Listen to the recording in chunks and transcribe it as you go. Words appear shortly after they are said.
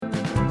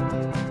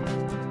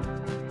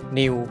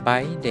New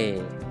Bike Day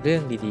เรื่อ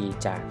งดี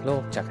ๆจากโล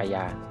กจักรย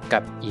านกั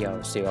บเอี่ยว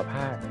ศิวภ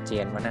าคเจี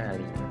ยนวนา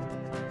ลี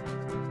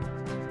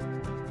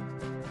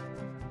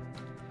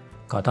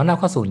ขอต้อนรับ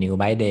เข้าสู่ New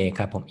Bike Day ค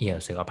รับผมเอี่ยว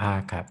ศิวภา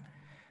คครับ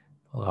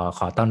ข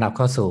อต้อนรับเ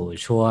ข้าสู่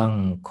ช่วง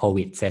โค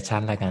วิดเซสชั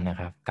นแล้วกันนะ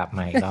ครับกลับม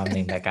าอีกรอบห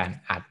นึ่งในการ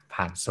อัด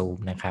ผ่านซูม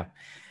นะครับ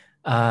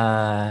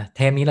เท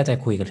ปนี้เราจะ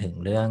คุยกันถึง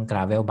เรื่อง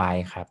Gravel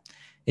Bike ครับ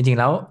จริงๆ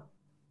แล้ว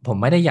ผม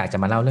ไม่ได้อยากจะ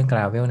มาเล่าเรื่อง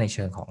Gravel ในเ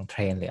ชิงของเท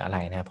รนหรืออะไร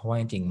นะเพราะว่า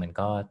จริงๆมัน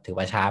ก็ถือ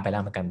ว่าช้าไปแล้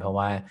วเหมือนกันเพราะ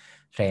ว่า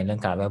เทรนเรื่อ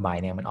ง Gravel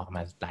Bike เนี่ยมันออกม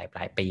าหล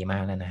ายปีมา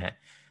กแล้วนะฮะ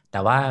แต่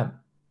ว่า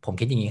ผม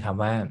คิดอย่างนี้ครับ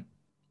ว่า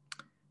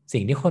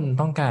สิ่งที่คน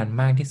ต้องการ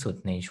มากที่สุด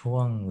ในช่ว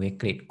งวิ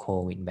กฤตโค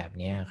วิดแบบ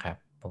นี้ครับ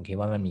ผมคิด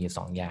ว่ามันมีอยู่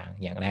2อ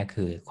ย่างแรก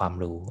คือความ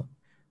รู้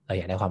เราอ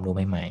ยากได้ความรู้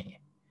ใหม่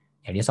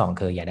ๆอย่างที่2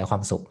คืออยากได้ควา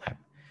มสุขครับ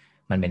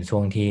มันเป็นช่ว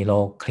งที่โล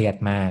กเครียด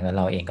มากแล้ว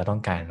เราเองก็ต้อ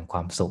งการคว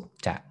ามสุข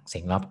จาก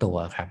สิ่งรอบตัว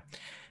ครับ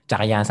จั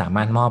กรยานสาม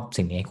ารถมอบ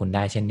สิ่งนี้ให้คุณไ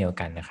ด้เช่นเดียว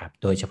กันนะครับ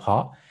โดยเฉพา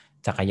ะ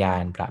จักรยา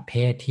นประเภ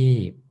ทที่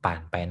ปั่น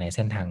ไปในเ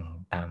ส้นทาง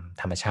ตาม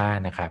ธรรมชา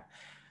ตินะครับ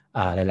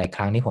หลายๆค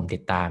รั้งที่ผมติ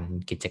ดตาม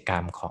กิจกร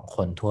รมของค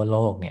นทั่วโล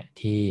กเนี่ย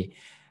ที่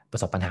ประ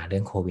สบปัญหาเรื่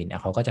องโควิด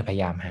เขาก็จะพย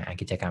ายามหา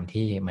กิจกรรม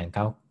ที่มัน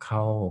เข้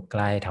าใก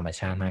ล้ธรรม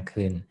ชาติมาก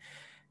ขึ้น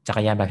จัก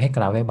รยานประเภท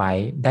Gravel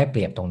Bike ได้เป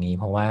รียบตรงนี้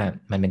เพราะว่า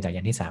มันเป็นจักรย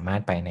านที่สามาร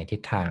ถไปในทิ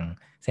ศทาง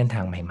เส้นท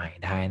างใหม่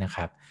ๆได้นะค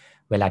รับ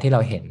เวลาที่เร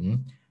าเห็น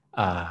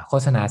โฆ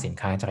ษณาสิน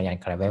ค้าจักรยาน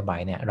Gravel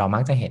Bike เนี่ยเรามั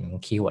กจะเห็น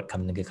คีย์เวิร์ดค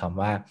ำหนึ่งคือค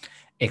ำว่า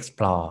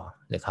explore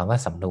หรือคำว่า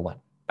สำรวจ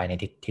ไปใน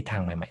ทิศทา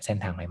งใหม่ๆเส้น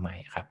ทางใหม่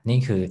ๆครับนี่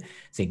คือ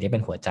สิ่งที่เป็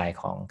นหัวใจ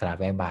ของ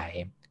Gravel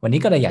Bike วันนี้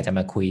ก็เลยอยากจะม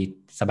าคุย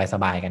ส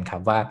บายๆกันครั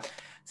บว่า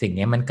สิ่ง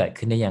นี้มันเกิด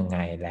ขึ้นได้ยังไง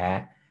และ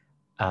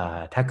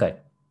ถ้าเกิด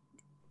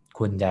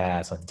คุณจะ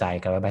สนใจ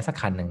Gravel Bikeสัก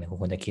คันหนึ่งคุณ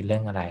ควรจะคิดเรื่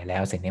องอะไรแล้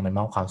วสิ่งนี้มันม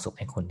อบความสุขใ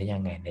ห้คุณได้ยั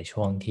งไงใน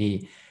ช่วงที่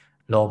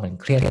โลกมัน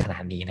เครียดขนา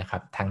ดนี้นะครั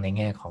บทั้งในแ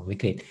ง่ของวิ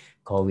กฤต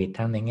โควิด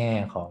ทั้งในแง่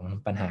ของ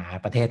ปัญหา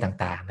ประเทศ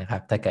ต่างๆนะครั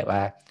บถ้าเกิดว่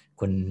า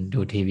คุณ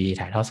ดูทีวี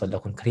ถ่ายทอดสดแล้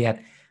วคุณเครียด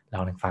ล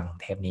องฟัง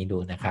เทปนี้ดู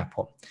นะครับผ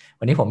ม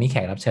วันนี้ผมมีแข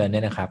กรับเชิญด้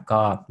วยนะครับ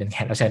ก็เป็นแข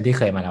กรับเชิญที่เ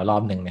คยมาแล้วรอ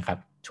บหนึ่งนะครับ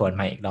ชวน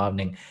มาอีกรอบห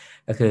นึ่ง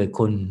ก็คือ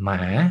คุณหมา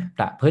ป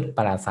ระพฤติป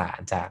ราศาสต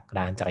ร์จาก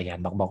ร้านจักรยาน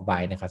บอกไบ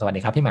นะครับสวัสดี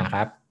ครับพี่หมาค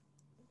รับ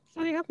ส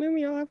วัสดีครับไม่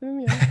มีครับไม่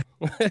มี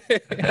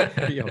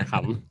พี่ของข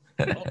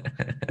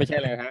ำไม่ใช่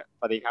เลยฮะส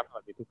วัสดีครับส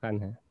วัสดีทุกท่าน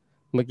ฮะ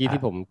เมื่อกี้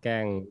ที่ผมแกล้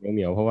งเห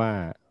มียวเพราะว่า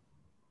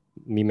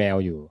มีแมว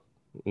อยู่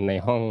ใน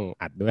ห้อง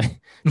อัดด้วย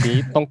นี้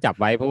ต้องจับ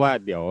ไว้เพราะว่า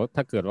เดี๋ยวถ้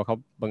าเกิดว่าเขา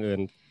บังเอิญ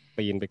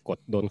ปีนไปกด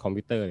โดนคอม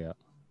พิวเตอร์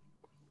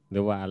หรื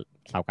อว่า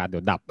สาวการเดี๋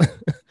ยวดับ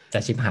จะ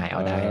ชิบหายเอ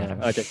าได้นะครับ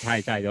จะใ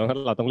ช่เดี๋ยว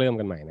เราต้องเริ่ม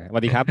กันใหม่นะส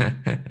วัสดีครับ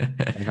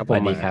ส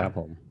วัสดีครับ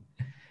ผม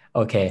โอ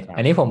เค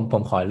อันนี้ผ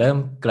มขอเริ่ม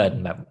เกริ่น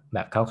แบ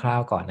บคร่า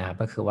วๆก่อนนะครับ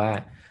ก็คือว่า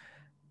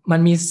มัน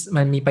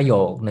มีประโย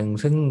คนึง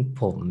ซึ่ง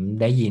ผม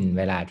ได้ยินเ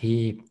วลาที่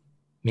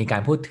มีกา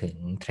รพูดถึง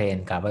เทรน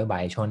ด์ Gravel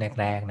Bike ช่วง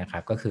แรกๆนะครั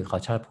บก็คือเขา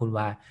ชอบพูด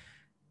ว่า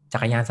จั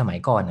กรยานสมัย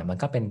ก่อนมัน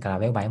ก็เป็น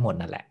Gravel Bike หมด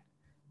นั่นแหละ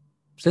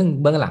ซึ่ง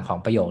เบื้องหลังของ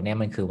ประโยคนี้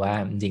มันคือว่า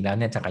จริงๆแล้ว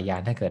เนี่ยจักรยา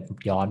นถ้าเกิด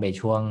ย้อนไป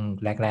ช่วง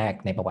แรก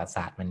ๆในประวัติศ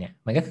าสตร์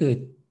มันก็คือ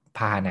พ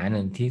าหนะห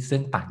นึ่งที่ซึ่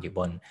งปั่นอยู่บ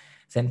น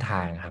เส้นท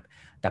างครับ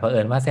แต่เผอิ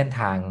ญว่าเส้น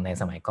ทางใน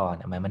สมัยก่อน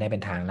มันไม่ได้เป็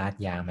นทางลาด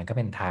ยางมันก็เ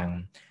ป็นทาง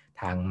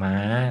ม้า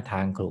ทา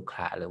งขรุข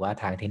ระหรือว่า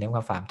ทางที่เรียกว่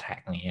าฟาร์มแทร็ก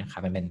อย่างเงี้ยครั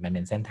บมันเ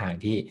ป็นเส้นทาง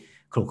ที่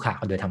ขรุขระ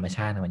โดยธรรมช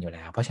าติมันอยู่แ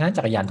ล้วเพราะฉะนั้น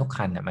จักรยานทุก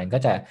คันมันก็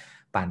จะ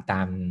ปั่นต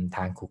ามท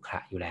างขรุขระ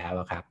อยู่แล้ว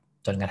ครับ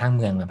จนกระทั่งเ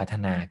มืองมันพัฒ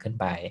นาขึ้น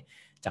ไป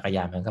จักรย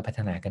านมันก็พัฒ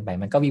นาขึ้นไป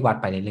มันก็วิวัฒ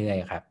น์ไปเรื่อย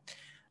ๆครับ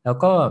แล้ว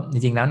ก็จ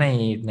ริงๆแล้ว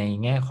ใน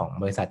แง่ของ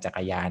บริษัทจัก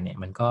รยานเนี่ย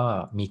มันก็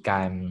มี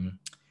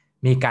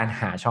การ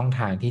หาช่องท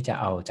างที่จะ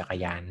เอาจักร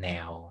ยานแน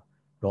ว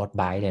โรดไ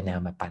บค์แนว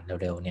มาปั่น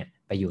เร็วๆเนี่ย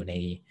ไปอยู่ใน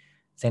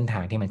เส้นทา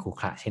งที่มันขรุ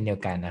ขระเช่นเดียว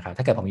กันนะครับ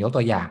ถ้าเกิดผมยก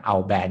ตัวอย่างเอา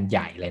แบรนด์ให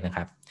ญ่เลยนะค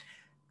รับ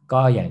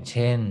ก็อย่างเ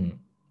ช่น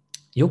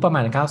ยุคประม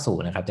าณ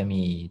90นะครับจะ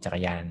มีจักร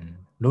ยาน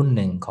รุ่นห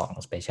นึ่งของ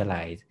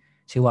Specialized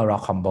ชื่อว่า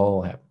Rock Combo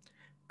ครับ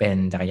เป็น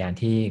จักรยาน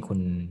ที่คุณ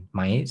ไม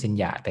ค์ซิน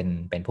ยาเ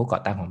ป็นผู้ก่อ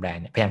ตั้งของแบรน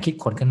ด์พยายามคิด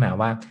ค้นขึ้นมา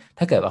ว่า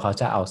ถ้าเกิดว่าเขา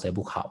จะเอาเสือ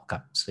ภูเขากั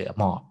บเสือ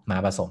หมอบมา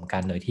ผสมกั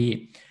นโดยที่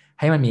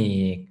ให้มันมี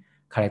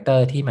คาแรคเตอ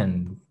ร์ที่มัน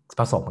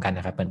ผสมกันน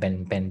ะครับเ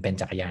ป็น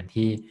จักรยาน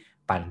ที่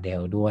ปั่นเร็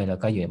วด้วยแล้ว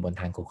ก็อยู่บน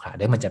ทางขรุขระ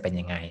ด้วยมันจะเป็น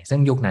ยังไงซึ่ง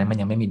ยุคนั้นมัน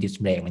ยังไม่มีดิส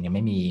เบรกมันยังไ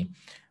ม่มี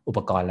อุป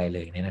กรณ์อะไรเล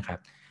ยเนี่ยนะครับ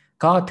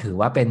ก็ถือ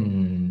ว่าเป็น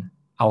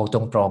เอาต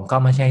รงๆก็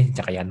ไม่ใช่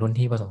จักรยานรุ่น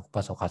ที่ป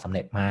ระสบความสำเ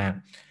ร็จมาก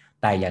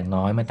แต่อย่าง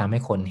น้อยมันทำให้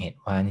คนเห็น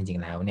ว่าจริ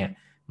งๆแล้วเนี่ย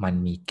มัน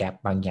มีแกลบ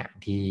บางอย่าง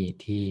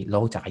ที่โล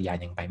กจักรยาน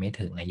ยังไปไม่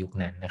ถึงในยุค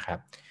นั้นนะครับ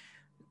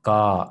ก็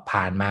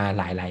ผ่านมา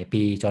หลายๆ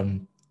ปีจน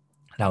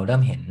เราเริ่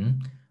มเห็น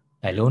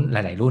หลาย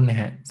รุ่นนะ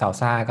ฮะซาล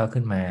ซ่าก็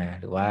ขึ้นมา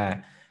หรือว่า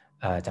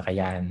จักร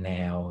ยานแน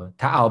ว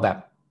ถ้าเอาแบบ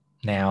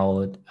แนว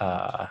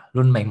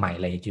รุ่นใหม่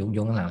ๆเลย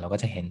ยุคหลังเราก็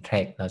จะเห็นเทร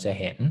คเราจะ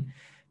เห็น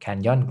แคน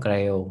ยอนเกร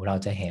ลเรา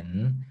จะเห็น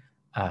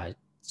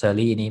เซอร์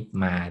รี่นี่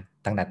มา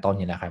ตั้งแต่ต้น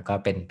อยู่แล้วครับก็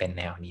เป็น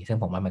แนวนี้ซึ่ง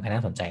ผมว่ามันก็น่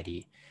าสนใจดี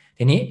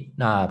ทีนี้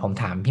ผม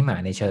ถามพี่หมา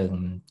ในเชิง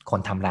คน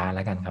ทำร้านแ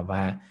ล้วกันครับ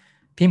ว่า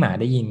พี่หมา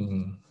ได้ยิน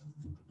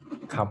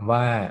คำว่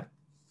า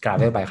กรา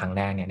เวลไบครั้งแ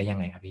รกเนี่ยได้ยัง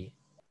ไงครับพี่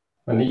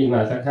มันได้ยินม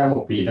าสัก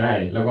5-6 ปีได้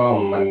แล้วก็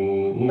มัน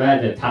น่า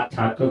จะ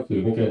ชัดก็คือ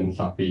ไม่เกิน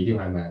2 ปีที่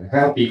ผ่านมา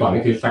5 ปีก่อน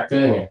นี่คือซักเก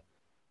อร์ไง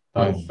ต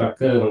อนสตรัคเ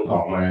กอร์มันอ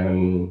อกมามัน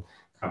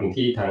คำ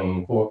ที่ทาง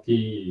พวก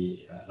ที่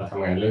เราท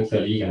ำงานเรื่องเซอ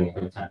ร์รี่กันเนี่ยเข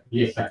าจะเ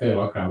รียกสตรัคเกอร์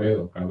ว่า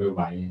gravel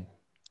byte นะ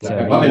แ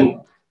ต่ว่าเป็น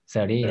เซ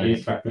อร์รี่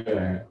สตรัคเกอร์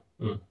นะฮะ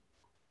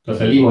ตัวเ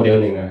ซอร์รี่โมเดล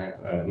หนึ่งนะฮะ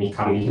มีค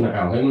ำนี้ขึ้นมา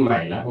เฮ้ยมันใหม่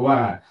แล้วเพราะว่า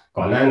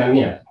ก่อนหน้านั้นเ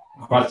นี่ย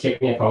cross check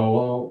เนี่ยเข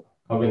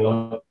าเป็นรถ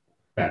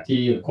แบบ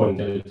ที่คน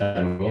จะจ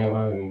ำเนี่ย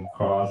ว่าเป็น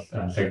cross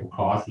cycle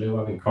cross หรือว่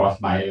าเป็น cross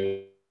byte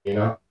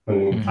เนาะมัน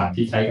ขับ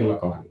ที่ใช้กันมา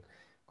ก่อน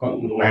ก็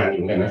นานอยู่เ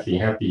หมือนกันนะ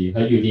 4-5 ปีแล้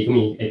วอยู่ดีก็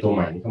มีไอ้ตัวให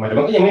ม่เข้ามาแต่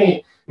มันก็ยังไ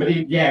ม่ได้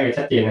แยกเลย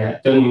ชัดเจนนะฮะ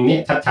จนเนี่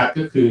ยชัดๆ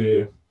ก็คือ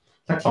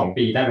สัก2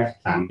 ปีได้ไหม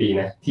3 ปี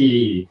นะที่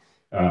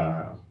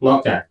นอก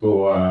จากตัว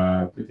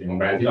อย่างแ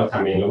บรนด์ที่เราท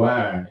ำเองหรือว่า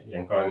อย่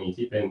างกรณี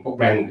ที่เป็นพวกแ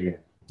บรนด์อื่น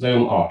เริ่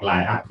มออกไล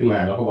น์อัพขึ้นมา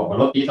แล้วก็บอกว่า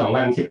รถปี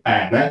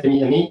2018นะจะมี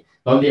อันนี้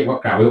เราเรียกว่า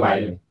gravel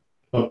byte เลย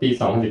รถปี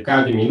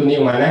2019จะมีรุ่นนี้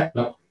ออกมานะแ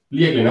ล้วเ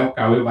รียกเลยนะ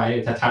gravel byte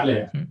ชัดๆเลย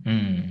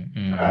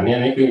เนี่ย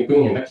นี่คือเพิ่ง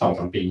เห็นสัก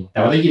2-3 ปีแต่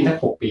ว่าได้ยินสัก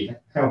6 ปีนะ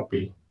5-6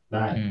 ปีไ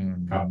ด้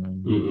ครับ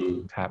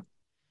ครับ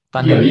ตอ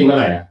นนี้เมื่อ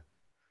ไหร่อ่ะ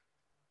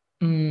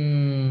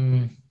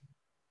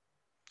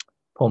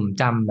ผม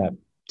จ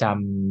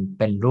ำเ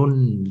ป็นรุ่น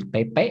เ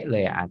ป๊ะๆเล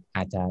ยอ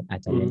าจ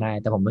จะไม่ได้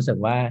แต่ผมรู้สึก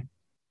ว่า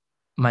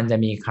มันจะ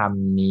มีค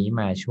ำนี้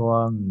มาช่ว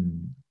ง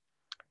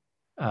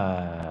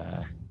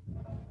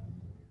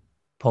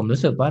ผมรู้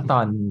สึกว่าต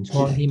อนช่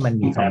วงที่มัน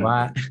มีคำว่า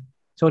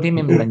ช่วงที่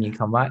มันมีค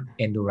ำว่า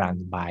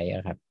endurance bike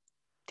ครับ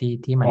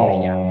ที่มัน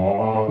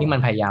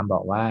พยายามบ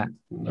อกว่า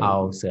เอา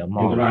เสือหม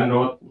อบ endurance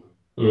road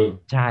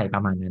ใช่ปร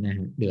ะมาณนั้นนะฮ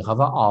ะหรือเขา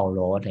ว่า all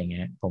road อะไรเ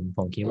งี้ยผ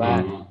มคิดว่า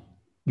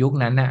ยุค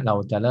นั้นน่ะเรา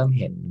จะเริ่ม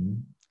เห็น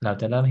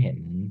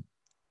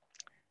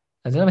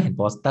โ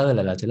ปสเตอร์เล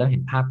ยเราจะเริ่มเห็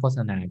นภาพโฆษ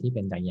ณาที่เ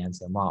ป็นจักรยานเ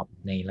สือหมอบ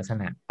ในลักษ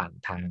ณะปั่น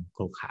ทางข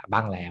รุขระบ้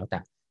างแล้ว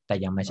แต่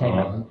ยังไม่ใช่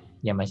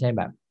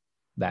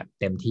แบบ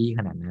เต็มที่ข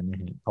นาดนั้นน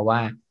ะฮะเพราะว่า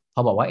พ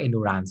อบอกว่า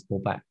endurance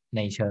ปุ๊บอะใ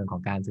นเชิงขอ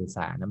งการสื่อส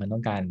ารนะมันต้อ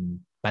งก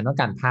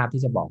ารภาพ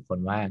ที่จะบอกคน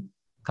ว่า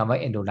คำว่า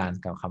endurance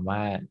กับคำว่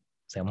า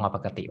เสือหมอบป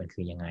กติมัน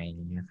คือยังไงอ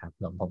ย่างเงี้ยครับ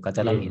ผมก็จ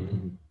ะเริ่มเห็น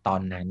ตอ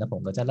นนั้นแล้วผ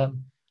มก็จะเริ่ม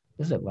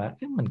รู้สึกว่า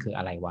มันคือ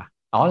อะไรวะ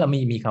เรา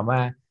มีคำว่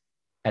า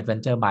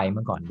adventure bike เ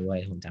มื่อก่อนด้วย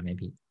ผมจำไม่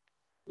ผิด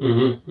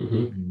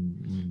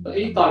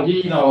ตอนที่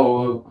เรา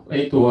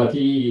ตัว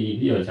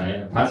ที่เราใช้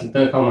พาสเต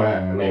อร์เข้ามา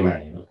ใหม่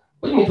ๆ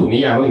ก็ยังไม่ถูกนิ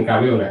ยามว่าเป็นกรา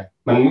เวลนะ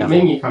มันไม่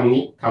มี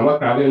คำว่า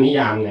กราเวลนิย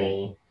าม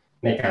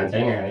ในการใช้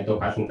งานในตัว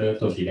พาสเตอร์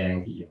ตัวสีแดง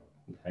ที่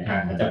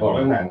อาจจะบอก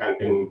ลักษณะการ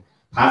เป็น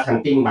พาสฮัน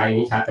ติ้งใบ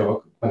นี้ชัดแต่ว่า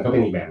มันก็เป็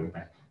นอีกแบบนึงไป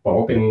บอก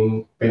ว่าเ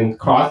ป็น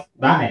ครอส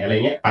ได้อะไรเ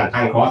งี้ยปั่นท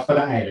างครอสก็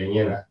ได้อะไรเ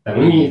งี้ยนะแต่ไ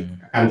ม่มี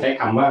การใช้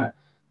คำว่า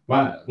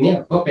เนี่ย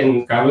ก็เป็น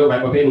กราเวลไบ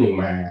ประเภทหนึ่ง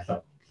มา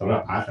สำหรั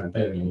บพาสฮันเต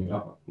อร์อย่างนี้แล้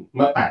วเ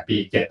มื่อ8 ปี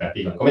 7-8 ปี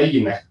ก่อนก็ไม่ได้ยิ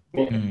นนะ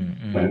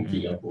เหมือน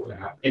ที่เราพูดน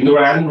ะครับ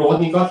Endurance Road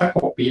นี่ก็สัก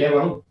6 ปีได้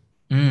มั้ง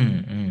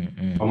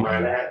ประมาณ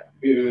นะฮะ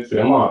คือเสื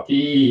อหมอบ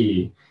ที่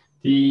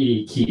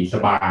ขี่ส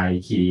บาย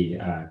ขี่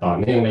ต่อ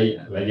เนื่อง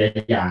ระยะ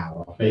ยาว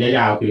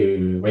คือ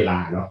เวลา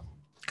เนาะ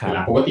เวล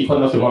าปกติคน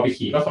เราเสือหมอบไป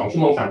ขี่ก็2 ชั่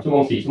วโมง 3 ชั่วโม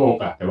ง 4 ชั่วโมง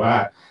กลับแต่ว่า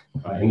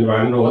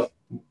Endurance Road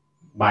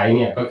Bike เ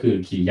นี่ยก็คือ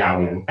ขี่ยาวเ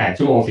หมือน8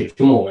 ชั่วโมง 10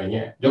 ชั่วโมงอะไรเ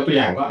งี้ยยกตัวอ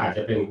ย่างก็อาจจ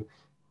ะเป็น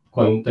ค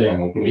นตัวอย่าง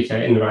ของกลุ่มที่ใช้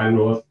Endurance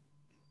Road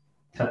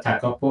ชัด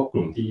ๆก็พวกก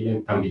ลุ่มที่เล่น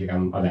ทำกิจกรร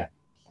มเอาแหละ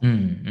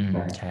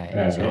ใช่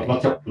ร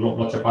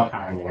ถเฉพาะท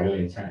างอย่างนั้นเล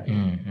ยใช่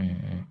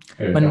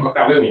มันก็ก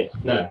ล่าวเรื่องนี้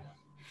นั่นแหละ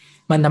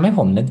มันทำให้ผ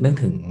มนึก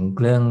ถึง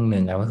เรื่องห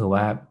นึ่งครับก็คือ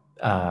ว่า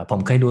ผม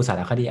เคยดูสา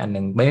รคดีอันนึ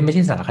งไม่ใ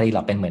ช่สารคดีหร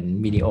อกเป็นเหมือน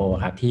วิดีโอ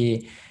ครับที่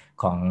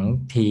ของ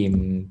ทีม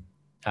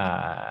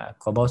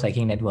Global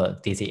Cycling Network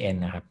GCN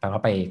นะครับเข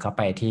าไ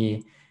ปที่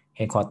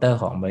headquarter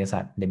ของบริษั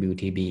ท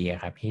WTB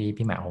ครับ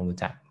พี่หมาคงรู้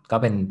จักก็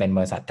เป็นบ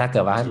ริษัทถ้าเ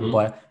กิดว่า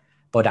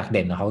โปรดักต์เ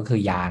ด่นของเขาก็คื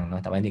อยางเนา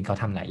ะแต่ว่าจริงๆเขา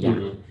ทำหลายอย่าง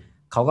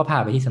เขาก็พา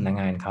ไปที่สำนัก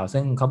งานเขา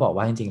ซึ่งเขาบอก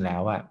ว่าจริงๆแล้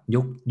วอะ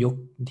ยุค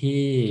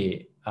ที่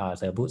เ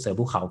สือ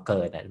ภูเขาเ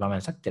กิดประมา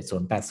ณสัก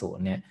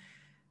70-80เนี่ย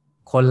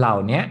คนเหล่า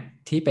นี้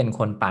ที่เป็นค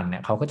นปั่นเนี่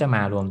ยเขาก็จะม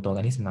ารวมตัว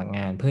กันที่สำนักง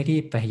านเพื่อที่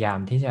พยายาม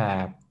ที่จะ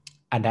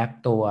อัดแอป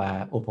ตัว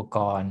อุปก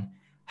รณ์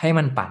ให้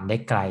มันปั่นได้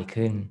ไกล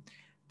ขึ้น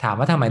ถาม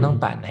ว่าทำไมต้อง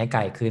ปั่นให้ไก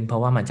ลขึ้นเพรา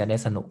ะว่ามันจะได้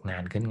สนุกนา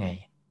นขึ้นไง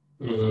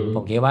ผ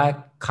มคิดว่า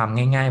คำ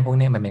ง่ายๆพวก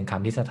นี้มันเป็นค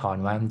ำที่สะท้อน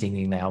ว่าจ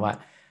ริงๆแล้วว่า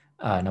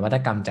นวัต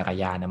กรรมจักร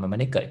ยานมันไม่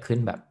ได้เกิดขึ้น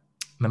แบบ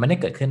มันไม่ได้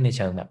เกิดขึ้นในเ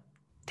ชิงแบบ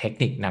เทค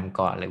นิคนำ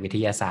ก่อนหรือวิท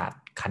ยาศาสตร์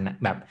ขนาด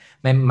แบบ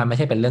มันไม่ใ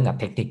ช่เป็นเรื่องกับ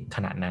เทคนิคข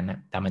นาดนั้นนะ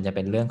แต่มันจะเ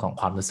ป็นเรื่องของ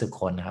ความรู้สึก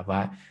คนนะครับว่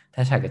าถ้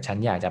าฉัน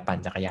อยากจะปั่น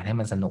จักรยานให้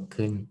มันสนุก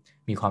ขึ้น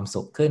มีความ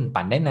สุขขึ้น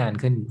ปั่นได้นาน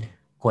ขึ้น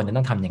ควรจะต้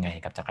องทำยังไง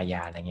กับจักรย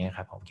านอะไรเงี้ยค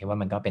รับผมคิดว่า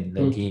มันก็เป็นเ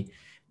รื่องที่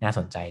น่าส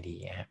นใจดี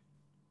ครับ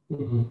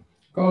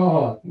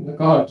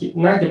ก็คิด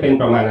น่าจะเป็น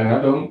ประมาณนั้นครั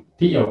บ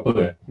ที่เอี่ยวเปิ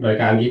ดราย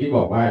การนี้ที่บ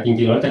อกว่าจ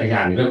ริงๆรถจักรย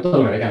านเริ่มต้น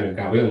มาในการเป็นก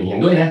ราเวลเห็น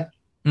ด้วยนะ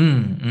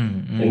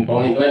เห็น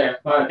ด้วยนะ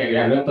ว่าจักรย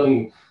านเริ่มต้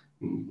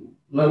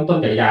น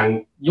จักรยาน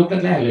ยุค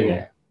แรกๆเลยเนี่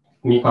ย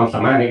มีความสา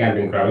มารถในการเ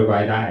ป็น gravel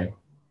bike ได้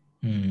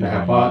นะครั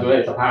บเพราะด้วย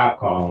สภาพ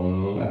ของ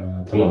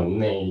ถนน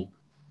ใน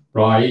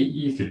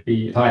120 ปี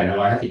เท่าไหร่นะ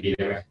150 ปีไ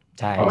ด้ไหม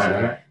ประมาณ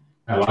นั้นนะ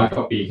100 ก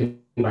ว่าปีขึ้น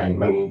ไป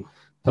มัน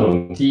ถนน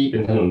ที่เป็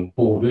นถนน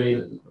ปูด้วย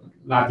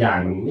ลาดยาง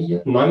มันไม่เยอ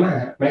ะน้อยมาก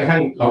แม้กระทั่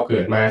งเราเกิ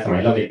ดมาสมั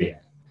ยเราเด็ก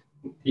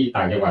ๆที่ต่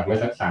างจังหวัดเมื่อ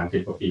สัก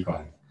30 กว่าปีก่อ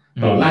น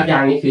ถนนลาดยา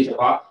งนี่คือเฉ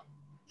พาะ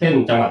เส้น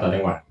จังหวัดต่อจั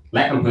งหวัดแล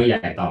ะอำเภอใหญ่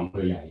ต่ออำเภ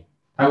อใหญ่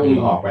ถ้าคุณ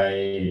ออกไป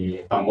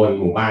ตำบล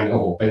หมู่บ้านก็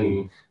โหเป็น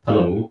ถน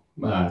น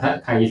ถ้า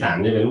ทางอีสาน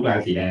จะเป็นลูกรัง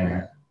สีแดงนะฮ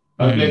ะ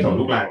ก็เรียกถนน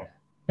ลูกรัง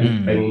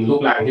เป็นลู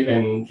กรังที่เป็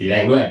นสีแด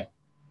งด้วย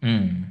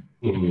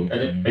ก็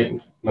จะเป็น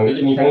มันก็จ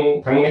ะมี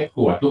ทั้งเม็ดก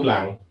รวดลูกรั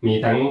งมี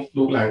ทั้ง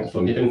ลูกรังส่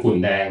วนที่เป็นฝุ่น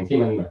แดงที่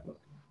มันแบบ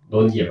โด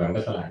นเหยียบมัน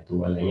ก็สลายตั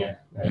วอะไรเงี้ย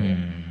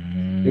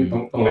ซึ่ง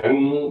ตรงนั้น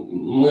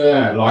เมื่อ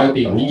100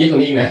 ปีก่อนยิ่งกว่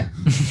านี้นะ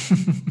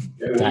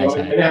ใช่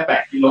ไม่น่าแปล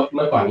กที่รถเ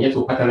มื่อก่อนนี้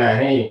ถูกพัฒนา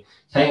ให้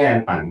ใช้งาน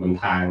ปั่นบน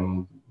ทาง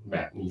แบ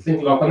บนี้ซึ่ง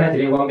เราก็น่าจะ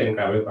เรียกว่าเป็น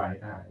gravel bike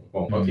ได้ผ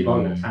มก็คิดว่า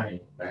มันใช่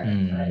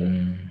ใช่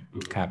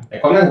ครับแต่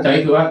ความน่าสนใจ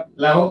คือว่า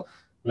แ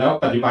ล้ว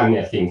ปัจจุบันเ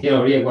นี่ยสิ่งที่เรา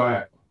เรียกว่า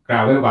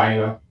gravel bike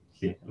เนาะ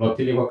รถ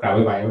ที่เรียกว่า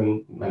gravel bike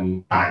มัน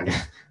ต่างจา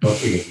กรถ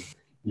อื่น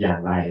อย่าง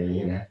ไรอะไรอย่างเ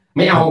งี้ยนะไ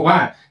ม่เอาว่า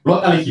รถ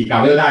อะไรขี่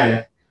gravel ได้น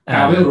ะ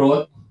gravel road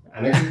อั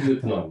นนั้นก็คือ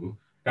ถนน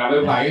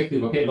gravel bike ก็คือ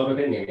ประเภทรถประเ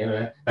ภทอย่างนี้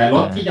นะแต่ร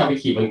ถที่จะไป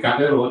ขี่บน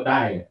gravel road ได้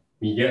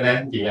มีเยอะนะ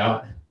จริงแล้ว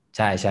ใ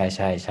ช่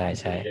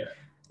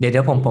เดี๋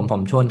ยวผ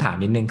มชวนถาม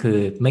นิดนึงคือ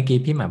เมื่อกี้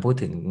พี่หมาพูด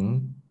ถึง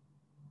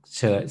เช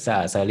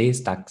อร์รี่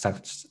ส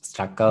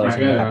ตั๊กเกอร์ใช่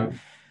ไหมครับ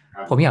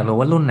ผมอยากรู้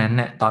ว่ารุ่นนั้นเ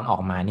นี่ยตอนออ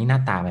กมานี่หน้า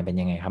ตามันเป็น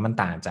ยังไงครับมัน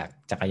ต่างจาก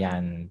จักรยา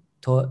น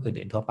ทั่ว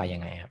อื่นทั่วไปยั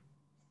งไงครับ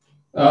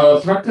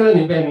สตรัคเกอร์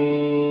นี่เป็น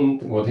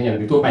โอ้ทะยาน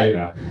ทั่วไปเลยเ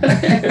หรอ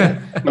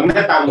มันหน้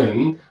าตาเหมือ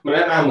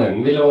น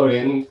วิโลเร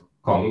น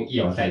ของเ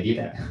อี่ยวไซดิส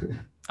อ่ะ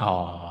อ๋อ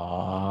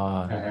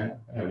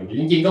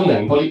จริงๆก็เหมือ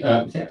น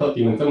ใช่โทษที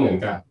มันก็เหมือน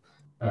กับ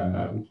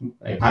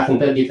ไอ้พาสเซน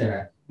เตอร์ดิสน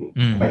ะ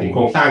หมายถึงโค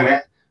รงสร้างนะ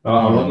เรา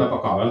เอารถมาปร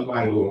ะกอบแล้ววา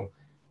งดู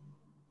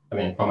อะไร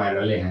ประมาณ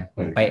นั้นเลยฮะเห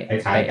มือนค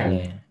ล้ายๆกัน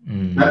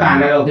หน้าตา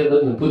นะเรา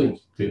พูดถึ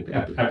ง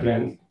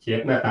appearance เชฟ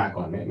หน้าตา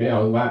ก่อนไม่เอา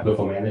ว่า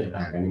performance จะ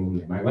ต่างกันในมุมไห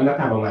นบ้างว่าหน้า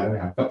ตาประมาณนั้นน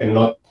ะครับก็เป็นร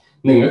ถ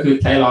หนึ่งก็คือ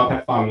ใช้ล้อแพล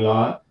ตฟอร์มล้อ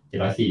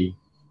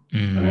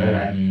704น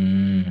ะ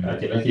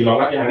704รอง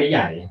รับยางได้ให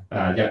ญ่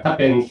ถ้าเ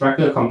ป็น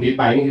Structure Complete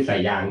Bike นี่คือใส่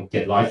ยาง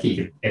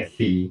740 SC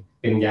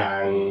เป็นยา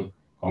ง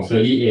ของเซอ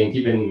ร์รี่เอง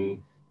ที่เป็น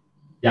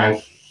ยาง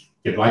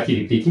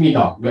740 ที่มี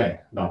ดอกด้วย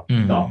ดอ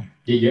ก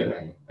เยอะๆหน่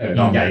อย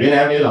ดอกใหญ่ด้วยน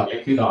ะไม่ใช่ดอกเล็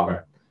กคือดอกแบ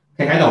บค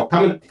ล้ายๆดอกถ้า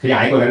มันขยา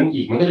ยกว่านั้น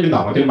อีกมันก็จะเป็นด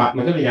อกมันก็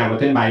เป็นยาง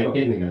Mountain Bikeประเภ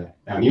ทหนึ่งแหละ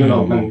แต่นี่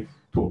มัน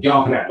ถูกย่อ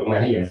ขนาดลงมา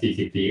ให้เหลือ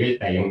40 ก็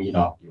แต่ยังมีด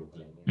อกอยู่อะ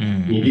ไร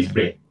มีดิสเบ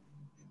รก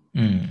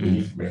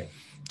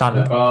ตอนแ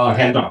ล้วก็แฮ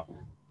นด์ดรอป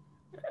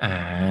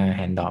แ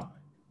ฮนด์ดร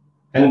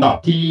อป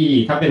ที่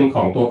ถ้าเป็นข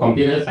องตัวคอม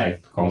พิวเตอร์ใส่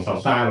ของซา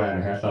ซ่ามาน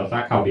ะฮะซาซ่า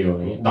คาวเบลอะไ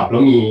รเงี้ยดรอปแล้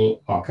วมี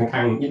ออกข้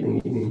างๆนิดนึง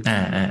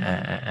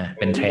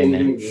เป็นเทรนด์น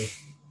ะ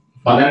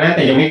ตอนนั้นนะแ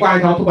ต่ยังไม่กว้าง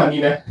เท่าทุกวัน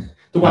นี้นะ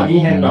ทุกวันนี้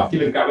แฮนด์ดรอปที่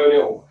เป็นกราเวลเนี่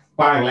ยก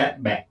ว้างและ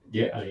แบกเย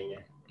อะอะไรเงี้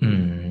ย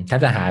ถ้า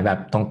จะหาแบบ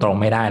ตรง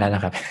ๆไม่ได้แล้วน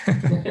ะครับ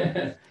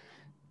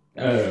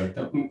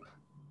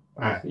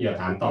อย่า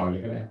ถามต่อเล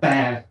ยก็ได้แต่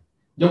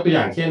ยกตัวอ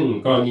ย่างเช่น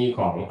กรณีข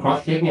อง cross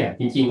check เนี่ย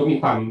จริงๆก็มี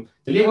ความ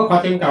จะเรียกว่า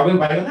cross check gravel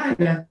bike ก็ได้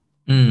นะ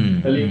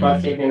series cross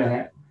check เนี่ยนะฮ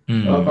ะ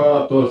แล้วก็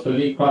ตัว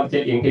series cross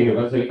check เองเพียงแต่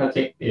ว่า series cross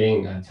check เอง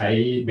ใช้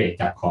เบรก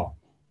จับขอบ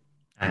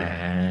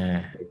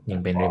ยัง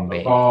เป็นเรมเบร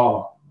กก็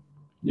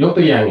ยก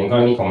ตัวอย่างก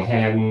รณีของแฮ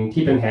น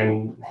ที่เป็นแฮ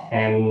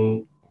น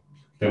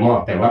เทอร์โม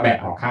แต่ว่าแบต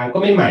ออกข้างก็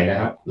ไม่ใหม่นะ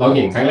ครับเราเ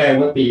ห็นครั้งแรก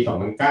เมื่อปี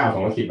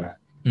2009-2010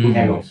เป็นแฮ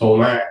นของโซ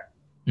มา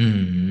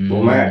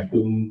คุ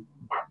ณ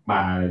บ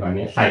าร์อะไรแบบ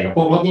นี้ใส่กับพ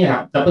วกรถนี่ครั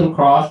บดับเบิลค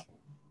รอส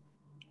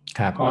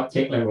เ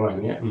ช็คอะไรประมาณ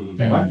นี้แ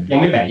ต่ว่ายัง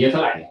ไม่แบกเยอะเท่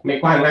าไหร่ไม่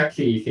กว้างนัก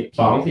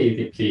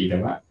42-44แต่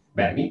ว่าแบ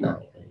กนิดหน่อย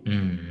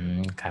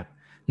ครับ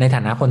ในฐ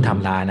านะคนท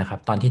ำร้านนะครับ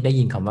ตอนที่ได้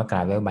ยินคำว่า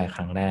gravel bike ค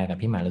รั้งแรก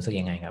พี่หมารู้สึก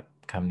ยังไงครับ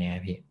คำนี้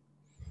พี่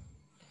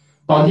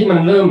ตอนที่มัน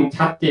เริ่ม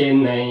ชัดเจน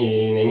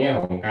ในแง่ข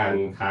องการ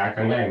ค้าค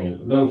รั้งแรกเนี่ย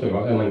เริ่มรู้สึกว่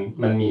า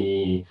มัน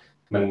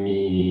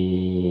มี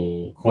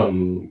คน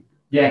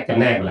แยกจำ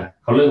แนกแล้ว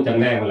เขาเริ่มจำ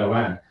แนกมาแล้ว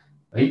ว่า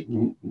เฮ้ย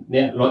เ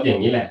นี่ยรถอย่า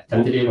งนี้แหละฉัน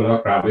จะเรียกมันว่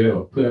า gravel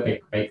เพื่อไ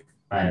ป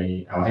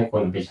เอาให้ค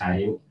นไปใช้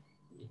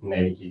ใน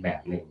อีกแบ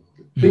บหนึ่ง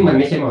ซึ่งมัน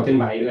ไม่ใช่ mountain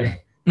bike ด้วย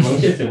มันไ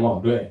ม่ใช่เสือหมอบ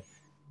ด้วย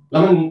แล้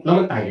ว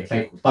มันต่างจากไซ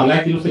โคตอนแรก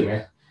ที่รู้สึกน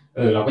ะ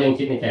เราก็ยัง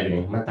คิดในใจเลย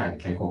มันต่างจา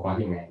กไซโคคอร์ส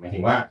ยังไงหมาย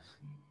ถึงว่า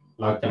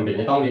เราจำเป็น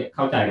จะต้องเ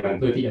ข้าใจมัน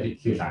เพื่อที่จะ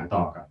สื่อสารต่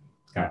อกับ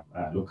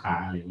ลูกค้า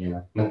อะไรเงี้ยน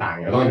ะมันต่างอ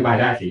ย่างต้องอธิบาย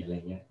ได้สิอะไร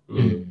เงี้ย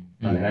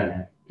ตอนนั้นน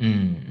ะ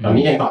ตอน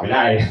นี้ยังตอบไม่ไ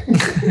ด้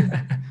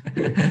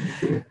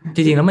จ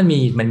ริงๆแล้วมัน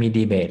มี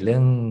ดีเบตเรื่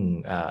อง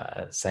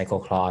ไซโค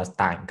คลอส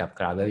ต่างกับ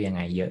กราเวลยังไ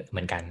งเยอะเห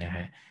มือนกันนะฮ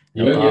ะเ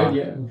ยอะ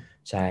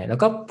ใช่แล้ว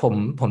ก็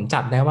ผม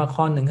จับได้ว่า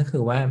ข้อนึงก็คื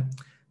อว่า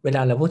เวล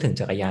าเราพูดถึง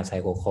จักรยานไซ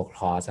โคค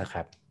ลอสค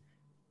รับ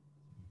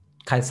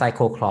ไซโค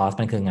คลอส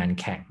มันคืองาน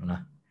แข่งเนา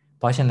ะ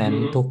เพราะฉะนั้น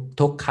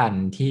ทุกคัน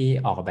ที่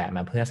ออกแบบม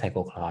าเพื่อไซโค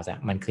คลอส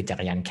มันคือจั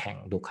กรยานแข่ง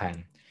ทุกคัน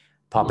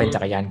พอเป็นจั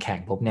กรยานแข่ง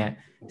ปุ๊บเนี่ย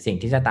สิ่ง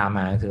ที่จะตามม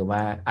าก็คือว่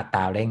าอัตร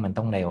าเร่งมัน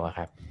ต้องเร็วค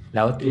รับแ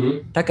ล้ว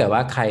ถ้าเกิดว่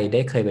าใครไ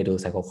ด้เคยไปดู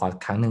ไซโคคลอส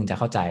ครั้งหนึ่งจะ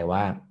เข้าใจว่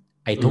า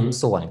ไอ้ทุก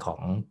ส่วนของ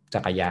จั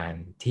กรยาน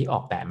ที่ออ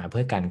กแบบมาเ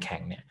พื่อการแข่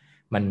งเนี่ย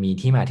มันมี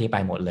ที่มาที่ไป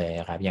หมดเลย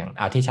ครับอย่างเ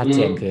อาที่ชัดเจ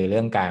นคือเ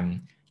รื่องการ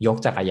ยก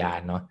จักรยาน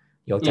เนาะ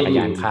ยกจักรย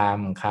านข้าม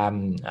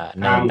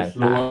เนินต่า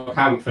งๆ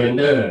ข้ามเฟนเ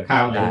ดอร์ข้า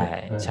ม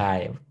ใช่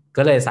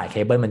ก็เลยสายเค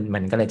เบิลมั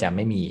นก็เลยจะไ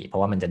ม่มีเพรา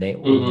ะว่ามันจะได้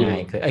ง่าย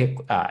คือ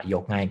ย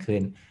กง่ายขึ้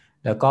น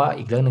แล้วก็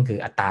อีกเรื่องนึงคือ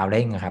อัตราเ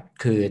ร่งครับ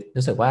คือ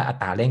รู้สึกว่าอั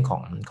ตราเร่ง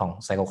ของ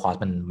ไซโคคอร์ส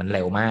มันเ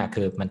ร็วมาก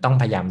คือมันต้อง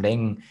พยายามเร่ง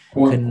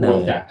ขึ้นเนิ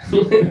น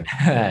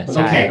มัน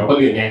ต้องแข่งกับคน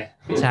อื่นไง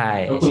ใช่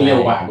แล้วคุณเร็ว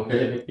กว่ามันก็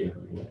จะได้เปรียบ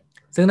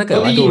ซึ่งถ้าเกิด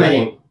ว่าดูมาเอ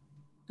ง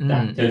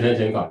เ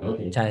ชิญก่อน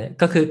ใช่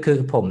ก็คือ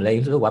ผมเลย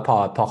รู้สึกว่าพ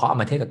อเขาเอา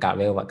มาเทียบกับกาเ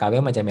ว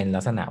ลมันจะเป็น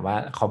ลักษณะว่า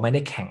เขาไม่ได้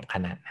แข่งข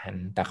นาดนั้น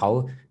แต่เขา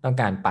ต้อง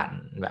การปั่น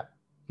แบบ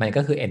มัน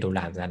ก็คือ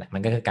endurance นั่นแหละมั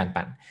นก็คือการ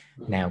ปั่น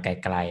แนวไก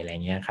ลๆอะไร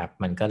เงี้ยครับ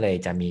มันก็เลย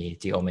จะมี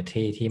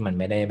geometry ที่มัน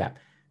ไม่ได้แบบ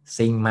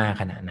ซิ่งมาก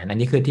ขนาดนั้นอัน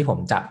นี้คือที่ผม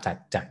จับ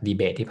จากดีเ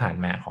บตที่ผ่าน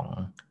มาของ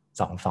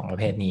สองประ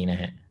เภทนี้น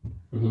ะฮะ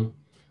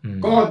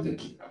ก็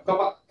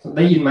ไ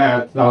ด้ยินมา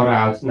ร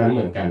าวๆนั้นเห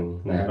มือนกัน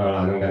นะร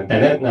าวๆนั้นแต่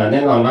แ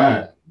น่นอนว่า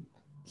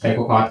ไซโค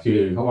คอร์สคือ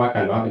เขาว่า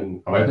กันว่าเป็น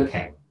เอาไว้เพื่อแ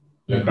ข่ง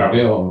หรือกราเว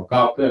ลก็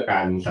เพื่อกา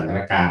รสันทน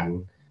าการ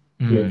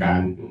เพื่อการ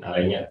อะไร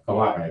เงี้ยก็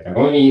ว่าไปแต่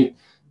ก็มี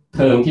เท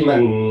อมที่มั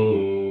น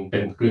เป็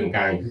นกึ่งก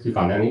ลางก็คือ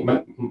ก่อนหน้านี้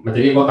มันจ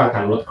ะเรียกว่าบางค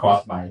รั้งรถ cross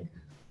bike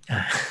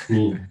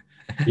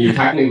มี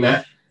ทักหนึ่งนะ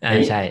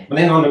ใช่แ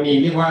น่นอนมันมี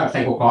เรียกว่าไซ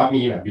โคคอร์ส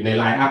มีแบบอยู่ใน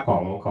ไลน์อัพ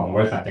ของบ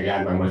ริษัทจักรยาน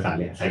บางบริษัท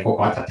เนี่ยไซโคค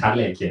อร์สชัดๆเ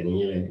ลยเขียนอย่าง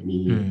นี้เลยมี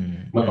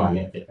เมื่อก่อนเ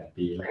นี่ย7-8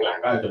 ปีหลัง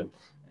ๆก็จะ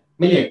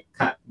ไม่เรียก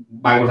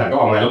บางบริษัทก็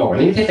ออกมาแล้วบอกว่า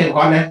นี่ไม่ใช่ไซโคค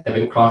อร์สนะแต่เ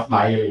ป็น cross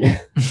bike อะไรอย่างเงี้ย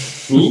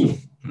นี่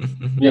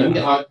อย่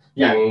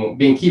างเ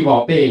บงคี้วอ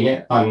ลเป้อย่างเงี้ย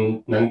ตอน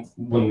นั้น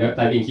บนเว็บไซ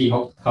ต์เบงคี้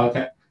เขา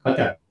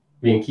จัด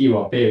เบงคี้ว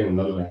อลเป้เป็น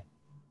รถอะไร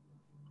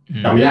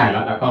จำไม่ได้แล้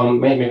วก็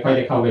ไม่ค่อยไ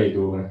ด้เข้าไป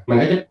ดูนะมัน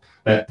ก็จะ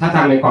แต่ถ้าท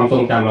ำในความทร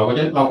งจำเราก็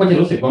จะ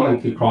รู้สึกว่ามัน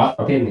คือ cross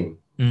ประเภทหนึ่ง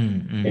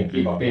เป็น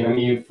ที่บอกเป็น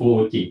มีฟู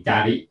จิจา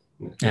ริ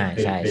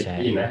ใช่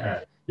นะ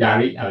ยา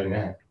ริอะไรน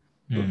ะ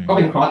ก็เ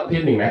ป็น cross ประเภ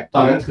ทหนึ่งนะต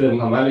อนนั้นเทอม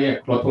คำว่าเรียก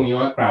รถพวกนี้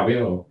ว่า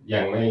gravel ยั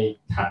งไม่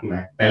ชัดน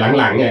ะแต่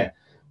หลังๆเนี่ย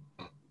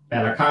แต่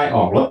ละค่ายอ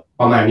อกรถ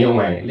ประมาณนี้ออก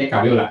มาเรียก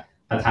gravel ละ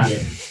ชัดเล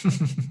ย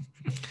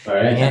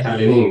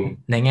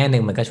ในแง่หนึ่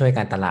งมันก็ช่วยก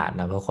ารตลาด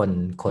นะเพราะ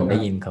คนได้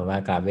ยินคำว่า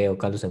กราเวล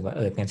ก็รู้สึกว่า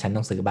งั้นฉัน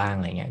ต้องซื้อบ้าง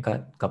อะไรเงี้ย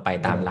ก็ไป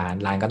ตามร้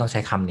านก็ต้องใช้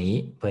คำนี้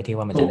เพื่อที่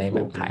ว่ามันจะได้แบ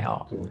บขายออ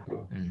ก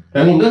แต่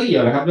ผมก็เกี่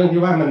ยวนะครับเรื่อง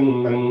ที่ว่ามั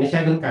นไม่ใช่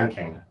เรื่องการแ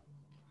ข่ง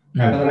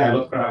การพัฒนาร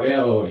ถกราเว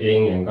ลเอง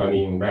อย่างกรณี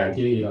ของแบรนด์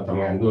ที่เราท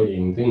ำงานด้วยเอ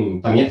งซึ่ง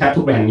ตอนนี้แทบ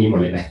ทุกแบรนด์มีหมด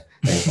เลยนะ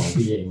แต่ของ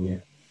พี่เองเนี่ย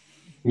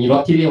มีร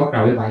ถที่เรียกว่ากร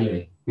าเวลไบค์เล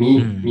ย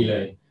มีเล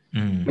ย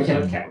ไม่ใช่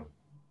รถแข่ง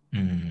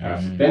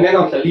แต่แน่น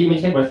อนเซอรี่ไม่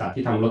ใช่บริษัท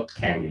ที่ทำรถแ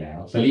ข่งอยู่แล้ว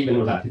เซอรี่เป็นบ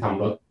ริษัทที่ท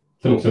ำรถ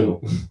สนุก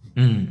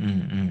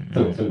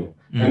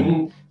งั้น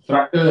สต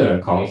รัคเจอร์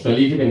ของเซอ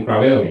รี่ที่เป็นกรา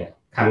เวลเนี่ย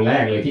คันแร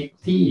กเลย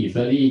ที่เซ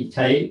อรี่ใ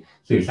ช้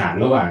สื่อสาร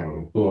ระหว่าง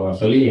ตัวเ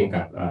ซอรี่เอง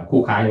กับ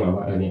คู่ค้าอย่าง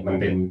ว่าเนี่ยมัน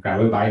เป็นกราเว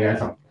ลไบค์นะ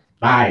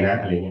ได้นะ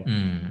อะไรเงี้ย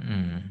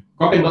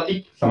ก็เป็นรถที่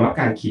สำหรับ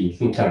การขี่ส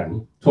นุกสนาน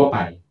ทั่วไป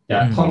จะ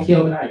ท่องเที่ยว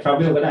ก็ได้ทราเ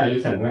วลก็ได้หรื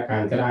อสันทนากา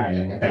รก็ได้อะไ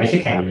รเงี้ยแต่ไม่ใช่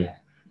แข่งเลย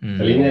เซ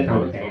อรี่ไม่ได้ท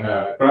ำแข่ง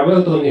กราเวล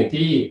ตัวอื่น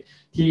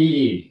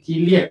ที่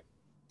เรียก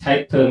ใช้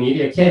เทอมนี้เ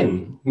รียกเช่น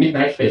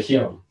Midnight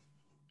Special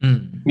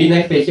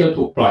Midnight Special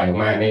ถูกปล่อยออก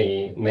มา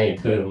ใน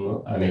เทอม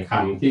ในค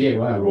ำที่เรียก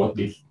ว่า Road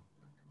Disc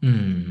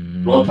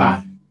Road Plus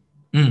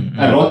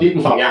Road Disc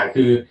 2อย่าง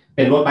คือเ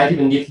ป็นรถไบค์ที่เ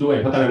ป็นดิสด้วย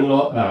เพราะตอนนั้น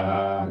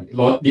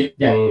รถดิส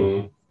ยัง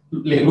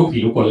เรียกลูกผี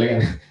ลูกคนเลยกั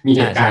นมีเ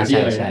หตุการณ์ที่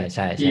อะไร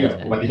ที่แบบ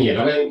อุบัติเหตุแ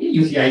ล้วก็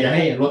UCI จะใ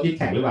ห้รถดิสแ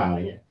ข่งหรือเปล่าอะไร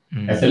เงี้ย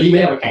แต่เซอรี่ไม่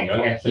ได้ไปแข่งแล้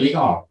วไงเซอรี่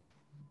ก็ออก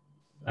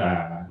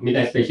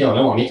Midnight Special แล้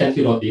วบอกนี่ฉัน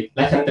คือรถดิสแล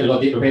ะฉันเป็นรถ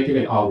ดิสประเภทที่เ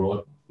ป็น all road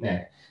น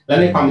ะและ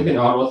ในความที่เป็น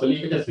all road เซอ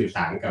รี่ก็จะสื่อส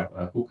ารกับ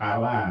ผู้ค้า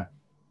ว่า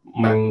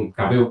มันก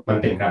ราเวลมัน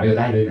เป็นกราเวล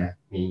ได้ด้วยนะ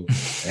นี่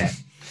นะ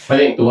ประ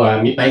เด็นตัว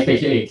Midnight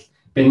Special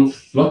เป็น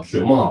รถเสื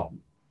อหมอบ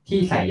ที่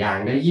ใส่ยาง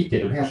ได้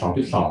 27.5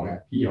 2.2 อ่ะ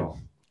พี่อ๋อ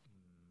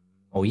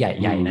โอ้ใหญ่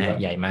นะ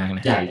ใหญ่มากน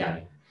ะใหญ่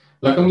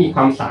แล้วก็มีค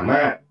วามสาม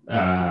ารถ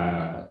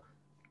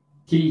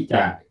ที่จ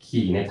ะ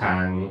ขี่ในทา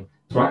ง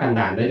ธุรกันด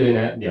ารได้ด้วย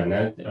นะเดี๋ยวน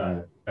ะ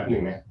แป๊บหนึ่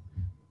งนะ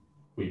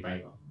คุยไป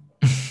ก่อน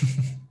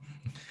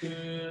คื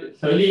อเ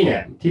ซอรี่เนี่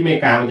ยที่อเมริ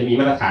กามันจะมี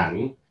มาตรฐา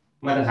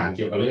นเ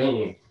กี่ยวกับเรื่อง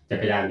จั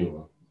กรยานอยู่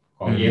ข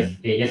อง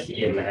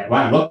ASTM นะฮะว่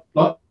าร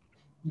ถ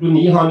รุ่น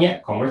นี้ยี่ห้อเนี้ย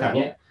ของบริษัทเ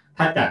นี้ย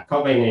ถ้าจัดเข้า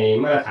ไปใน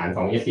มาตรฐานข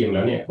อง ASTM แ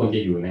ล้วเนี่ยควรจะ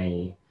อยู่ใน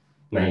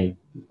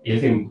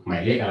ASTM หมา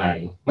ยเลขอะไร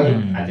มัน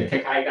อาจจะค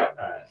ล้ายๆกับ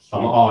ส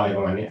มออะไรป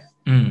ระมาณเนี้ย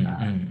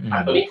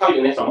ตัวนี้เข้าอ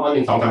ยู่ในสมอ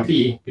1 2 3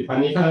 4ผิดพัน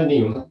นี้ก็นี่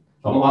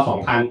สมอ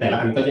 2,000 แต่ละ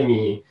อันก็จะมี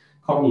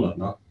ข้อกำหนด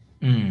เนาะ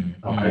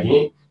ต่อไปนี้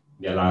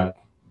เดี๋ยวเรา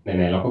ไห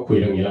นๆเราก็คุย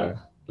เรื่องนี้แล้ว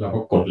เราก็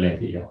กดเลย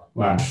ทีเดียว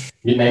ว่า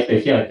Midnight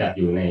Special จัดอ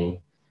ยู่ใน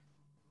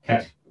แค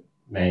ท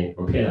ในป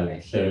ระเภทอะไร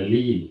เซอร์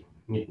รี่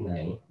นิดไหน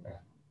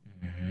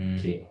โอ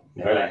เคเ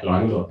ดี๋ยวอะไรร้อ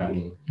นโหลดแป๊บ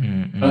นึง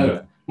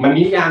มัน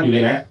นิยามอยู่เล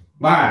ยนะ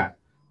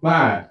ว่า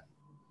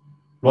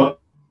รถ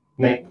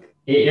ใน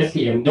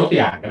ASTM ยกตัว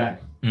อย่างก็ได้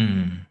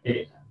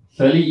เซ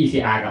อร์รี่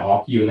ECR กับ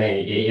OC อยู่ใน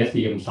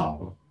ASTM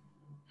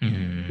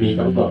 2มี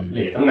กำหนดเร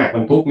ทน้ำหนักบร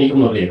รทุกมีกำ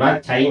หนดเรทว่า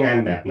ใช้งาน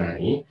แบบไหน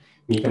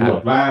มีกำหนด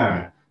ว่า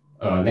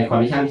ในคอน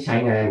ดิชันที่ใช้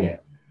งานเนี่ย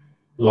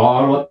ล้อ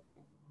รถ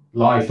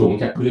ลอยสูง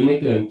จากพื้นไม่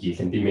เกินกี่เ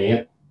ซนติเมต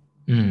ร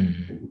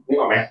นึก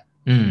ออกไหม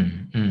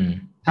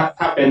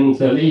ถ้าเป็นเ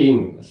ซอร์รี่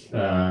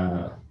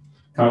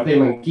คาร์เต้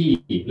มังกี้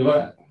ห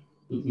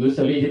รือเซ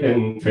อร์รี่ที่เป็น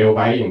เทรลไบ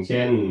ค์อย่างเ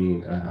ช่น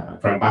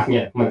ฟรัมบัสเ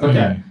นี่ยมันก็จ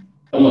ะ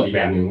กำหนดอีกแ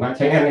บบหนึ่งว่าใ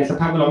ช้งานในส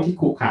ภาพแวดล้อมที่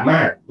ขรุขระม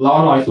ากล้อ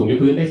ลอยสูงจาก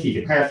พื้นได้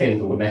45เซน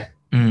สมมตินะ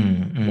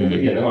ผมเป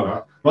ลี่ยนได้ก่อนเนา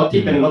ะรถ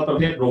ที่เป็นรถประเ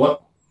ภทโรด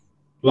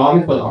ล้อไ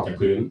ม่ควรออกจาก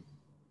พื้น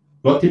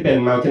รถที่เป็น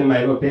mountain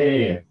bike ประเภ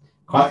ท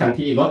cross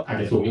country รถอาจ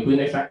จะสูงจากพื้น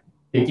ได้สัก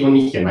จริงๆมัน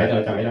มีเขียนไว้แต่เร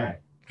าจำไม่ได้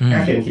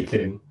5เซน10เซ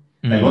น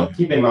แต่รถ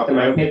ที่เป็น mountain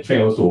bike ประเภท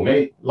trail สูงได้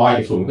ลอยจ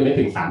ากสูงขึ้นได้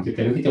ถึง30เซ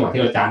นที่จังหวะ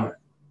ที่เราจัมป์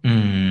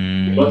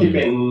รถที่เ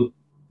ป็น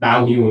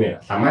downhill เนี่ย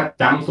สามารถ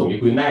จัมป์สูงจา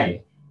กพื้นได้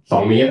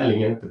2เมตรอะไรเ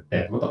งี้ยแต่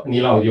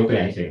นี้เรายกตัวอ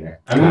ย่างเฉยนะ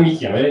อันนี้มีเ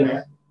ขียนไว้เลยนะ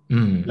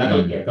แล้วก็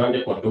เขียนก็จ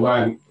ะกดดูว่า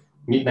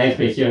Midnight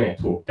Special เนี่ย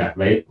ถูกจัด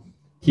ไว้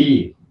ที่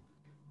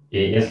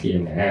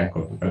ASTM นะก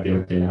ดเดียว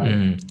แล้ว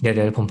เดี๋ย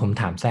วผม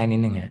ถามแทรกนิ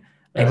ดนึง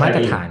ไอ้มาต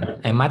ร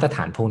ฐ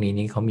านพวกนี้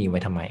นี่เขามีไว้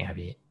ทำไมครับ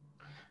พี่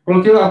ผม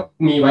คิดว่า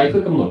มีไว้เพื่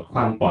อกำหนดคว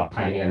ามปลอด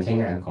ภัยในการใช้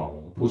งานของ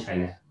ผู้ใช้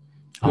นะ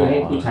เพื่อให้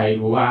ผู้ใช้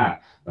รู้ว่า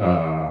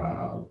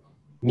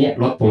เนี่ย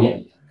รถตรงเนี้ย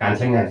การใ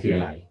ช้งานคืออ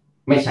ะไร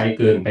ไม่ใช้เ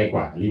กินไปก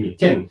ว่าลิมิต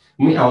เช่น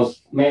ไม่เ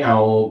อา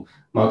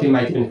mountain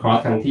bike ที่เป็น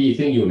cross country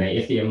ซึ่งอยู่ใน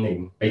SCM1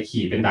 ไป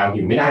ขี่เป็น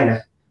downhill ไม่ได้นะ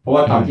เพราะว่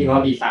าตอนที่เขา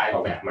ดีไซน์อ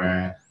อกแบบมา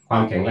ควา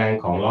มแข็งแรง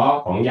ของล้อ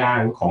ของยา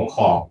งของข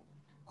อบ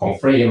ของ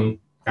เฟรม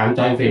การจ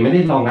อยเฟรมไม่ไ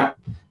ด้รองรับ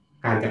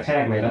การกระแท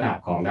กในระดับ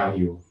ของ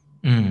downhill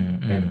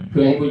เ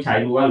พื่อให้ผู้ใช้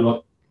รู้ว่ารถ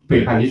ผลิ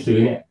ตภัณฑ์ที่ซื้อ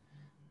เนี่ย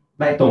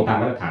ได้ตรงตาม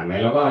มาตรฐานไหม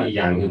แล้วก็อีกอ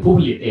ย่างคือผู้ผ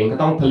ลิตเองก็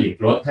ต้องผลิต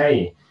รถใ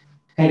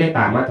ห้ได้ต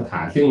ามมาตรฐ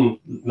านซึ่ง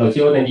เราเ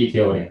ชื่อว่าในดีเท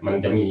ลเนี่ยมัน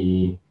จะมี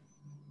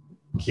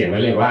เขียนไว้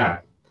เลยว่า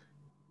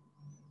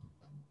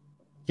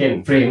เช่น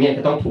เฟรมเนี่ยจ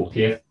ะต้องถูกเท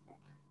ส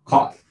เคา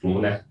ะสมม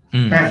ตินะ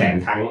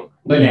 500,000 ครั้ง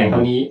ด้วยแรงเท่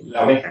านี้เร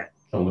าไม่หัก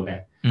สมมติน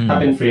ะถ้า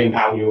เป็นเฟรมด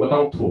าวน์ฮิลก็ต้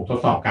องถูกทด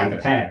สอบการกร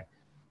ะแทก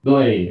ด้ว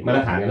ยมาต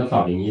รฐานการทดสอ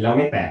บอย่างนี้แล้วไ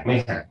ม่แตกไม่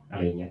หักอะไ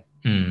รเงี้ย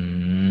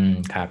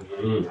ครับ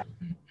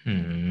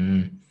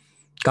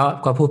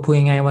ก็พูด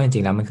ง่ายๆว่าจ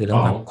ริงๆแล้วมันคือเรื่อ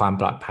งของความ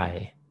ปลอดภัย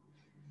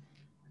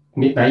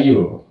มิดไนท์อ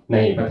ยู่ใน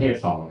ประเภท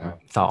2ครับ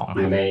2อ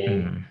ยู่ใน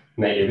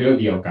เลเวล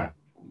เดียวกับ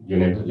อยู่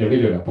ในเลเวล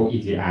เดียวกับพวก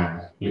EGR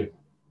หรือ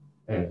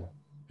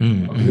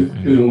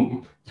คือ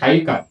ใช้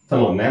กับถ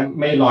นนนะ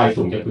ไม่ลอย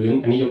สูงจากพื้น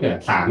อันนี้ยกตัวอย่า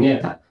ง3เนี่ย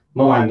เ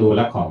มื่อวานดูแ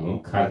ล้วของ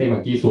คาเต้มั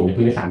งกี้สูงจาก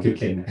พื้นได้30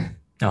เซนนะ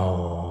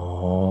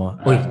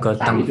อุ้ยก็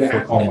ตั้งที่อ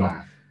าคองมา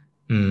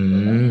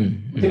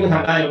ซึ่งมันท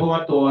ำได้เพราะว่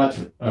าตัว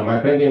มา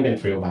เล่นเป็น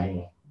เทรลไบค์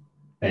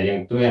แต่อย่าง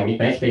ตัวอย่างมีไ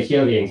นท์สเปเชีย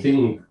ลเองซึ่ง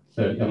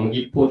เมื่อ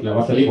กี้พูดแล้ว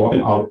ว่าเซอรี่บอกว่าเ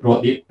ป็น all road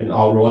เป็น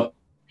all road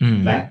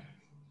และ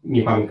มี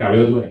ความกราเว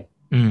ลด้วย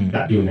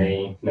จัดอยู่ใ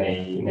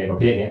นประ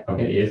เภทนี้ประเภ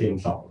ท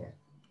ASM2 เนี่ย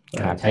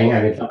ใช้งา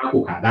นในสภาพขรุ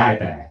ขระได้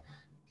แต่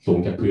สูง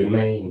จากพื้นไ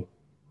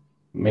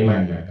ม่มา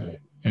กนะอะไร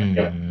เ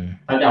ดี๋ยว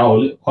ถ้าจะเอา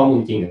ข้อมู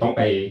ลจริงเนี่ยต้องไ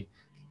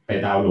ป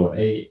ดาวน์โหลดไ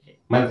อ้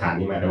มาตรฐาน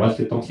นี้มาแต่ว่า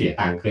ซื้อต้องเสีย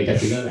ตังค์เคยจะ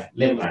ซื้อแล้วแหละ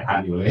เล่มหลายพัน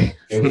อยู่เลย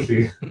ยังไม่ซื้อ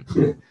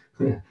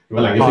วั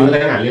นหลังจะซื้อแล้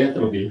วหาเรื่องส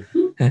นุกดี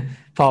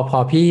พอ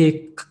พี่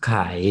ข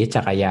าย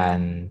จักรยาน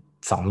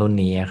2รุ่น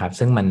นี้ครับ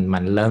ซึ่งมั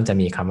นเริ่มจะ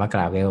มีคำว่าก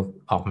ราเวล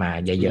ออกมา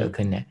เยอะๆ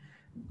ขึ้นเนี่ย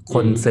ค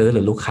นซื้อห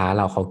รือลูกค้าเ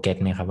ราเขาเก็ต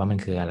ไหมครับว่ามัน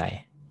คืออะไร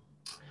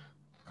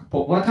ผ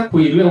มว่าถ้าคุ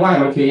ยเรื่องว่า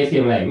มันคือ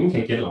ASM อะไรไม่เค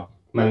ยเก็ตหรอก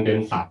มันเป็น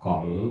ศัพท์ขอ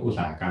งอุตส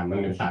าหกรรมมัน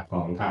เป็นศัพท์ข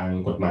องทาง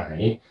กฎหมาย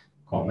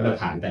ของมาตร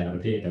ฐานแต่ละปร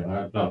ะเทศแต่ว่า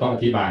เราต้องอ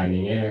ธิบายใน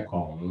แง่ข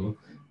อง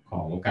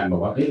การบอ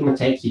กว่ามันใ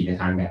ช้ขี่ใน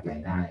ทางแบบไหน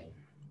ได้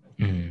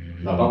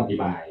เราต้องอธิ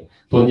บาย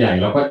ส่วนให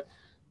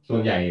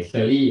ญ่เซ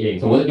อรี่เอง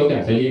สมมติยกตัวอ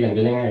ย่างเซอรี่กัน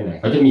ง่ายๆหน่อย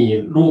เขาจะมี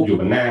รูปอยู่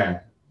บนหน้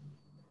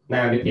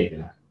าเว็บเพจอยู่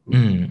แล้ว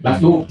แล้ว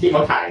รูปที่เข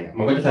าถ่ายเนี่ย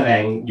มันก็จะแสด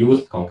งยูส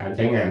ของการใ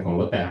ช้งานของ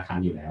รถแต่ละคัน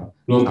อยู่แล้ว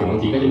รวมถึงบาง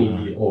ทีก็จะมี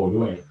วิดีโอ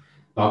ด้วย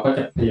เราก็จ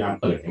ะพยายาม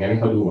เปิดอย่างนั้นให้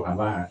เขาดูครับ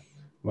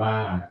ว่า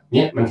เ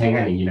นี่ยมันใช้งา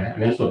นอย่างนี้นะอั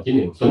นนั้นส่วนที่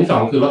1ส่วนที่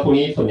2คือรถพวก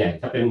นี้ส่วนใหญ่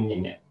ถ้าเป็นอย่า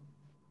งเนี้ย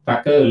ทรัค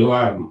เกอร์หรือว่า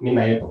มิดไ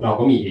นท์เรา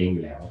ก็มีเองอ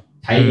ยู่แล้ว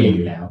ใช้เองอ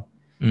ยู่แล้ว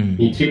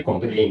มีทริปของ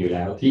ตัวเองอยู่แ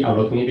ล้วที่เอาร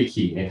ถพวกนี้ไป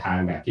ขี่ในทาง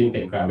แบบที่เ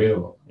ป็นกราเวล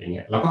อย่างเ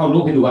งี้ยเราก็เอารู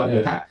ปให้ดูว่า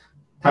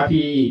ถ้า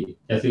พี่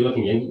จะซื้อรถอ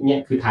ย่างเงี้ยเนี่ย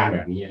คือทางแบ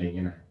บนี้อะไรเ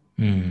งี้ยนะ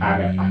ทาง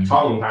แบบช่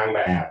องทางแ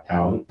บบแถ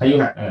วพยุ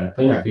หะ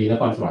คีรีน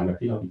ครสวรรค์แบบ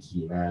ที่เราไป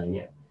ขี่มาอะไรเ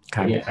งี้ย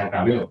เนี่ยทางกรา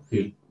เวลคื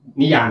อ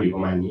นิยามอยู่ปร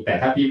ะมาณนี้แต่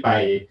ถ้าพี่ไป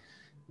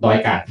ดอย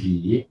กาดผี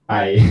ไป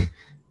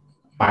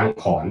ปาง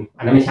ขอน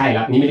อันนั้นไม่ใช่แ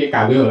ล้วนี่ไม่ได้กร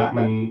าเวลแล้ว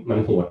มัน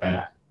โหดไปล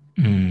ะ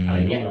อะไร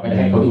เงี้ยเราก็จะใ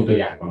ห้เขาดูตัว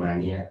อย่างประมาณ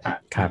นี้ครับ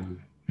ค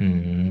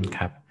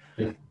รับ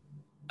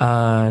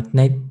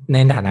ใน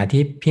ฐานะ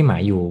ที่พี่หมา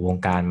ยอยู่วง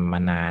การมา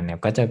นานเนี่ย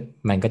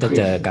มันก็จะเ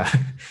จอกับ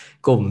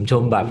กลุ่มช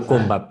มแบบก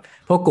ลุ่มแบบ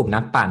พวกกลุ่มนั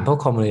กปั่นพวก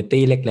คอมมูนิ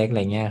ตี้เล็กๆอะไ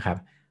รเงี้ยครับ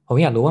ผม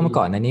อยากรู้ว่าเมื่อ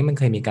ก่อนนี้มัน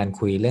เคยมีการ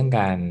คุยเรื่อง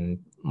การ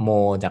โม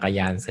จักรย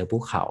านเสือภู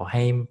เขาใ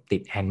ห้ติ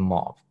ดแฮนด์ม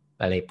อบ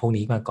อะไรพวก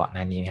นี้มาก่อนห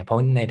น้านี้ครับเพราะ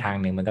ในทาง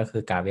หนึ่งมันก็คื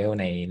อกราเวล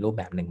ในรูป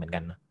แบบหนึ่งเหมือนกั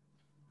นเนาะ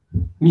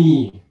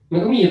มัน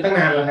ก็มีตั้ง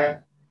นานแล้วฮะ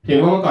เพียง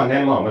ว่าเมื่อก่อนแฮ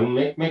นด์มอบมัน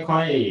ไม่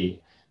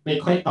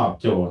ค่อยตอบ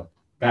โจทย์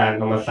การเ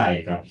อามาใส่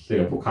กับเสื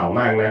อภูเขา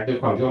มากนะด้วย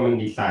ความที่ว่ามัน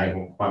ดีไซน์ข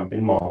องความเป็น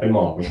หมอก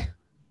เนี่ย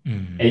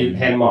ไอแ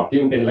ฮนด์มอบที่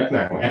มันเป็นลักษณ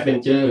ะของแอดเวน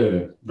เจอร์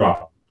ดรอป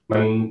มั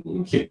น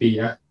10 ปี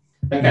นะ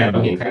ตั้งแต่เรา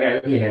เห็นครั้งแรก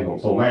ก็คือแฮนด์ของ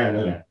โซม่า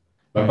นั่นแหละ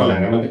แล้วก็หลัง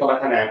นั้นมันก็พั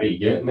ฒนาไปอีก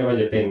เยอะไม่ว่า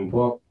จะเป็นพ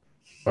วก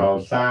ซาล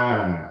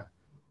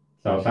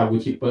ซ่าบู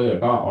ชิปเปอร์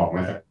ก็ออกม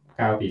าสัก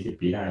9 ปี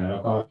10 ปีได้แล้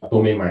วก็ตั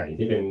วใหม่ๆ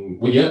ที่เป็น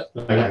เยอะ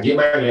หลังๆเยอะ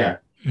มากเลยอ่ะ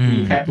มี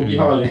แค่ทุกยี่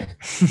ห้อเลย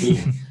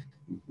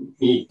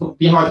มีทุก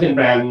ยี่ห้อที่เป็นแ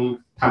บรนด์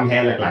ทำแฮ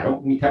นด์หลักๆก็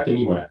มีแทบจะ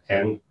มีหมดแฮ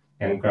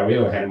นด์กราเว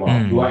ลแฮนด์มอร์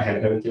หรือว่าแฮน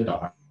ด์กราเวลเจอดอก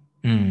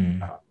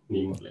มี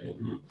หมดเลย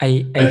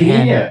ไอทีนี้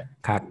เนี่ย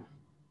ครับ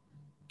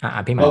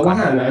พี่หมาเราว่า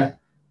นะ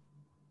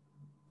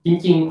จ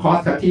ริงๆคอส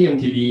คัทที่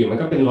MTB มัน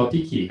ก็เป็นรถ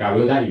ที่ขี่กราเว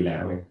ลได้อยู่แล้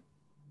วไง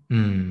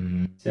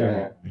ใช่ไหมฮ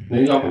ะ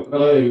นี่เราก็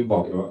เลยบอ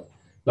กว่า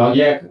เราแ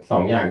ยก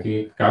2อย่างคือ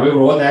กราเวลโ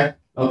รดนะ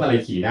รถอะไร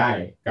ขี่ได้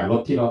กับร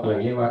ถที่เรากำลั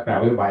งเรียกว่ากรา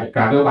เวลไ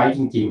บค์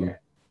จริงๆเนี่ย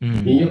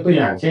นี่ยกตัวอ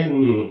ย่างเช่น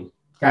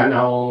การเอ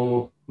า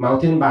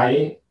mountain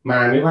bike มา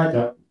ไม่ว่าจ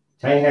ะ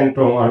ใช้แฮนด์ต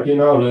รงออริจิ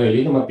นอลเลยหรื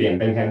อจะมาเปลี่ยน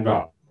เป็นแฮนด์ดรอ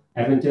ป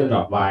Adventure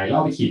Drop Y แล้วเอ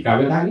าไปขี่กราเ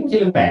วลได้นี่ไม่ใช่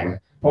เรื่องแปลกนะ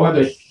เพราะว่าโด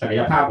ยศัก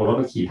ยภาพของรถ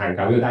มันขี่ทางก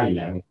ราเวลได้อยู่แ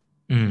ล้ว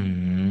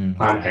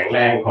ความแข็งแร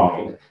งของ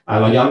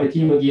เราย้อนไป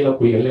ที่เมื่อกี้เรา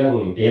คุยกันเรื่อง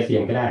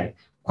ASM ก็ได้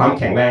ความ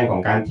แข็งแรงขอ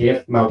งการเทส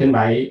Mountain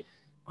Bike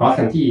Cross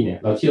Country เนี่ย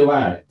เราเชื่อว่า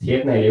เทส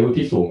ในเลเวล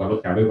ที่สูงกว่ารถ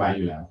กราเวลไบค์อ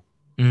ยู่แล้ว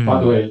เพราะ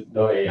โ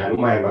ดยอนุ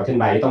มาน Mountain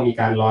Bike ต้องมี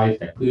การลอยแ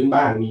ต่พื้น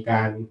บ้างมีก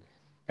าร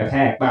กระแท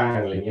กบ้าง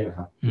อะไรเงี้ยนะค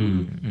รับ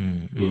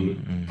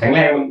แข็งแร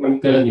งมัน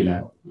เกินอยู่แล้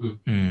ว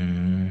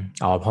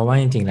เพราะว่า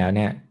จริงๆแล้วเ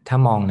นี่ยถ้า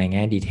มองในแ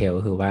ง่ดีเทล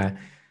ก็คือว่า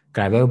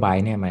gravel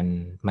bike เนี่ย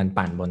มัน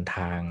ปั่นบนท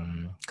าง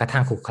ก็ทา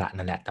งขรุขระ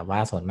นั่นแหละแต่ว่า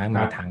ส่วนมากมัน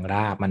เป็นทางร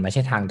าบมันไม่ใ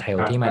ช่ทางเทรล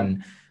ที่มัน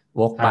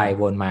วกไป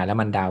วนมาแล้ว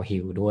มันดาวฮิ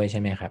ลด้วยใช่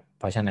ไหมครับ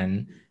เพราะฉะนั้น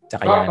จั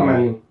กรยาน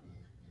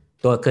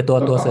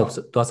ตั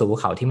วสูบภู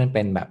เขาที่มันเ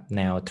ป็นแบบแ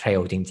นวเทรล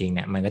จริงๆเ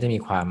นี่ยมันก็จะมี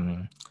ความ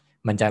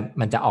มั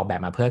นจะออกแบ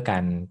บมาเพื่อก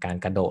าร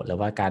กระโดดหรือ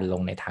ว่าการล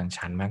งในทาง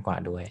ชันมากกว่า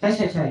ด้วยใ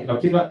ช่เรา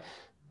คิดว่า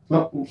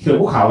เสือ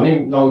ภูเขาเนี่ย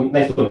เราใน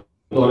ส่วน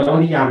ตัวแล้ว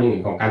นิยามหนึ่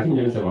งของการที่มัน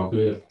จะเป็นเสือภูเขา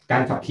คือกา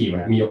รขับขี่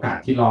มีโอกาส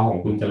ที่ล้อของ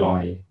คุณจะลอ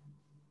ย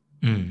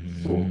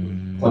สูง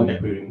พ้นจาก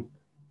พื้น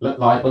แล้ว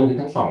ลอยพ้นพื้น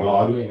ทั้ง2ล้อ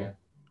ด้วยนะ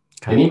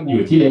ทีนี้อ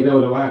ยู่ที่เลเวล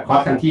แล้วว่าคอส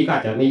คันที่ก็อ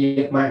าจจะไม่เย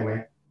อะมากนะ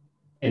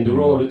เอนดูโ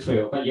รหรือเทร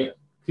ลก็เยอะ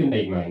ขึ้นไป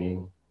อีกหน่อยนึง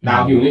ดาว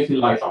ฮิลนี่คือ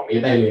ลอย2 เมต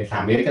รได้เลย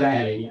3 เมตรก็ได้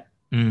อะไรเงี้ย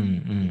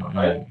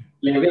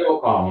เลเวล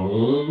ของ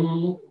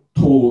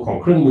ทูของ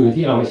เครื่องมือ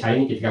ที่เรามาใช้ใ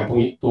นกิจกรรมพวก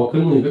นี้ตัวเค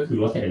รื่องมือก็คือ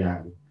รถจักรยา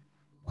น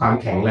ความ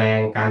แข็งแรง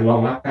การรอ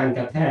งรับการก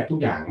ระแทกทุก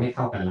อย่างไม่เ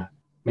ท่ากัน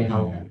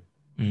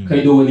เคย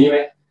ดูนี้ไหม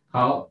เข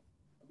า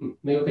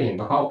ไม่เคยเห็นเ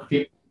ขาเอาคลิ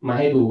ปมาใ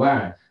ห้ดูว่า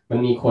มัน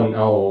มีคนเ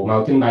อา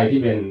mountain bike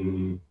ที่เ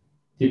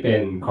ป็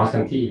น cross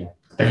country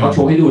แต่เขาโช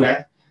ว์ให้ดูนะ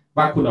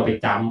ว่าคุณเอาไป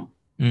จัมป์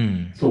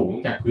สูง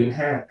จากพื้น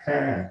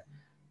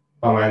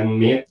5ประมาณ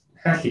เมตร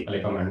50อะไร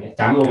ประมาณนี้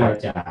จัมป์ลงมา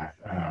จาก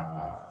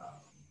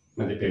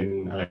มันจะเป็น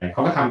อะไรเข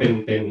าก็ทำเป็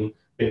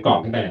นกล่อง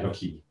ขึ้นไปแหละเรา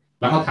ขี่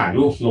แล้วเขาถ่าย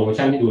รูป slow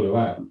motion ให้ดูเลย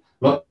ว่า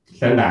รถ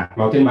standard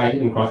mountain bike ที่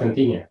เป็น cross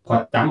country เนี่ยพอ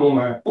จัมป์ลง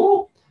มาปุ๊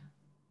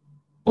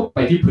บไป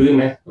ที่พื้น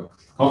นะ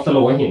เขาสโล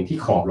ว์ให้เห็นที่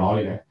ขอบล้อเ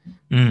ลยนะ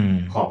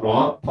ขอบล้อ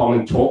พอมั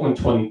นโชกมัน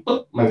ชนปุ๊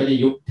บมันก็จะ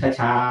ยุบ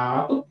ช้า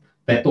ๆปุ๊บ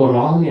แต่ตัว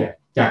ล้อเนี่ย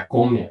จากกล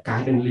มเนี่ยกลา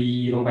ยเป็นรี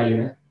ลงไปเลย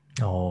นะ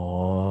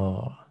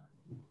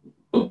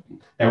ปุ๊บ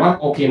แต่ว่า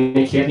โอเคใน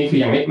เคสนี้คื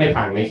อยังไม่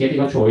พังในเคสที่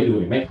เขาโชว์ให้ดู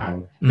เนี่ยไม่พัง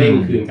เด้ง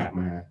คืนกลับ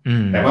มา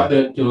แต่ว่าเดิ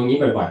นอยู่ตรงนี้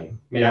บ่อย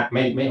ๆไม่ได้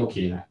ไม่โอเค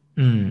ละ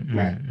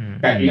นะ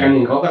แต่อีกอันห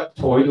นึ่งเขาก็โ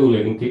ชว์ให้ดูเล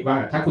ยในคลิปว่า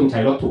ถ้าคุณใช้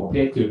รถถูกประเภ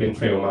ทคือเป็น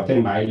trail mountain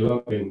bike หรือว่า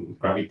เป็น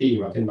gravity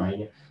mountain bike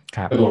เนี่ย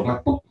กระโดดมา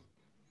ปุ๊บ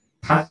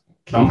ทัช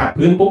สัมผัส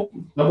พื้นปุ๊บ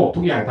ระบบ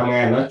ทุกอย่างทำง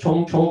านแล้ว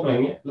โชกอะไร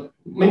เงี้ย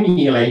ไม่มี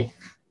อะไร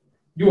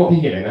ยั่วให้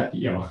เห็นเลยนะที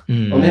เดียว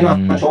ตอนนี้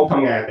มาโชกท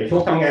ำงานแต่โช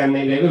กทำงานใน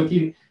เลเวลที่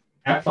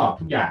แอบสอบ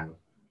ทุกอย่าง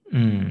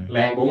แร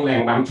ง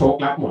บัมโชก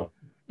รับหมด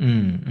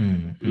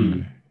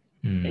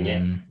อย่างเงี้ย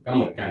ก็เ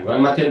หมือนกันว่า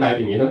มาเช่นใด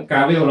อย่างนี้ต้องกร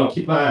าเวลเรา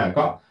คิดว่า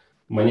ก็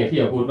เหมือนอย่างที่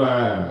เราพูดว่า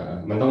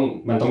มัน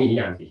ต้องมี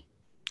อย่างสิ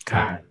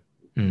ค่ะ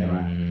แต่ว่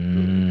า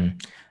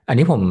อัน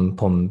นี้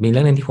ผมมีเ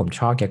รื่องนึงที่ผม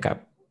ชอบเกี่ยวกับ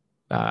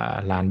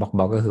ร้านบ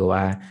อกก็คือว่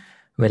า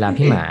เวลา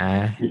พี่หมา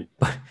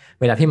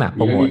โ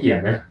ปรโมท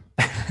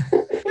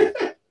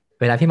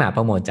เวลาพี่หมาโป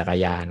รโมทจักร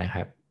ยานนะค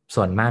รับ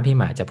ส่วนมากพี่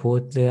หมาจะพูด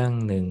เรื่อง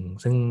หนึ่ง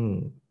ซึ่ง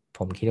ผ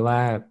มคิดว่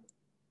า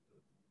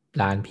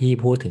ร้านพี่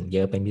พูดถึงเย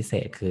อะเป็นพิเศ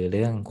ษคือเ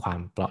รื่องความ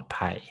ปลอด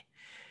ภัย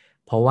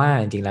เพราะว่า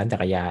จริงๆร้านจั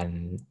กรยาน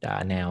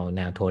แ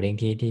นวทัวริง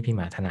ที่พี่ห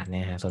มาถนัดเ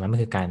นี่ยฮะส่วนมากมั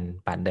นคือการ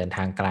ปั่นเดินท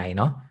างไกล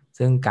เนาะ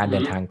ซึ่งการเดิ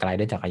นทางไกล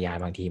ด้วยจักรยาน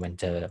บางทีมัน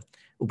เจอ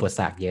อุปส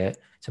รรคเยอะ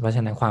เพราะฉ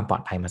ะนั้นความปลอ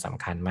ดภัยมันส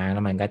ำคัญมากแ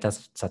ล้วมันก็จะ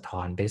สะท้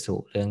อนไปสู่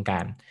เรื่องกา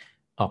ร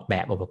ออกแบ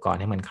บอุปกรณ์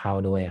ให้มันเข้า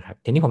ด้วยครับ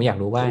ทีนี้ผมอยาก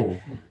รู้ว่า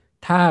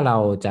ถ้าเรา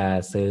จะ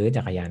ซื้อ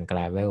จักรยาน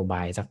Gravel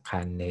Bike สัก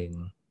คันหนึ่ง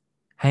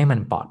ให้มัน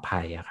ปลอดภั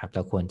ยครับเร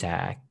าควรจะ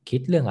คิ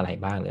ดเรื่องอะไร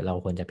บ้างหรือเรา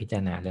ควรจะพิจาร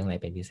ณาเรื่องอะไร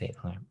เป็นพิเศษ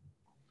ครับ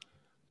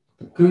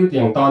คืออ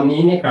ย่างตอน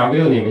นี้เนี่ย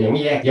Gravel เนี่ยมันยังไ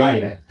ม่แยกย่อย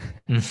นะ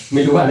ไ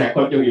ม่รู้ว่าอนาค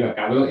ตจะมีแบบ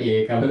Gravel A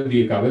Gravel B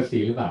Gravel C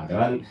หรือเปล่าแต่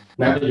ว่า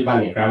ณปัจจุบัน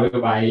เนี่ย Gravel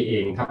Bike เอ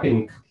งถ้าเป็น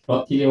ร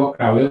ถที่เรียกว่า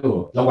Gravel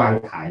ระวาง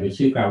ขายโดย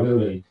ชื่อ Gravel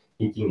เลย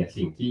จริงๆเนี่ย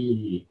สิ่งที่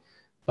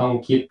ต้อง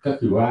คิดก็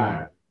คือว่า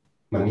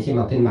มันไม่ใช่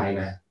mountain bike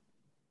นะ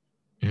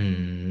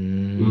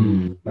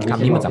ค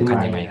ำนี้มันสำคัญ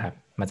ยังไงครับ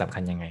มันสำคั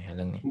ญยังไงเ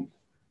รื่องนี้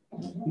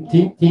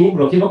ทีนี้เ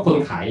ราคิดว่าคน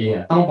ขายเอง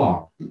ต้องบอก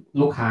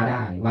ลูกค้าไ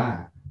ด้ว่า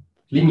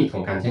ลิมิตข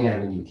องการใช้งาน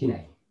มันอยู่ที่ไหน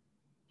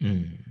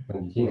มัน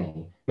อยู่ที่ไหน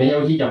ไม่ใช่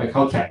ว่าที่จะไปเข้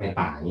าแทร็กใน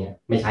ป่าเนี้ย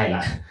ไม่ใช่ล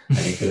ะอ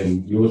าจจะเกิน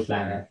ยูสแล้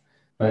วนะ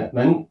เพราะ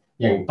นั้น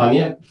อย่างตอน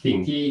นี้สิ่ง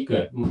ที่เกิ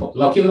ด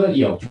เราคิดว่าเ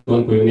อี่ยวชวน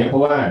คุยวันนี้เพรา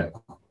ะว่า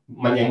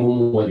มันยัง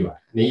มัวอยู่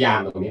นิยาม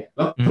ตรงนี้แ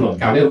ล้วถนน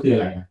กราเวลคืออ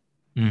ะไร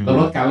แล้ว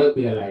รถกราเวล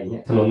คืออะไรเนี่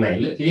ยถนนไหน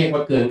ที่เรียกว่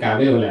าเกินกราเ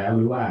วลแล้วห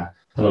รือว่า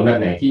ถนนแบบ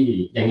ไหนที่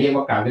ยังเรียก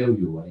ว่ากราเวล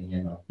อยู่อะไรเงี้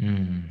ยเนาะ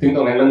ซึ่งต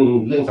รงนั้นมัน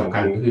เรื่องสำคั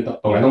ญก็คือ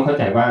ตรงนั้นต้องเข้า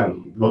ใจว่า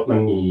รถมัน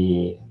มี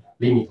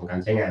ลิมิตของการ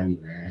ใช้งานอยู่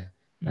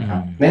นะครับ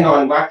แน่นอน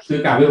ว่าซื้อ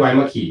กราเวลไว้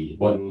มาขี่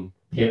บน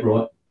เทปร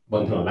ถบ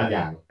นถนนลาดย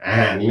าง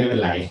นี่ไม่เป็น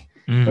ไร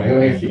มันก็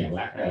ไม่เสียง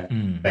ละ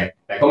แ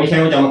ต่ก็ไม่ใช่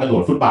ว่าจะมากระโด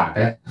ดฟุตบาท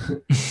นะ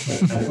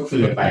มันก็เกิ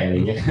นไปอะไร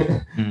เงี้ย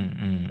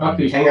ก็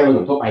คือใช้งานบนถ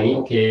นนทั่วไปนี่โ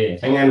อเค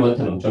ใช้งานบน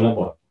ถนนชนบ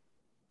ท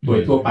โดย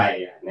ทั่วไป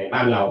ในบ้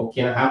านเราโอเค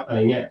นะครับอะไร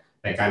เงี้ย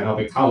แต่การเอาไ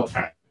ปเข้าแท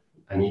ร็ก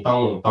อันนี้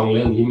ต้องเ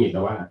ริ่มลิมิตแ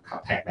ล้วว่าขับ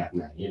แท็กแบบไ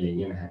หนอะไรเ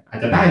งี้ยนะฮะอาจ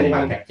จะได้ในบ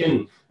างแท็กเช่น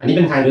อันนี้เ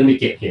ป็นทางเดินไป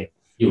เก็บเห็ด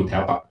อยู่แถ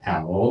ว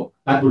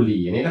ลาดบุรี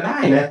อันนี้ก็ได้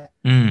นะ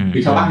คื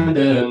อชาวบ้าน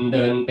เดิ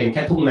นเป็นแ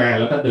ค่ทุ่งนา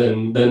แล้วก็เ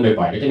ดิน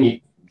บ่อยๆก็จะมี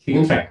ซิงเ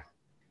กิลแทร็ก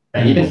แต่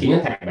นี่เป็นซิงเกิ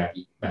ลแทร็ก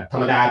แบบธร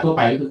รมดาทั่วไ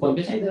ปก็คือคนไ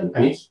ม่ใช่เดินอั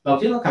นนี้เราเ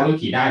ชื่อว่าขับรถ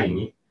ขี่ได้อย่าง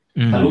นี้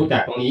ทะลุจา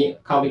กตรงนี้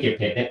เข้าไปเก็บ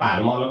เห็ดในป่าล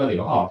ะมอแล้วก็เดี๋ยว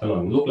ก็ออกถน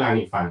นลูกรัง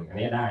อีกฝั่งอัน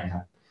นี้ได้ค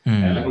รับ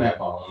แต่ลักษณะ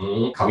ของ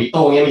เขาวิโ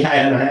ต้เงี้ยไม่ใช่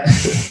แล้วนะฮะ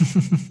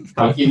เข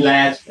ากินแล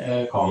ช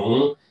ของ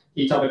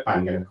ที่ชอบไปปั่น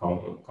กันของ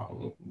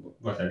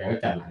บริษัทยังก็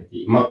จัดหลาย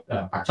ที่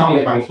ปากช่องใน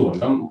บางส่วน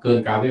ก็เกิน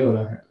กราเวลแ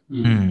ล้วฮะ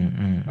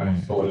บาง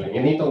โซนอะไรเ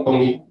งี้ยนี่ตรง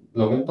นี้เ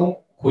ราก็ต้อง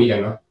คุยกัน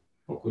เนาะ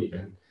ต้องคุยกั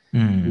น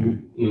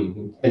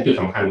เป็นจุด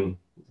สำคัญ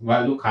ว่า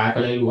ลูกค้าก็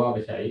ได้รู้ว่าไป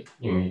ใช้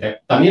ยังไงแต่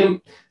ตอนนี้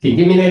สิ่ง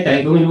ที่ไม่แน่ใจ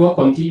ก็ไม่รู้ว่าค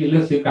นที่เลื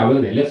อกซื้อกราเวล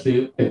ไหนเลือกซื้อ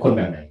เป็นคนแ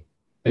บบไหน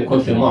เป็นคน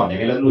เสือหมอบอย่า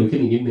งนี้แล้วลุยขึ้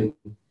นอีกนิดนึง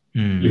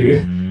หรือ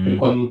เป็น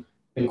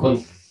คน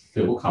เสื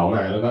อภูเขาม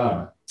าแล้วก็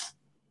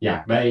อยา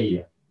กได้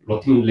รถ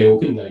ที่มันเร็ว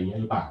ขึ้นอะไรอย่างเงี้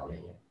ยหรือเปล่าอะไร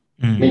เงี้ย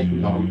ไม่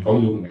เราไ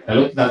ม่รู้แ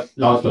ต่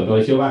เราส่วนตัว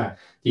เชื่อว่า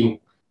จริง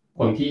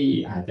คนที่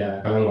อาจจะ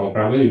กำลังมองก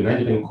ราเวลอยู่น่า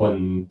จะเป็นคน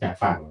จาก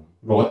ฝั่ง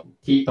รถ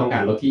ที่ต้องกา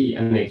รรถที่อ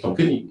เนกประสงค์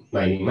ขึ้นอีกห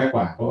น่อยนึงมากก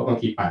ว่าเพราะว่าบาง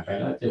ทีปั่นไป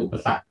แล้วเจออุป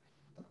สรรค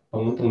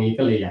ตรงนี้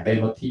ก็เลยอยากได้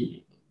รถ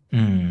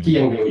ที่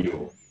ยังเร็วอยู่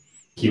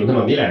ขี่บนถน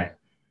นนี่แหละ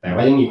แต่ว่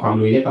ายังมีความ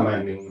ลุยได้ประมาณ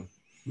นึง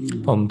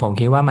ผม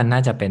คิดว่ามันน่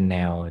าจะเป็นแ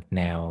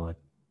นว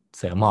เ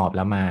สือหมอบแ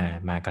ล้ว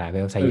มากราเว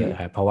ลซะเยอ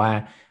ะครับเพราะว่า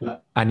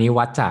อันนี้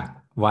วัดจ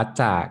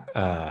าก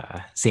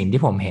สิ่ง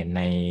ที่ผมเห็น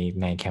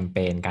ในแคมเป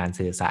ญการ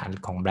สื่อสาร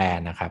ของแบรน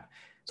ด์นะครับ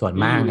ส่วน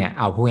มากเนี่ย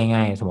เอาพูด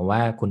ง่ายๆสมมติว่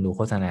าคุณดูโ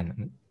ฆษณา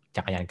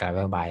จักรยานกราเว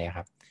ลไบค์ค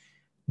รับ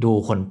ดู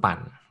คนปั่น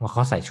ว่าเข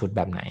าใส่ชุดแ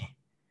บบไหน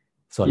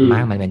ส่วนมา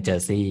กมันเป็นเจอ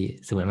ร์ซี่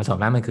ส่วน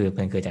มากมันคือ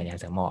จักรยาน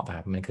เสือหมอบค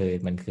รับมัน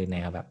คือแน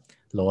วแบบ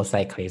โรดไซ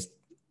คลิสต์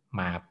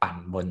มาปั่น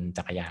บน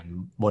จักรยาน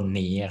บน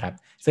นี้ครับ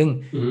ซึ่ง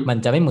มัน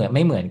จะไม่เห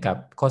มือนกับ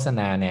โฆษณ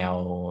าแนว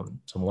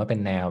สมมติว่าเป็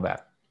นแนวแบบ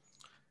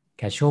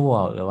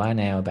casual หรือว่า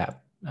แนวแบบ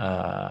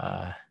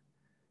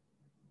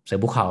เสือ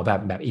ภูเขา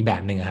แบบอีกแบ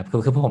บหนึ่งครับ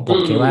คือผม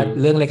คิดว่า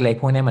เรื่องเล็ก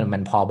ๆพวกนี้มั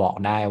นพอบอก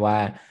ได้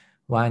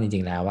ว่าจ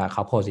ริงๆแล้วว่าเข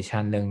า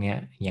position เรื่องนี้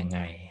ยังไง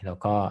แล้ว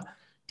ก็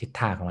ทิศ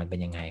ทางของมันเป็น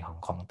ยังไง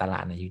ของตลา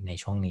ดใน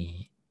ช่วงนี้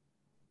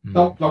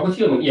เราก็เ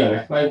ชื่อเหมือนเอี่ยวน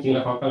ะว่าจริงๆแ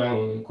ล้วเขากำลัง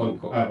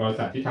บริ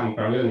ษัทที่ทำก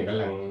ราเวลเนี่ยก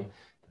ำลัง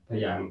พย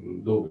ายาม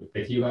ดูไป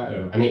ที่ว่า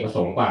อเนกประส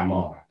งค์กว่าเหม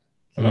าะ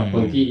สำหรับค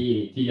น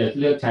ที่จะ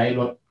เลือกใช้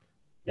รถ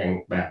อย่าง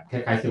แบบคล้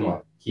ายๆเสือหมอบ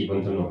ขี่บน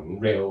ถนน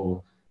เร็ว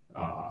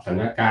สถา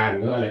นการณ์ห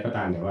รืออะไรก็ต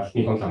ามแต่ว่า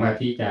มีความสามารถ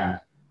ที่จะ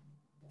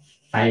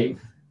ไ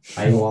ซ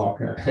วอล์ก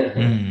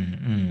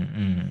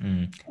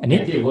อันนี้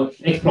ที่ว่า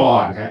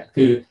explore นะฮะ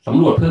คือส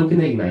ำรวจเพิ่มขึ้น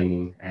ได้อีกหน่อยนึ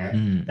ง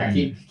จาก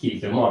ที่ขี่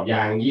เสือหมอบย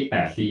าง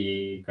 28C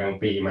กลาง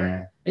ปีมา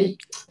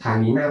ทาง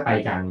นี้น่าไป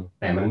จัง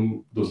แต่มัน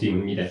ดูสิมั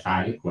นมีแต่ทราย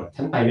ที่กด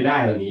ฉันไปไม่ได้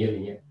ตอนนี้อะไร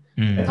เงี้ย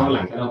แต่ถ้าห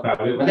ลังฉันเอากลับ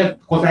มันจะ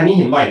โฆษณานี้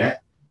เห็นบ่อยนะ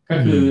ก็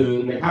คือ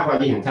ในภาพวัน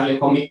ที่เห็นชัดเลย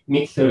เขามิ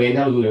กซ์เทอร์เรนใ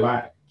ห้เราดูเลยว่า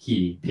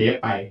ขี่เทป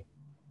ไป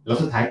แล้ว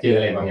สุดท้ายเจออ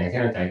ะไรบางอย่างที่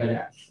น่าสนใจก็จะ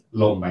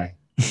ลงไป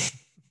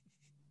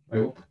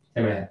ใ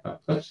ช่ไหม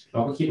ก็เร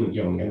าก็คิดเหมือน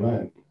กันว่า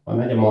เรา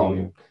น่าจะมอง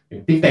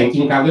แต่จ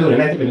ริงๆกราเวลเนี่ย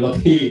น่าจะเป็นรถ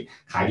ที่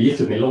ขายดีที่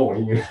สุดในโลก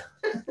อย่างเงี้ย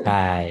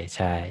ใ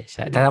ช่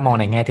ถ้าเรามอง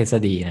ในแง่ทฤษ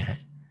ฎีนะฮะ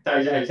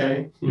ใช่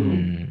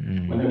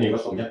มันอเนกปร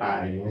ะสงค์จะตาย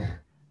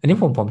อันนี้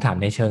ผมถาม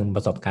ในเชิงป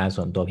ระสบการณ์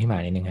ส่วนตัวพี่หมา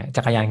นิดนึงฮะ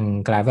จักรยาน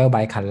gravel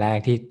bike คันแรก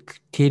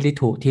ที่เ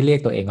รียก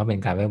ตัวเองว่าเป็น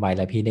gravel bike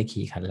แล้วพี่ได้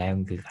ขี่คันแรก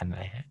มันคือคันอะ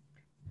ไรฮะ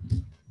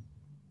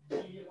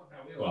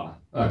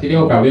ที่เรีย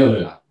กว่า gravel เล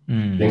ยอ่ะ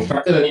อย่าง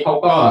structure นี้เขา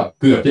ก็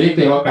เกือบจะเรียกตั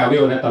วเองว่า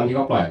gravel นะตอนที่เข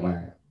าปล่อยออกมา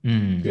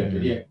เกือบจะ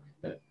เรียก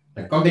แ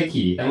ต่ก็ได้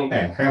ขี่ตั้งแต่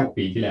 5-6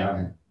 ปีที่แล้ว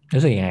นะ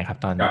รู้สึกยังไงครับ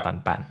ตอน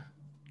ปั่น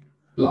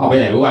เราเอาไป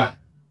ไหนรู้ป่ะ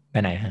ไป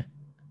ไหนฮะ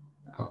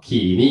เอา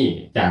ขี่นี่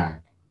จาก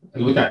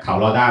รู้จักเขา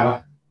ลอด้าป่ะ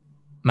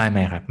ไ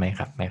ม่ครับไม่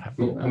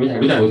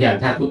รู้จักอุทยาน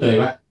ชาติผู้เตย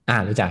ป่ะ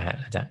รู้จัก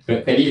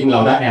เคยได้ยินเร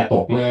าได้แอร์ต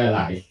กเมื่อหล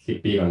าย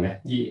10 ปีก่อนนะ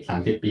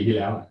30 ปีที่แ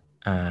ล้ว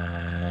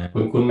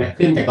คุณไหม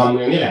ขึ้นจากดอนเ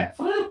มืองนี่แหละ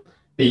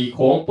ตีโ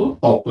ค้งปุ๊บ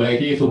ตกเลย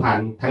ที่สุพรรณ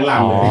ทั้งล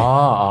ำเลย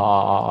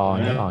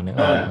นึกออก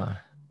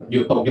อ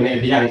ยู่ตกอยู่ในอุ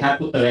ทยานชาติ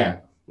ผู้เตย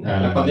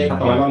แล้วก็เรียก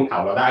ตรงนั้นว่าเขา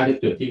เราได้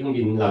จุดที่เครื่อง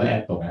บินเราได้แอ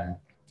ร์ตก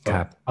ค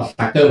รับเอาสต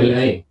าร์เตอร์ไปเล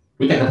ย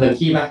รู้จักกระเทิน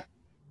ขี้ป่ะ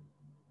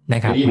ไม่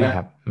ค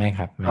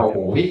รับโอ้โห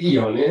พี่เอี่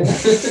ยวเนี่ย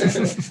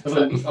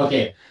โอเค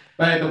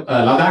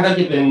เราได้ก็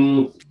จะเป็น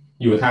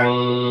อยู่ทาง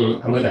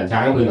อำเภอด่านช้า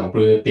งอำเภอหนองป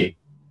ลือติด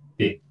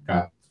กั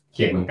บเข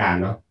ตเมืองกาญ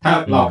เนาะถ้า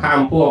เราข้าม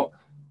พวก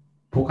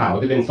ภูเขา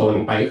ที่เป็นโซน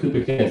ไปก็คือไป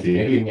เขื่อนศรีน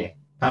ครินทร์ไง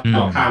ถ้าเร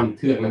าข้ามเ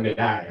ทือกนั้นไป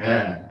ได้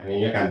อันนี้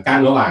การกั้น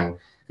ระหว่าง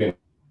เขื่อน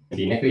ศ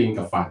รีนครินทร์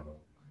กับ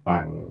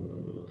ฝั่ง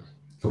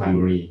สุพรรณ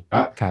บุรีก็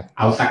เ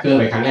อาซักเกอร์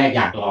ไปครั้งแรกอ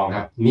ยากลองค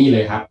รับนี่เล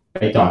ยครับ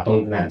ไปจอดตรง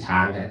สนามช้า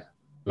งฮะ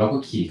แล้วก็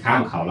ขี่ข้า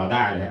มเขาเราไ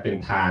ด้เลยครับเป็น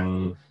ทาง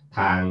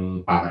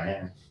ป่าไม้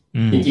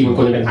จริงๆมันค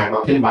วรจะเป็นทาง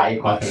mountain bike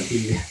cross country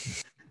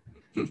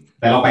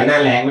แต่เราไปหน้า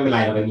แล้งไม่เป็นไร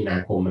เราไปมีนา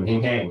คมมันแ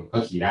ห้งๆก็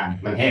ขี่ได้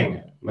มันแห้งเ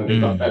นี่ยมันเป็น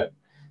แบบ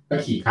ก็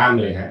ขี่ข้าม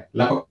เลยฮะแ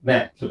ล้วก็เนี่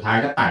ยสุดท้าย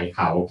ก็ไต่เข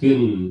าขึ้น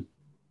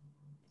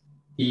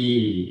ที่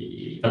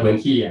ตะเบิน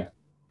ขี้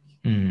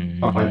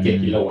ประมาณ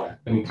7 กิโล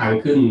เป็นทาง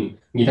ขึ้น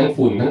มีทั้ง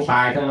ฝุ่นทั้งทรา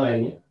ยทั้งอะไร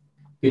เนี้ย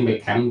ขึ้นไป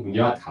แคมป์บน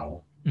ยอดเขา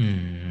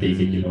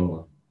40 กิโล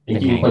จ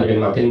ริงๆควรจะเป็น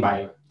mountain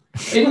bike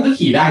มันก็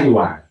ขี่ได้ดี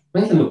ว่าไ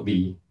ม่สนุกดี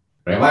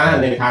แต่ว่า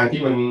ในทาง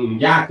ที่มัน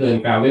ยากเกิน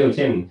gravel เ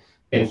ช่น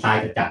เป็นทราย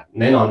จัด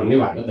แน่นอนมันไม่ไ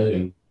หวก็เดิน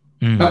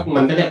ก็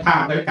มันก็จะภา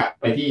พก็จะกลับ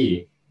ไปที่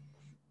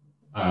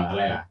อะไ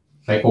รล่ะ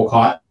ไซโคค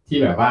อร์สที่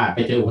แบบว่าไป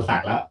เจออุปสร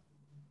รคแล้ว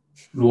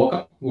รั้ว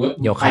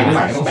ไปไม่ไห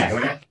วก็ต้องแบก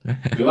นะ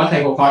หรือว่าไซ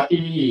โคคอร์ส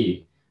ที่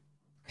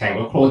แข่งร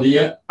ถโคลนเย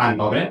อะปั่น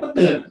ต่อไปแล้ว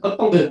ก็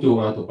ต้องเดินจูง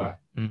มาถูกป่ะ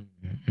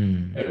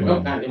ก็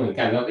การจะเหมือน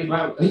กันเราคิดว่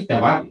าแต่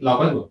ว่าเรา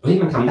ก็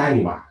มันทำได้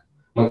นี่หว่า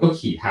มันก็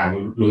ขี่ทาง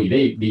ลุยได้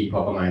ดีพอ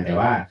ประมาณแต่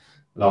ว่า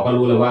เราก็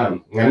รู้เลยว่า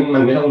งั้นมั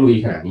นไม่ต้องลุย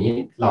ขนาดนี้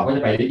เราก็จ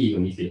ะไปได้ดีกว่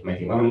านี้สิหมาย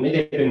ถึงว่ามันไม่ได้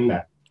เป็นแบ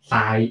บทร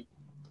าย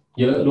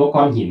เยอะรั้วก้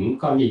อนหิน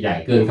ก้อนใหญ่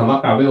ๆเกินคำว่า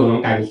gravel น้อ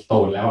งกลายเป็นสโต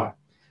นแล้ว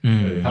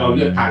ถ้าเราเ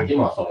ลือกทางที่เ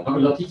หมาะสมก็เป็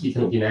นรถที่ขี่ส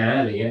นุกดีนะ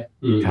อะไรเงี้ย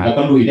แล้ว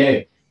ก็ลุยได้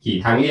ขี่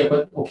ทางเรียบก็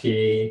โอเค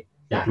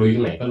อยากลุยตร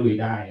งไหนก็ลุย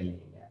ได้อะไรอย่าง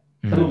เงี้ย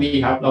สนุกดี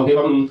ครับเราคิด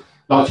ว่า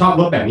เราชอบ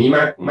รถแบบนี้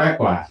มาก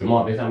กว่าสมม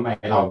ติด้วยซ้ำไป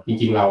เราจ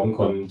ริงๆเราเป็น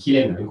คนขี้เ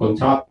ล่นเป็นคน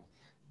ชอบ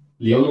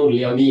เลี้ยวนู่นเ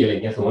ลี้ยวนี่อะไรเ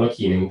งี้ยสมมติเรา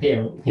ขี่ในกรุงเทพ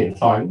เห็น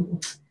ซอย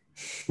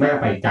หน้า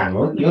ไปจังร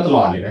ถเลี้ยวตล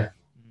อดเลยนะ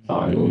ซอ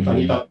ยตอน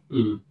นี้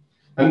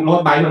นั้นรถ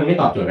ไบค์มันไม่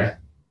ตอบโจทย์นะ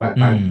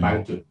บาง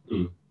จุด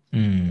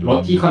รถ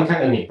ที่ค่อนข้าง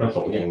อเนกประส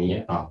งค์อย่างนี้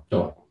ตอบโจ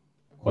ทย์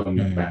คน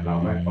แบบเรา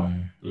มากกว่า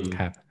ค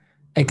รับ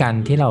ไอการ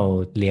ที่เรา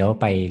เลี้ยว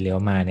ไปเลี้ยว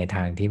มาในท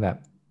างที่แบบ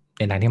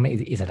ในทางที่มัน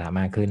อิสระ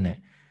มากขึ้นเนี่ย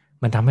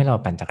มันทำให้เรา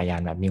ปั่นจักรยา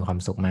นแบบมีความ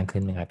สุขมากขึ้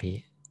นไหมครับพี่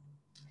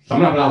ส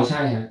ำหรับเราใช่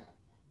ฮะ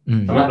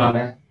สำหรับเราน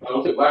ะเรา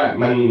รู้สึกว่า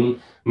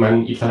มัน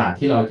อิสระ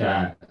ที่เราจะ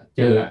เ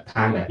จอท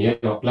างแบบนี้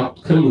แล้ว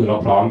เครื่องมือเรา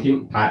พร้อมที่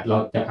เรา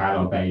จะพาเร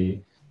าไ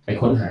ป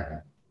ค้นหา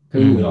เครื่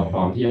องมือเราพร้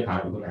อมที่จะพา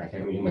เราค้นหาแค่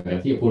นี้เหมือน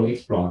ที่พูด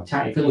explore ใช่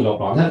เครื่องมือเรา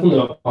พร้อมถ้าเครื่องมือ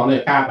เราพร้อมเรา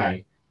จะกล้าไป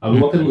เรารู้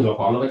ว่าเครื่องมือเรา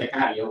พร้อมเราก็จะก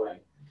ล้าเลี้ยวไป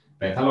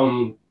แต่ถ้าเรา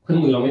เครื่อง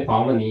มือเราไม่พร้อ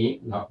มวันนี้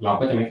เรา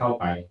ก็จะไม่เข้า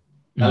ไป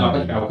แล้วเราก็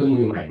จะเอาเครื่อง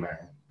มือใหม่มา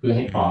เพื่อใ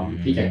ห้พร้อม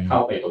ที่จะเข้า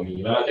ไปตรงนี้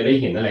แล้วเราจะได้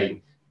เห็นอะไร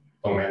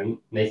ตรงนั้น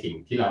ในสิ่ง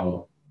ที่เรา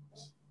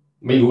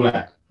ไม่รู้แหล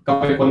ะก็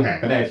ไปค้นหา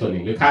ก็ได้ส่วนห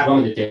นึ่งหรือคาดว่า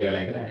มันจะเจออะไร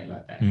ก็ได้แล้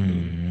วแต่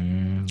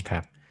ครั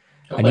บ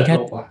อันนี้แค่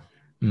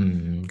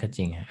ก็จ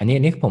ริงอัน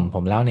นี้ผ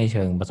มเล่าในเ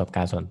ชิงประสบก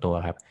ารณ์ส่วนตัว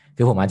ครับ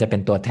คือผมอาจจะเป็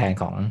นตัวแทน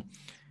ของ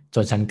ช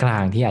นชั้นกลา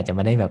งที่อาจจะไ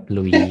ม่ได้แบบ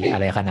ลุย อะ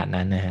ไรขนาด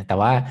นั้นนะฮะแต่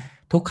ว่า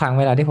ทุกครั้ง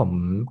เวลาที่ผม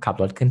ขับ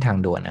รถขึ้นทาง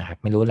ด่วนนะครับ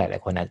ไม่รู้หลา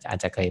ยๆคนอาจ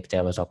จะเคยเจ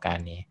อประสบการ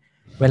ณ์นี้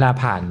เวลา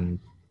ผ่าน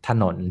ถ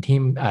นนที่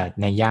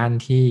ในย่าน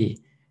ที่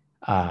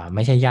ไ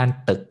ม่ใช่ย่าน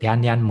ตึกย่า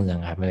นเมือง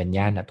ครับมันเป็น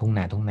ย่านแบบทุ่งน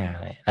า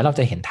เลยแล้วเราจ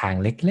ะเห็นทาง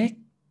เล็ก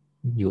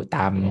ๆอยู่ต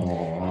าม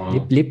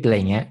ลิฟต์อะไร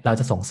เงี้ยเรา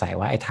จะสงสัย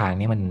ว่าไอ้ทาง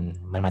นี้มั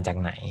นมาจาก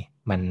ไหน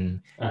มัน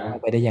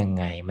ไปได้ยัง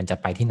ไงมันจะ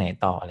ไปที่ไหน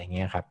ต่ออะไรเ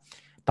งี้ยครับ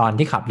ตอน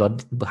ที่ขับรถ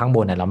ข้างบ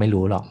นเนี่ยเราไม่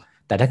รู้หรอก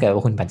แต่ถ้าเกิดว่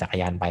าคุณปั่นจักร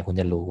ยานไปคุณ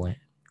จะรู้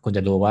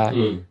ว่า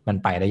มัน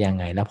ไปได้ยัง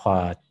ไงแล้วพอ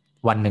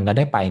วันหนึ่งเรา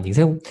ได้ไปจริง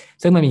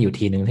ซึ่งมันมีอยู่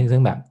ทีนึงซึ่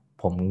งแบบ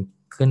ผม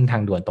ขึ้นทา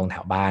งด่วนตรงแถ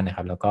วบ้านนะค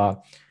รับแล้วก็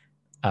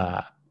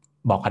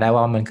บอกเขาได้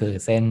ว่ามันคือ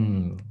เส้น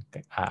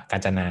กา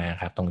ญจนา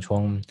ครับตรงช่ว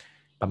ง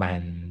ประมาณ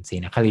ศรี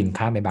นครินทร์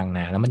ข้ามไปบางน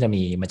าแล้วมันจะ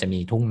มี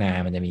ทุ่งนา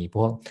มันจะมีพ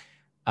วก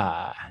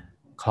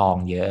คลอง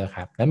เยอะค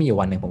รับแล้วมีอยู่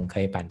วันหนึ่งผมเค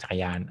ยปั่นจักร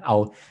ยานเอา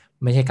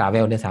ไม่ใช่กราเว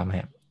ลด้วยซ้ำค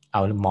รับเอ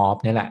ามอฟ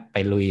นี่แหละไป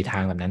ลุยทา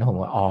งแบบนั้นผม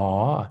ว่า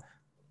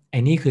ไอ้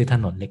นี่คือถ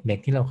นนเล็ก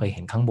ๆที่เราเคยเ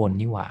ห็นข้างบน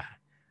นี่หว่า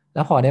แ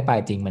ล้วพอได้ไป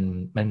จริงมั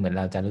นเหมือนเ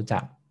ราจะรู้จั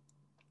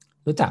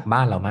กบ้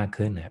านเรามาก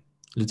ขึ้นนะครับ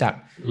รู้จัก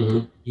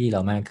ที่เร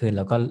ามากขึ้นแ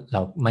ล้วก็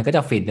มันก็จ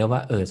ะฟินด้วยว่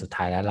าสุด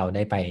ท้ายแล้วเราไ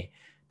ด้ไป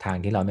ทาง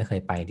ที่เราไม่เคย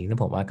ไปจริง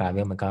ๆผมว่ากราเว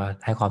ลมันก็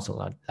ให้ความสุข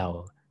เรา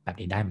แบบ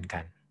นี้ได้เหมือนกั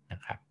นนะ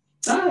ครับ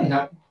ได้ค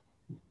รับ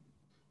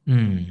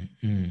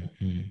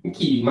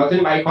ขี่มาขึ้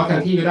นไปคอสกัน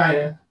ที่ก็ได้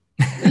นะ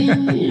นี่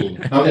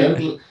เราเดี๋ยว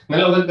งั้น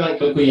เราก็กำลัง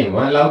คุยอย่าง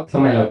ว่าแล้วทำ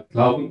ไมเ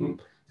รา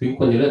ถึงค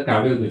วรจะเลือกกรา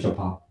เวลโดยเฉพ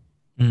าะ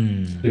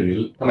หรือ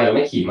ทำไมเราไ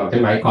ม่ขี่มาขึ้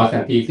นไปคอสกั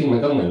นที่ซึ่งมัน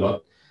ก็เหมือนรถ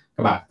กร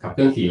ะบะขับเค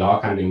รื่อง4 ล้อ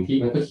คันหนึ่งที่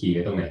มันก็ขี่ไป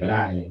ตรงไหนก็ไ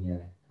ด้อะไรเงี้ย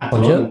ผ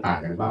มเชื่อต่าง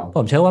กันเปล่าผ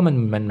มเชื่อว่า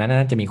มัน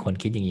น่าจะมีคน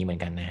คิดอย่างนี้เหมือ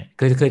นกันนะ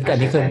คืออัน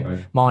นี้คือ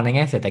มองในแ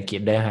ง่เศรษฐกิจ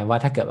ด้วยฮะว่า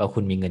ถ้าเกิดว่าคุ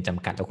ณมีเงินจ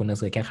ำกัดแล้วคุณต้อง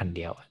ซื้อแค่คันเ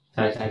ดียวใ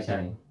ช่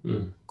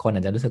คนอ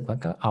าจจะรู้สึกว่า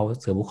ก็เอา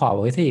เสือภูเขา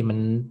ไว้สิ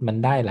มัน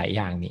ได้หลายอ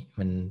ย่างนี่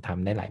มันท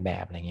ำได้หลายแบ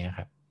บอะไรเงี้ยค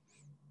รับ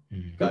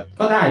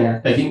ก็ได้นะ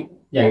แต่จริง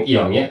อย่างเอี่ย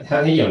วเนี้ยถ้า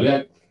ให้เอี่ยวเลือก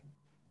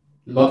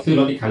ซื้อ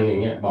รถอีกคันหนึ่ง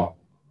เนี่ยบอก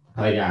ภ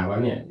รรยาว่า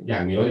เนี่ยอยา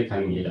กมีรถอีกคั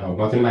นนี้เอา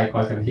มอเตอร์ไซค์คอ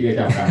สกันที่ก็จ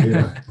ะเอาการด้วย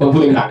คนพู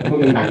ดดังตะ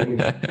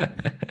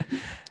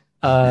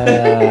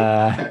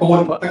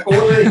โก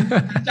นเลย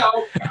เจ้า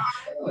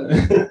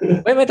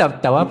ไม่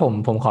แต่ว่าผ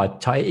มขอ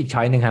ช้อยอีกช้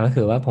อยหนึ่งครับก็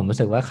คือว่าผมรู้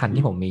สึกว่าคัน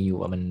ที่ผมมีอยู่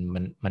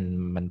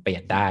มันเปลี่ย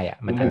นได้อะ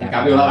มันกลั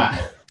บไปแล้วล่ะ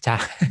ใช่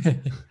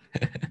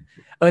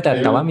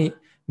แต่ว่า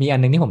มีอัน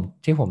นึง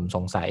ที่ผมส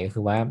งสัยก็คื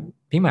อว่า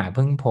พี่หมาเ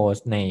พิ่งโพส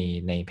ต์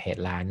ในเพจ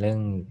ร้านเรื่อง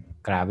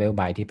gravel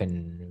bike ที่เป็น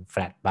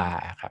flat bar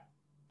ครับ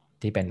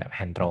ที่เป็นแบบแฮ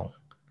นด์ตรง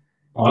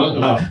อ๋อ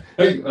เราเ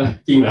ฮ้ย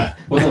จริงเหรอ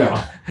พูดตรงไหนว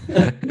ะ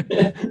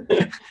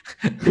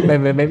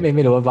ไ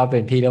ม่รู้ว่าเป็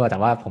นพี่หรือเปล่าแต่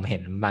ว่าผมเห็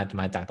น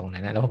มาจากตรงนั้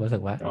นนะแล้วผมรู้สึ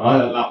กว่าอ๋อ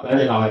เรา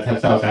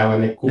แซว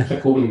ในกลุ่มสัก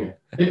กลุ่มนึง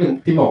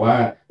ที่บอกว่า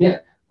เนี่ย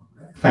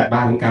แฟดบา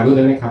ร์เป็นการรู้ไ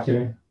ด้ไหมครับใช่ไหม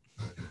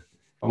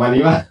ประมาณ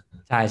นี้ว่า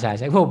ใช่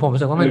ผม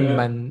รู้สึกว่ามัน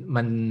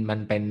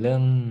เป็นเรื่อ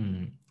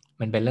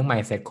ง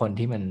mindset คน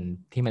ที่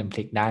มันพ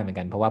ลิกได้เหมือน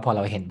กันเพราะว่าพอเร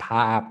าเห็นภ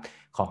าพ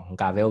ของ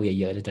กาเวลเ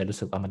ยอะๆเราจะรู้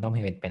สึกว่ามันต้อง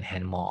เป็นแฮ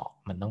นด์มอร์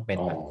มันต้องเป็น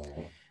แบบ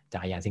จั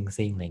กรยาน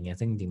ซิ่งอะไรเงี้ย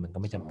ซึ่งจริงมันก็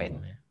ไม่จำเป็น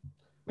นะ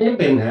ไม่จำ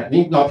เป็นฮะ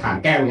นี่เราถาม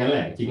แก้งั้นแห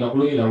ละจริงเรา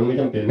ลุยเราไม่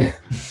จำเป็น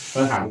เร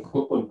าถาม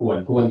ค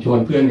วรชวน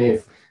เพื่อนใน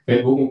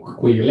Facebook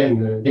คุยกันเล่น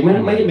เลยยังไ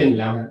ม่ได้เป็นอยู่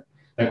แล้วฮะ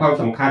แต่ความ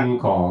สำคัญ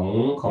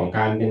ของก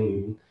ารเป็น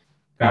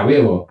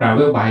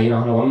gravel bike เนา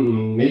ะเราว่ามัน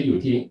ไม่ได้อยู่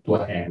ที่ตัว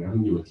แทนนะมั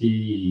นอยู่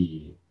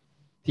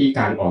ที่ก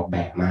ารออกแบ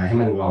บมาให้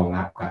มันรอง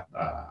รับกับ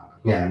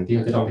งานที่เข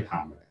าจะต้องไปท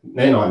ำแ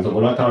น่นอนสมม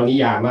ติว่าถ้าเรานิ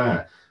ยามว่า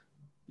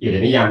อยู่ใน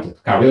นิยาม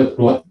gravel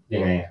road ยั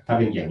งไงถ้าเ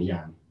ป็นอย่างนิย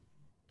าม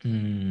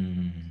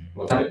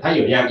ถ้าอ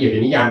ยู่ใน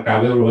นิยาม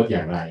gravel road อ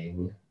ย่างไร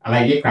อะไร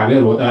เรียก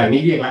gravel road อะไรไ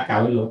ม่เรียกละ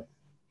gravel road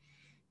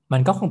มั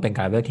นก็คงเป็น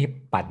gravelที่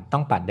ต้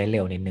องปั่นได้เ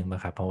ร็วนิดนึงมั้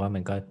งครับเพราะว่ามั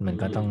น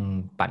ก็ต้อง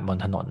ปั่นบน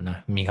ถนนนะ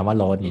มีคำว่า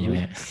road นี่ใช่ไหม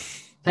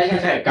ใ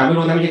ช่gravel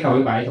road นั่นไม่ใช่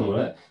gravel bike สมมติ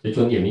ว่าจะช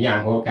วนเหยียบนิยาม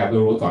เพราะ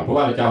gravel road ก่อนเพราะ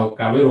ว่าเราจะเอา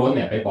gravel road เ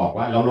นี่ยไปบอก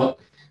ว่าแล้วรถ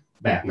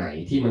แบบไหน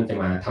ที่มันจะ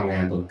มาทำงา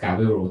นบน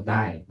gravel road ไ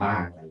ด้บ้า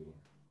งอะไร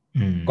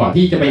ก่อน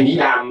ที่จะไปนิ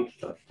ยาม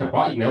เฉพา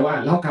ะอีกนะว่า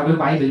แล้ว gravel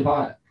bike โดยเฉพาะ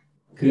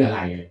คืออะไร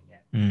อะไรอย่างเงี้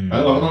ยแล้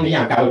วเราก็ต้องนิย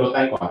าม gravel road ไ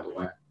ด้ก่อนถูกไ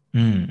หม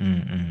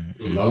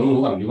เราต้อง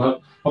รู้ก่อนดีว่า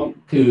เพราะ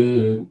คือ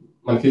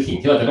มันคือสิ่ง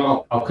ที่เราจะต้อง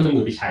เอาเครื่องมื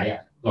อไปใช้อ่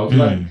ะเราคิด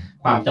ว่า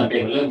ความจำเป็น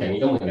มันเริ่มจากนี้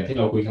ก็เหมือนกับที่เ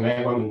ราคุยครั้งแร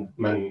กว่า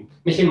มัน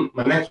ไม่ใช่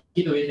มันนั่ง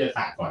คิดตัววิทยาศ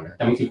าสตร์ก่อนนะแ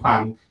ต่มันคือความ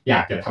อยา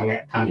กจะท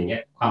ำอย่างเงี้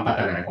ยความปราร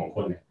ถนาของค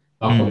นเนี่ย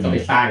เราควรจะไป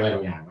สร้างอะไรบ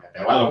างอย่างแ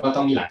ต่ว่าเราก็ต้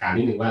องมีหลักการ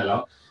นิดนึงว่าแล้ว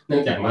เนื่อ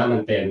งจากว่ามั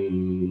นเป็น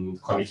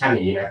คอนดิชันอ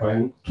ย่างนี้นะเพราะฉะนั้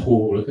นทู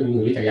หรือเครื่องมื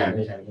อวิทยาศาสตร์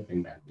ที่ใช้ก็เป็น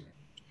แบบนี้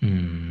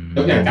ย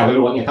กอย่างgravel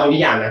roadเนี่ยเท่านิ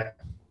ยามนะ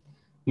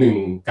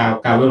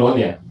gravel road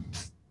เนี่ย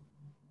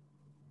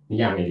นิ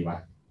ยามไงดีวะ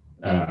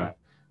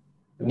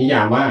นิย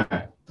ามว่า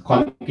คอน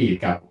กรีต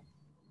กับ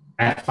แ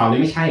อสฟัลต์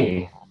นี่ไม่ใช่ไง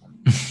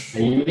อั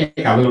นนี้ไม่ใช่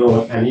gravel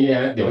roadอันนี้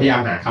เดี๋ยวพยายา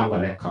มหาคำก่อ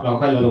นนะเรา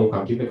ค่อยระดมควา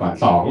มคิดไปก่อน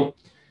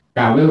2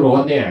 gravel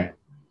road เนี่ย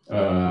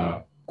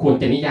ควร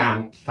จะนิยาม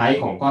ไซส์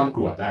ของก้อนก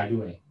รวดได้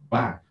ด้วย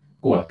ว่า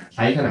กรวดไซ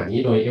ส์ขนาดนี้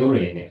โดยเอเวอเร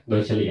จเนี่ยโด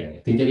ยเฉลี่ย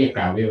ถึงจะเรียก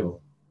gravel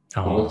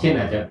เช่น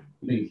อาจจะ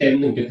1 เซน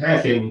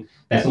 1.5 เซน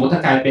แต่สมมติถ้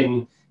ากลายเป็น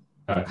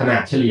ขนา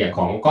ดเฉลี่ยข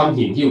องก้อน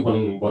หินที่อยู่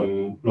บน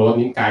โรด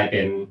นี้กลายเป็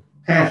น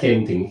5 เซน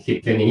ถึง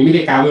 10 เซนอย่างนี้ไม่เ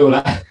รียกgravelแ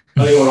ล้วเร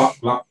าเรียกว่า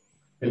ล็อก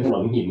เป็นถน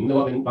นหินหรือ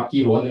ว่าเป็นล็อก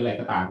กี้โรดหรืออะไร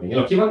ก็ตามอย่างนี้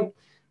เราคิดว่า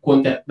ควร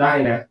จะได้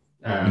นะ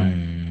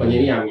ควรจะ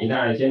นิยามนี้ไ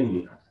ด้เช่น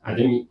อาจจ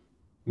ะ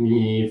มี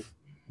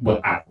บด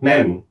อัดแน่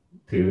น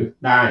ถือ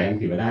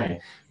ว่าได้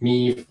มี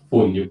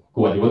ฝุ่นอยู่ก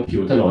รวดอยู่บนผิ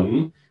วถนน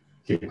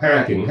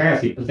 15 ถึง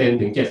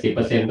 50% ถึง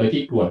 70% โดย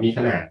ที่กรวดมีข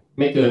นาด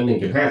ไม่เกิน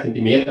 1.5 เซน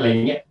ติเมตรอะไรอย่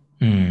างเงี้ย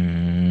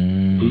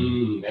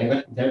อันนี้ก็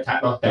ชัด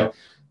เนาะแต่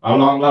เรา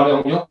ลอง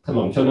ยกถน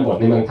นชนบท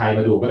ในเมืองไทยม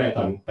าดูก็ได้ต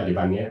อนปัจจุ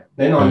บันนี้แ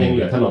น่นอนยังเห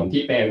ลือถนน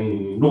ที่เป็น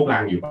ลูกรั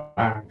งอยู่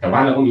บ้างแต่ว่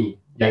าเราก็มี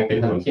ยังเป็น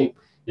ถนนที่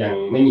ยัง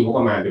ไม่มีงบป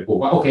ระมาณไปปลูก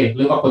ว่าโอเคห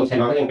รือว่าคนใช้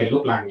น้อยก็ยังเป็นลู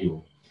กรังอยู่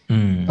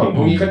ถนนพ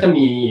วกนี้ก็จะ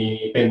มี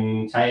เป็น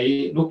ใช้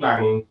ลูกรั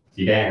ง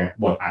สีแดง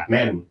บดอัดแ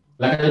น่น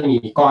แล้วก็จะมี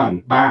ก้อน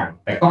บ้าง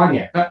แต่ก้อนเ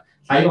นี่ยก็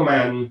ไซส์ประมา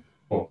ณ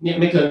เนี่ย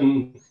ไม่เกิน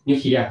นิว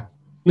เคลียร์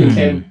1 เซ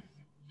น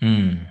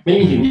ไม่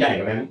มีหินใหญ่ก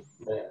ว่านั้น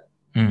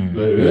ห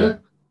รือ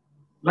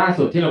ล่า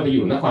สุดที่เราไปอ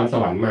ยู่นครส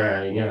วรรค์มา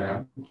อย่างเงี้ยนะครั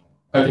บ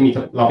ก็จะมี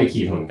เราไป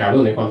ขี่ถนน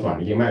gravelในนครสวรรค์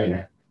เยอะมากเลยน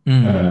ะ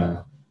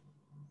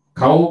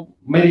เขา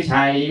ไม่ได้ใ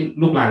ช้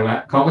ลูกรังละ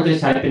เขาก็จะ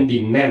ใช้เป็นดิ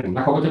นแน่นแล้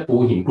วเขาก็จะปู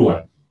หินกรวด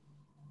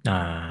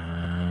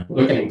เร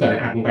าจะเห็นเกิด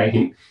อัดลงไป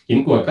หิน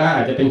กรวดก็อ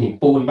าจจะเป็นหิน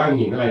ปูนบ้าง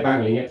หินอะไรบ้าง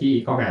อะไรเงี้ยที่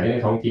เขาหาได้ใน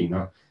ท้องถิ่นเน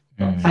าะ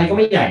ไซส์ก็ไ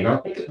ม่ใหญ่เนาะ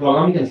เรา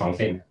ก็ไม่เกิน2 เ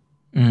ซน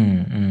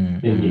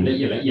เป็นหินละเ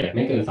อียดไ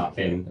ม่เกิน2 เซ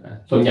น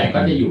ส่วนใหญ่ก็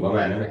จะอยู่ประม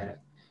าณนั้นนะฮะ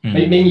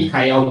ไม่มีใคร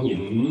เอา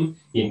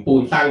หินปู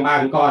นสร้างบ้า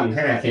นก้อน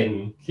5 เซน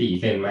 4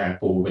 เซนมา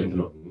ปูเป็นถ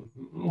นน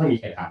ไม่มี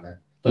ใครทำนะ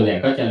ส่วนใหญ่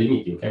ก็จะลิมิ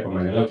ตอยู่แค่ประมา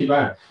ณนั้นเราคิดว่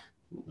า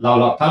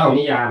ถ้าเรา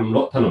นิยามร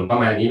ถถนนประ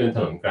มาณนี้เป็นถ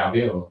นน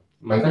gravel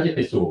มันก็จะไป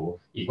สู่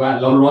อีกว่า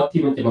แล้วรถ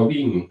ที่มันจะมา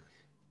วิ่ง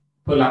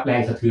เพื่อรับแร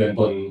งสะเทือน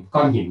บนก้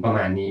อนหินประม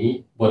าณนี้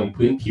บน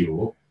พื้นผิว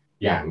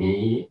อย่าง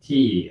นี้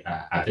ที่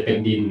อาจจะเป็น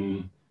ดิ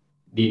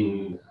น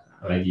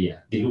อะไรดี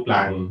ดินลูก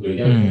รังหรือ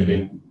จะเป็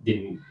นดิน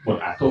บด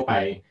อัดทั่วไป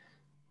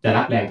จะ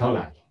รับแรงเท่าไห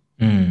ร่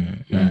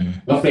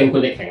แล้วเฟรมคว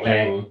รจะแข็งแร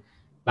ง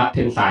รับเท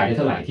นไซด์ได้เ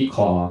ท่าไหร่ที่ค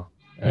อ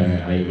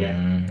อะไรอย่างเงี้ย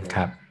ค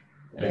รับ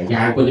ย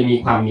างควรจะมี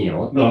ความเหนียว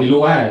เราไม่รู้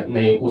ว่าใน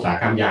อุตสาห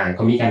กรรมยางเข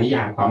ามีการนิย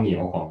ามความเหนีย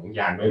วของ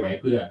ยางด้วยไหม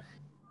เพื่อ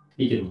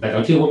ที่จะดูแต่เร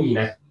าเชื่อว่ามี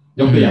นะ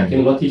ยกตัวอย่างเช่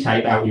นรถที่ใช้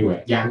ดาวยู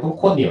ยางก็โ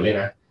คตรเหนียวเลย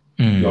นะ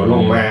เดี๋ยวล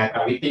งมากร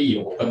าวิตี้โ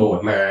อ้โหกระโดด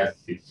มา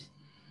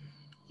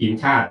ทีม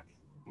ชาติ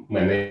เหมื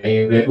อนใน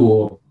เรดบูล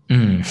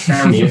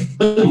5 เมตร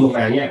ตึ้มลงม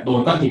าเนี่ยโดน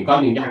ก้อนหินก้อน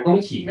หนึ่งยางก็ไ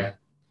ม่ฉีกนะ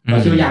เรา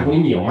เชื่อยางพวก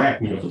นี้เหนียวมาก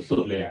เหนียวสุ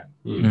ดๆเลยอ่ะ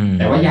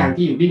แต่ว่ายาง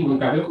ที่วิ่งบน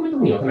กราเวลก็ไม่ต้อ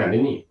งเหนียวขนาด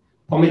นี้นี่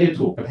เพราะไม่ได้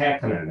ถูกกระแทก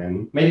ขนาดนั้น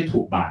ไม่ได้ถู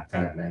กบาดข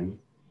นาดนั้น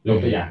ยก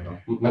ตัวอย่างเนาะ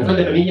มันก็จ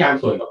ะเป็นนิยาม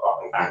ส่วนประกอบ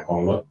ต่างๆของ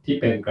รถที่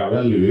เป็นกราเว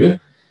ลหรือ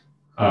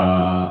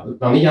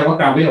เรานิยามว่า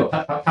กราเวล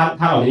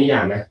ถ้าเรานิยา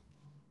มนะ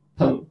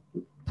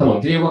ถนน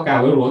ที่เรียกว่ากรา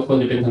เวลโรดควร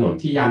จะเป็นถนน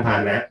ที่ยานพาห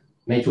นะ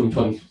ในชุมช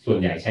นส่วน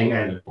ใหญ่ใช้งา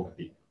นโดยปก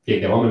ติเพียง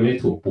แต่ว่ามันไม่ได้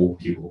ถูกปู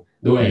ผิว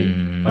ด้วย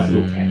วัส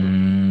ดุแข็ง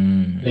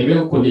เลเว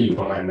ลควรจะอยู่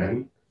ประมาณนั้น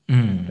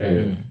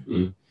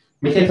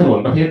ไม่ใช่ถนน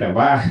ประเภทแบบ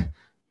ว่า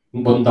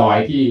บนดอย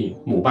ที่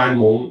หมู่บ้าน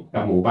มงกั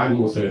บหมู่บ้าน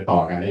มูเซอร์ต่อ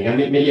กันอย่างนั้น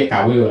ไม่เรียกกรา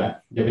เวลแล้ว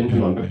จะเป็นถ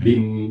นนแบบดิ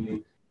น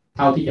เ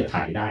ท่าที่จะถ่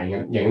ายได้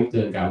งั้นอย่างนั้นเ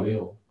กินกราเว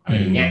ลอะไร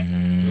อย่างเงี้ย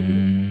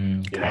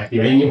เดี๋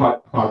ยวอย่างนี้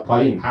พอไ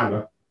ด้เห็นภาพแล้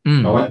ว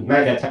เราว่าน่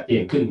าจะชัดเจ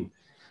นขึ้น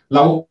เร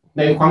าใ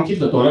นความคิด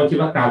ส่วนตัวเราคิด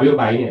ว่ากราเวล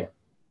ไบค์เนี่ย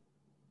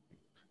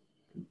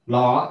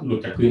ล้อหลุด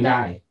จากพื้นได้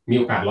มี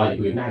โอกาสลอยจาก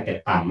พื้นได้แต่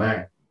ต่ำมาก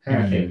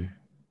5 เซน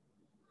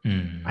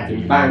อาจจะ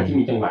มีบ้างที่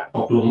มีจังหวะต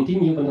กหลุมที่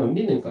มีถนน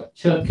นิดนึงก็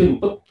เชิดขึ้น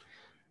ปุ๊บ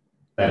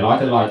แต่ล้อ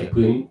จะลอยจาก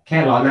พื้นแค่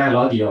ล้อหน้าล้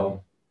อเดียว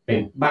เป็น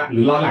บ้างหรื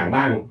อล้อหลัง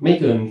บ้างไม่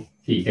เกิน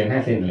4 เซน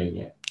 5 เซนอะไรเ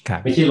งี้ย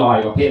ไม่ใช่ลอย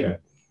ประเภทแบบ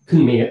ครึ่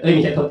งเมตรไ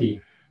ม่ใช่เท่าที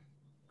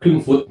ครึ่ง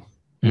ฟุต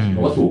ผ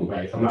มว่าสูงไป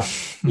สำหรับ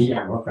นิยา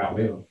มว่ากราเว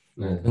ล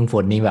ครึ่งฟุ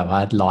ตนี่แบบว่า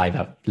ลอยแบ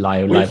บลอย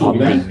พร้อม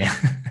จริงเนี่ย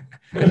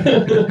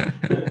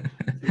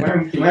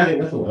ว่าเป็น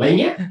กระสุนอะไร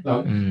เงี้ยเรา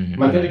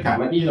มันก็จะกลับ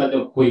มาที่เราจะ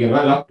คุยกันว่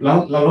าแ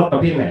ล้วรถปร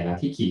ะเภทไหนล่ะ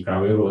ที่ขี่กรา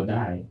เวลโรดไ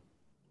ด้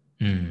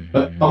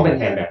ต้องเป็นแ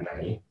ทนแบบไหน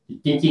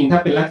จริงๆถ้า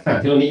เป็นลักษณะ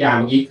ที่เรานิยาม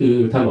เมื่อกี้คือ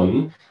ถนน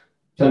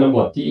ชนบ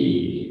ทที่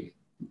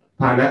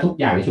พาหนะทุก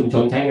อย่างในชุมช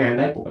นใช้งานไ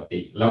ด้ปกติ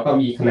แล้วก็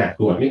มีขนาดก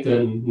รวดไม่เกิ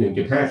น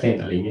 1.5 เซน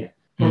อะไรเงี้ย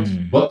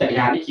รถจักรย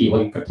านที่ขี่บ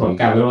นถนน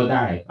กราเวลโรดไ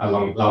ด้เรา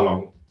ลอง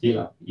ที่เร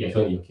าอย่าช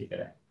วนอยู่ขี่ก็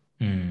ได้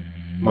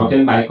มอเตอ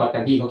ร์ไบค์ก็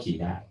ที่เขาขี่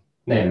ได้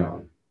แน่นอน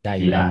ได้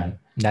อยู่แ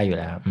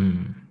ล้ว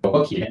ผมก็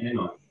ขี่ได้แน่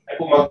นอนไอ้พ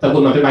วกมอเต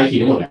อร์ไบค์ขี่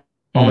ได้หมดแหละ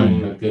เพราะมัน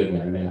เกิน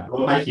นั้นเลยละร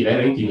ถไบค์ขี่ได้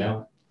จริงๆแล้ว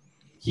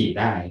ขี่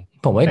ได้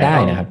ผมว่าได้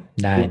นะครับ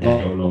ได้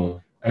เร็วลง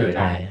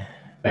ได้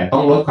แต่ต้อ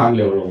งลดความเ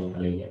ร็วลงอะ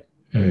ไรเงี้ย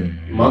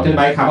มอเตอร์ไ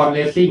บค์คาร์บอนเร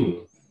ซซิ่ง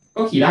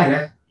ก็ขี่ได้น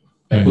ะ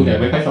แต่คุณจะ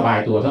ไม่ค่อยสบาย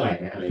ตัวเท่าไหร่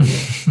นะอะไรเงี้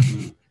ย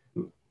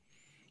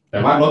แต่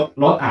ว่า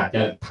รถอาจจ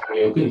ะทางเ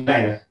ร็วขึ้นได้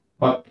นะเ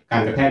พราะกา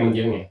รกระแทกมันเย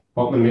อะไงเพร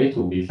าะมันไม่ได้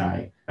ถูกดีไซ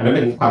น์อันนั้นเ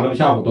ป็นความรับผิด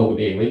ชอบของตัวคุณ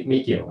เองไม่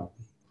เกี่ยวกับ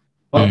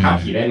รถขับ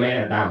ขี่ได้ไหม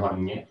ดาวน์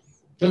เงี้ย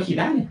ก็ขี่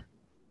ได้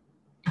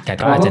แต่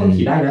ก็อาจจะ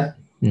ขี่ได้นะ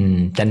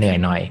จะเหนื่อย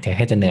หน่อยแ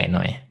ค่จะเหนื่อยห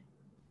น่อย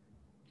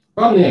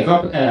ก็เหนื่อยก็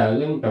เ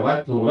รื่องแต่ว่า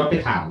สมมติว่าไป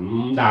ถาม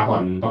ดาฮอ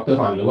นดร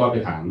ฮอนหรือว่าไป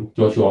ถามโจ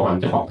ชัวฮอน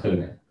เจ้าของเทิร์น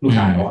เนี่ยลูกช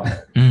ายเขา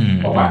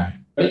บอกว่า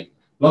เฮ้ย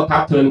รถพั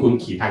บเทิร์นคุณ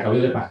ขี่ทางเขาไ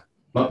ด้ป่ะ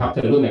รถพับเ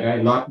ทิร์นรุ่นไหนก็ได้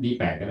น็อต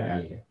D8 ก็ได้อะไ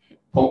รเงี้ย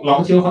ผมเรา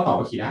ก็เชื่อว่าเขาตอบ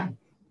ว่าขี่ได้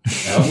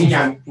แต่ว่านิ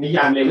ย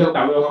ามเลเวลกร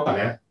าฟเวลเขาก่อน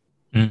นะ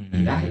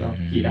ขี่ได้เรา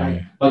ขี่ได้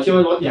เราเชื่อ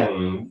ว่ารถอย่าง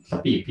ส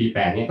ปีด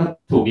P8 เนี่ยก็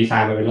ถูกดีไซ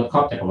น์มาเป็นรถคร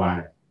อบจักรวาล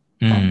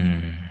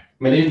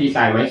ไม่ได้ดีไซ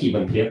น์ไม้ขี่บ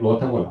นเพลฟรถ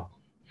ทั้งหมดหรอก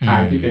ทา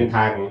งที่เป็นท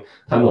าง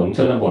ถนนช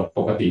นบทป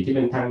กติที่เ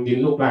ป็นทางดิน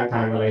ลูกรังท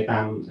างอะไรตา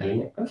มอะไร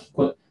เงี้ยก็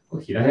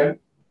ขี่ได้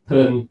เทิ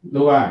ร์นหรื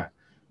อว่า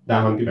ดา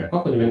วน์P8ก็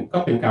ควรจะเป็นก็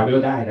เป็นกราฟเวล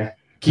ได้นะ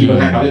ขี่บน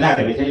ทางกราฟเวลได้แ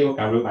ต่ไม่ใช่เรียกว่า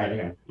กราฟเวลไปแล้ว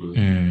กัน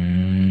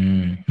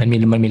มัน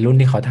มีรุ่น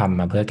ที่เขาทำ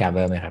มาเพื่อกราฟเว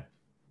ลไหมครับ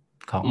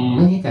ไ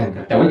ม่แน่ใจค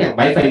รับแต่ว่าอย่างไบ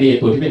ค์ไฟเดย์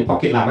ตัวที่เป็นพ็อก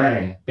เก็ตลาม่า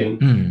เ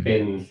ป็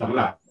นสำห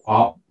รับออ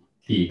ฟ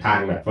ขี่ทาง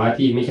แบบว่า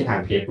ที่ไม่ใช่ทาง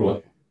เพลฟรถ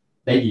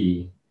ได้ดี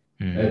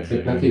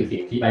นั่นคือสิ่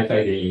งที่ไบค์ไฟ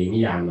เดย์นิ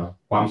ยามเนาะ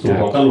ความสูง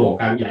ของกระโหลก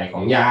การใหญ่ข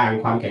องยาง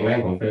ความแข็งแรง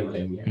ของเฟรมอะไร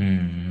อย่างเงี้ย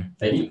แ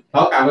ต่นี่เข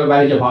าการไบ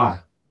ค์เฉพาะ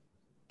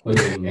คน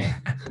อื่นไง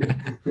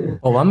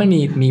ผมว่ามัน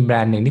มีแบร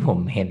นด์หนึ่งที่ผม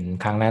เห็น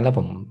ครั้งแรกแล้ว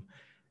ผม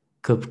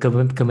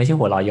คือไม่ใช่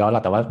หัวเราะย้อนหรอ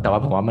กแต่ว่า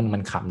ผมว่ามั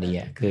นขำดี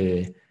อ่ะคือ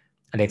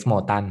อเล็กซ์โม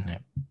ตันค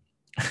รับ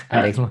อ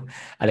เล็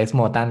กซ์โ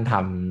มตันท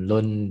ำ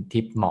รุ่น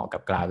ที่เหมาะกั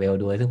บกราเวล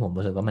ด้วยซึ่งผม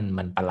รู้สึกว่า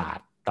มันประหลาด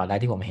ตอนแรก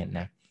ที่ผมเห็น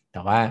นะแ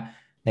ต่ว่า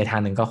ในทา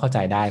งหนึ่งก็เข้าใจ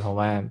ได้เพราะ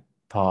ว่า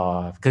พอ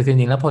คือจ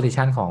ริงๆแล้วโพซิ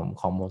ชัน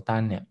ของโมตั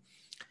นเนี่ย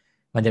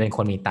มันจะเป็นค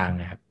นมีตังค์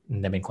นะครับมั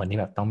นจะเป็นคนที่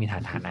แบบต้องมีฐ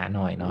านะห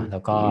น่อยเนาะแล้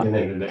วก็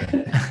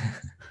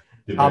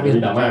เอาเป็น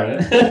ดราม่าเลย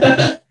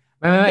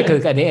ไม่คือ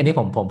อันนี้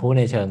ผมพูด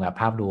ในเชิงแบบ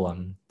ภาพรวม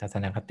ทัศ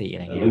นคติอะไ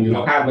รเงี้ยมันมีมู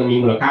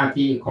ลค่า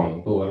ที่ของ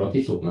ตัวรถ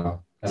ที่สูงเนาะ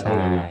ใช่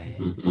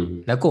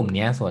แล้วกลุ่ม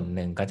นี้ส่วนห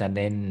นึ่งก็จะเ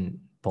ล่น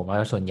ผมว่า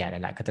ส่วนใหญ่แ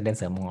หละก็จะเล่นเ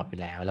สือหมอบไป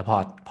แล้วแล้ว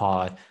พอ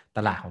ต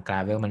ลาดของกรา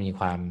เวลมันมี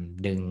ความ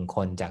ดึงค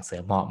นจากเสื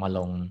อหมอบมาล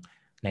ง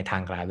ในทา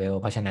งกราเวล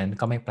เพราะฉะนั้น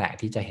ก็ไม่แปลก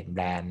ที่จะเห็นแบ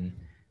รนด์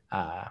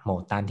โม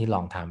ตันที่ล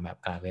องทำแบบ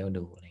กราเวล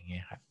ดูอะไรเงี้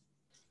ยครับ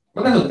ก็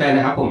น่าสนใจน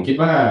ะครับผมคิด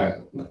ว่า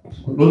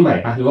รุ่นใหม่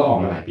ปะหรือว่าออก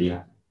มาหลายปีแ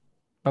ล้ว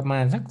ประมา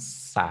ณสัก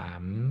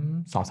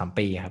2-3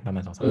 ปีครับประมา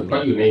ณ 2-3 ปีก็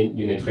อ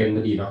ยู่ในเทรนด์พ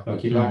อดีเนาะเรา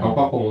คิดว่าเขา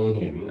ก็คง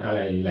เห็นอะไร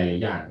หลาย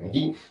อย่าง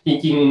จ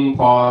ริงพ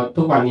อ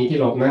ทุกวันนี้ที่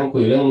เรานั่งคุ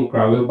ยเรื่อง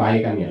gravel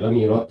bike กันเนี่ยแล้ว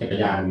มีรถจักร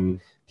ยาน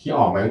ที่อ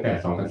อกมาตั้งแต่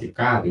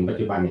2019ถึงปัจ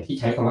จุบันเนี่ยที่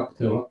ใช้คำว่า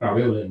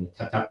gravel เลย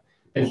ชัด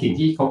ๆเป็นสิ่ง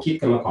ที่เขาคิด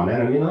กันมาก่อนหน้า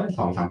นั้นไม่น้อย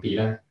 2-3 ปีแ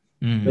ล้ว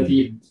เพื่อ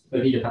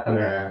ที่จะพัฒน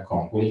าขอ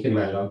งพวกนี้ขึ้น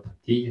มาแล้ว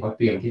ที่เขาเ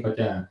ตรียมที่เขา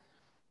จะ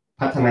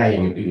พัฒนาอย่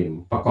างอื่น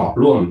ประกอบ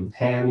ร่วมแท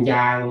นย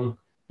าง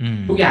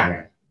ทุกอย่าง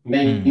อ่ะใน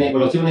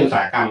เราเชื่อในอุตส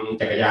าหกรรม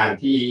จักรยาน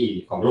ที่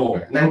ของโลก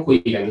นั่งคุย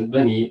กันเรื่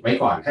องนี้ไว้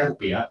ก่อน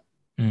5-6 ปีแล้ว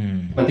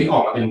มันถึงออ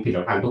กมาเป็นผลิต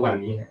ภัณฑ์ทุกวัน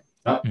นี้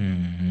แล้ว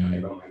อะไร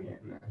ประมาณนี้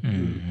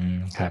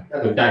ครับน่า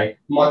สนใจ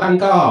มอตัน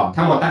ก็ถ้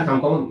ามอตันท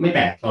ำก็ไม่แป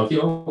ลกเราคิด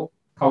ว่า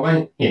เขาก็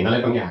เห็นอะไร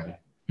บางอย่างแหละ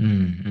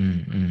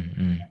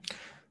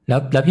แ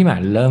ล้วพี่หมา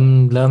นเ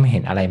ริ่มเห็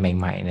นอะไรใ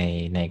หม่ๆ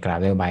ใน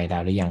Gravel Bike แล้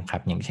วหรือยังครั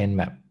บอย่างเช่น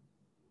แบบ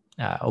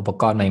อุป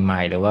กรณ์ให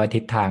ม่ๆหรือว่าทิ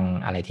ศทาง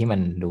อะไรที่มัน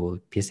ดู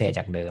พิเศษจ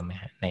ากเดิมไหม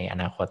ฮะในอ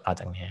นาคตต่อ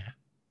จากนี้ครับ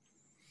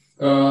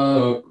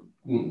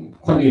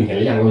คนอื่นเห็นห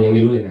รือยังเรายังไ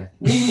ม่รู้เลยนะ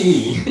นี่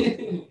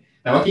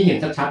แต่ว่าที่เห็น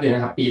ชัดๆเลยน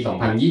ะครับปี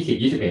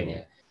2020-21เนี่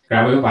ย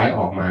Gravel Bike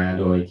ออกมา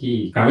โดยที่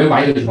Gravel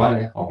Bike โดยเฉพาะน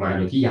ะออกมาโด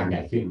ยที่ยางให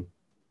ญ่ขึ้น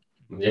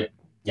มันจะ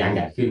ยางให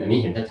ญ่ขึ้นอันนี้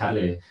เห็นชัดๆเ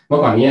ลยเมื่อ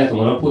ก่อนนี้สมม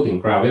ติเราพูดถึง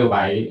Gravel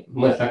Bike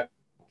เมื่อสัก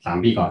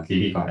3 ปีก่อน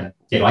4 ปีก่อนนะ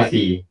700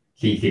 ซี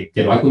40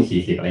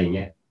 700x40อะไรอย่างเ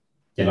งี้ย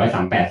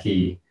738 ซี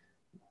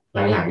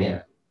หลังๆเนี่ย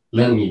เ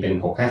ริ่มมีเป็น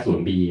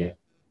650 B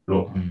ร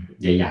ถ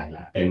ใหญ่ๆล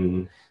ะเ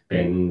ป็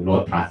นร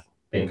ถ plus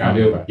เป็น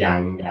Gravel แบบยาง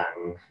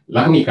แล้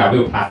วก็มี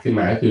Gravel plus ขึ้น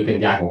มาก็คือเป็น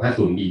ยาง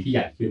650 B ที่ให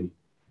ญ่ขึ้น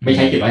ไม่ใ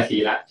ช้700 C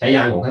ละใช้ย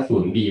าง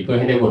650 B เพื่อ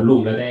ให้ได้วอลลุ่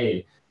มและได้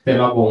เส้น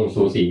รอบวง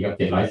สูสีกับ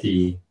700 C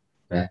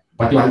นะ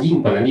ปัจจุบันยิ่ง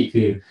กว่านั้นอีก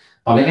คือ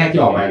ตอนแรกๆ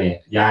ที่ออกมาเนี่ย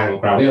ยาง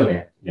Gravel เนี่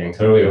ยอย่าง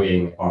Trail เอง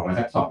ออกมา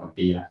สัก 2-3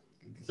 ปีละ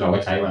เราก็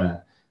ใช้มา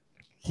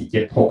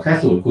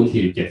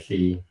650x47 C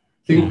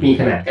ซึ่งมี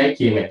ขนาดใกล้เ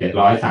คียงกับ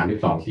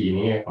732 C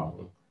นี่ของ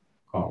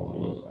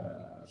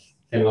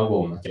เส้นรอบว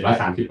ง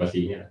730 กว่า C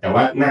เนี่ยแต่ว่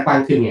าหน้ากว้าง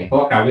ขึ้นไงเพราะ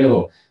ว่า Gravel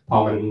พอ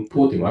มัน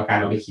พูดถึงว่าการ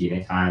เอาไปขี่ใน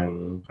ทาง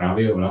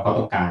Gravel แล้วเขา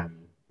ต้องกา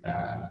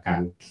ร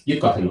ยึด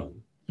เกาะถนน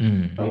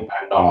ต้องกา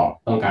รดอก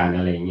ต้องการอ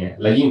ะไรเงี้ย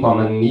แล้วยิ่งพอ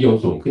มันนิยม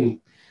สูงขึ้น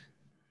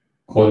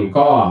คน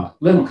ก็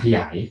เริ่มขย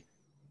าย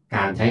ก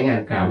ารใช้งาน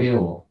Gravel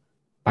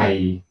ไป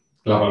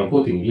เรากำลังพู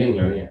ดถึงเรื่องแ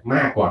ล้วเนี่ยม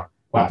ากก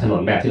ว่าถน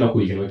นแบบที่เรา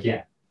คุยกันเมื่อกี้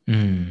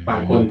บาง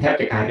คนแทบ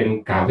จะกลายเป็น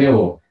Gravel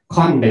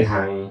ค่อนไปทา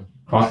ง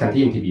Cross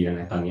Country MTB แล้ว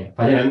นะตอนนี้เพ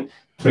ราะฉะนั้น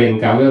เทรนด์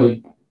Gravel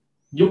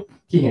ยุค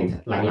ที่เห็น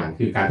หลังๆ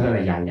คือการพัฒน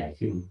ายางใหญ่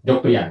ขึ้นยก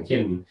ตัวอย่างเช่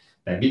น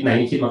แต่บิ๊กไนท์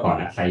นี่คิดมาก่อนแ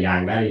หละใส่ยาง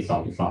ได้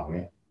 2.2 เ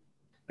นี่ย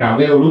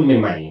Gravel รุ่นใ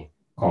หม่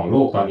ๆของโล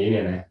กตอนนี้เ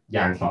นี่ยนะย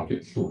าง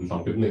 2.0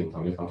 2.1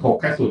 2.2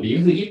 650 ดี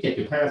ก็คือ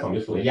 27.5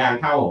 2.0 ยาง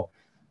เท่า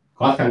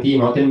Cross Country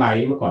Mountain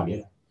Bike เมื่อก่อนนี้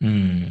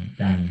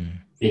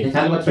เห็น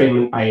ชัดๆว่าเทรนด์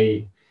มัน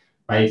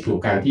ไปสู่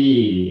การที่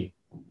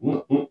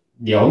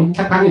เดี๋ยว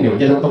สักพักนึงเดี๋ยวมั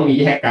นจะต้องมี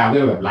แยก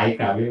Gravel แบบ Light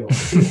Gravel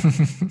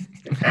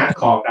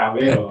Hardcore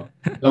Gravel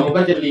แล้วมัน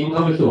ก็จะลิงก์เข้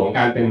าไปสู่ของก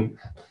ารเป็น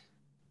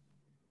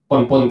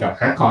ปนกับ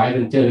Hardcore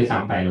Adventure ด้วยซ้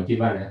ำไปเราคิด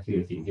ว่านะคือ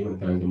สิ่งที่มัน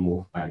กำลังจะ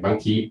move ไปบาง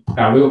ที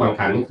Gravel บางค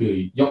รั้งก็คือ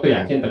ยกตัวอย่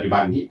างเช่นปัจจุบั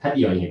นที่ถ้าเ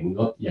ดียวเห็น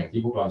รถอย่าง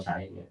ที่พวกเราใช้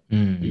เนี่ย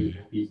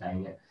ที่ใช้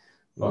เนี่ย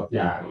รถอ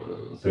ย่าง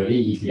Surrey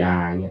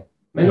ECR เนี่ย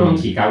ไม่ต้อง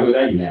ขี่ Gravel ไ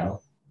ด้อยู่แล้ว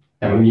แ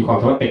ต่มันมีความ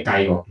สามารถไปไกล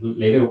กว่า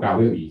level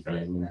Gravel อีกอะไร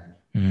อย่างเงี้ยนะ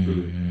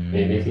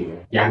ในสิ่ง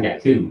ยางใหญ่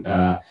ขึ้น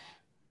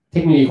เท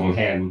คโนโลยีของแค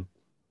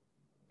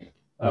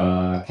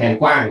น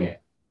กว้างเนี่ย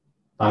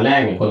ตอนแรก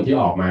เนี่ยคนที่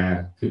ออกมา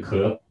คือเ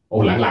คิร์ฟโอ้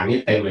หลังๆนี่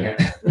เต็มเลยฮะ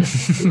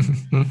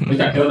รู้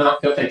จักเคิร์ฟเนาะ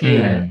เคิร์ฟไซคลิง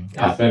นะ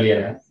ออสเตรเลียน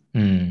ะ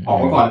ออก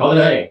มาก่อนเขา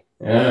เลย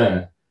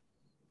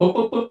ปุ๊บ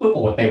โ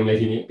อ้เต็มเลย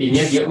ทีนี้ปี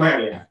นี้เยอะมาก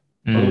เลยอ่ะ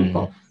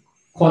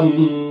คน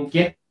เ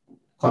ก็ต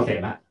คอนเซ็ป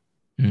ต์ละ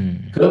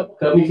เคิ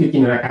ร์ฟนี่คือจิ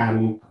นตนาการ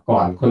ก่อ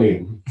นคนอื่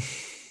น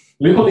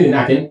หรือคนอื่นอ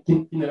าจจะ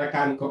จินตนาก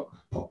ารก็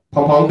พ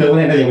ร้อมๆเคิร์ฟก็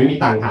ได้แต่ยังไม่มี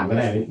ตังค์ทำก็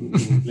ได้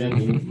เรื่อง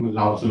นี้เ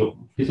ราสรุป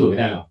พิสูจน์ไม่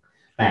ได้หรอก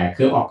แต่เ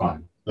คิร์ฟออกก่อน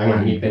หลั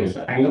งๆมีเป็นส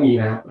แตนก็มี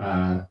นะครับ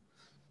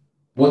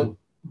วุ้น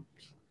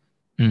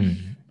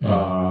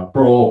โป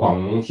รของ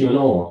ชิโ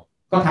น่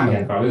ก็ทำแฮ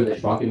นด์กราเวลโดยเฉ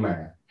พาะขึ้นมา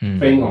เ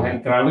ทรนด์ของแฮน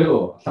ด์กราเวล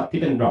ซับ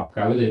ที่เป็นดรอปก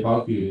ราเวลโดยเฉพาะ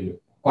คือ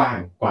กว้าง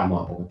กว่าหมอ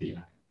ปกติล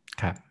ะ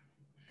ครับ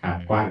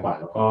กว้างกว่า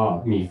แล้วก็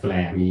มีแฟล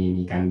ร์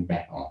มีการแบ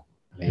กออก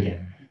อะไรเงี้ย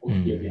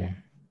เยอะแยะ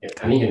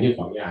อันนี้เห็นอยู่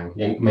2 อย่าง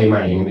ยังให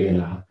ม่ๆอย่างเดิม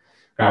แล้ว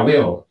กราเว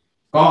ล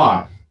ก็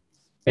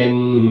เป็น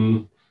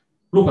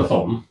รูปผส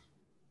ม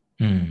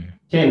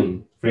เช่น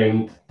เฟรม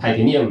ไทเท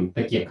เนียมต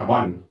ะเกียบคาร์บ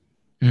อน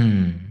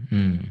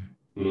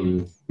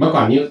เมื่อก่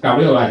อนนี้กราเ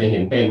วลอาจจะเห็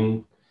นเ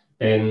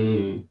ป็น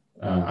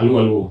อ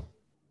ลู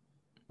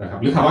นะครับ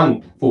หรือคาร์บอน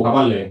ฟูลคาร์บ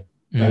อนเลย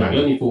หลังๆเ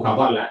ริ่มมีฟูลคาร์บ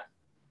อนแล้ว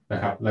นะ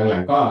ครับหลั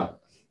งๆก็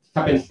ถ้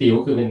าเป็นสตีล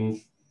คือเป็น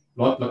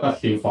รถแล้วก็ส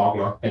ตีลฟอก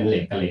เนาะเป็นเหล็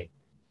กกับเหล็ก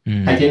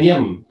ไทเทเนีย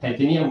ม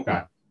กั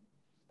บ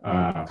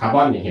คาร์บ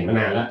อนเนี่ยเห็นมา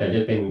นานแล้วแต่จ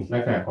ะเป็นลั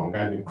กษณะของก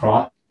ารเป็นครอ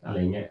สอะไร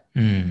เงี้ย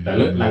แต่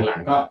หลั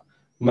งๆก็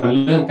มัน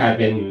เริ่มกลาย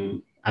เป็น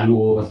อลู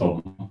ผสม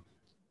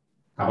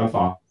คาร์บอนฟ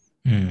อก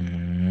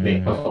เหล็ก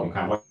ผสมค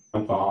าร์บอ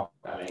นฟอก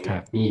อะไรเงี้ย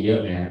มีเยอะ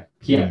เลยฮะ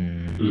เพียบ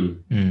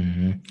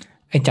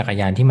ไอ้จักร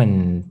ยานที่มัน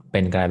เป็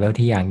นกราเวล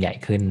ที่ยางใหญ่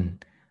ขึ้น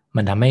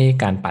มันทำให้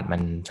การปัดมั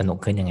นสนุก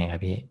ขึ้นยังไงครั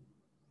บพี่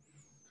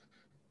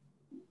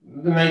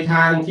ในท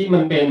างที่มั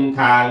นเป็น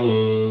ทาง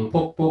พ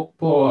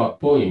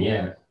วกอย่างเงี้ย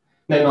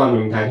แน่นอนมัน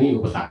เป็นทางที่มี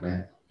อุปสรรคนะฮ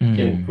ะเ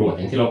ช่นกรวดอ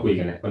ย่างที่เราคุย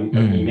กันเนี่ยมั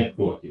นมีเม็ดก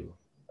รวดอยู่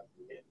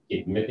อิ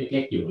ฐเม็ดเล็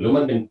กๆอยู่หรือ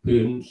มันเป็น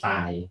พื้นทรา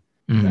ย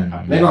นะครั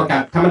บแน่นอนกา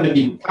รถ้ามันเป็น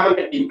ดิน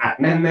อัด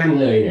แน่น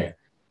ๆเลยเนี่ย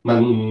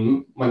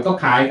มันก็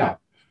คล้ายกับ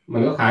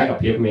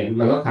เพฟเมนต์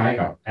มันก็คล้าย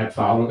กับแอส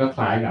ฟัลต์มันก็ค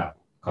ล้ายกับ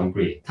คอนก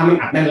รีตถ้ามัน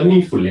อัดแน่นแล้วไม่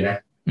มีฝุ่นเลยนะ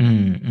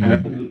อันนั้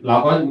นเรา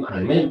ก็อาจ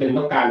จะไม่จำเป็น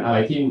ต้องการอะไร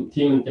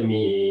ที่มันจะ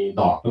มี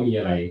ดอกต้องมี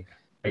อะไร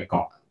ไปเก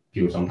าะ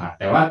ผิวสัมผัส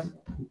แต่ว่า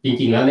จ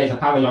ริงๆแล้วในส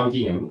ภาพแวดล้อมจ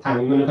ริงทาง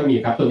มันไม่ค่อยมี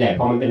ครับส่วนใหญ่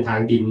พอมันเป็นทาง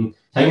ดิน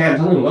ใช้งาน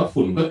ทั้งหนึ่งก็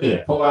ฝุ่นก็เกิด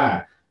เพราะว่า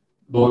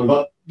โดนร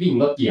ถวิ่ง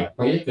รถเหยียบ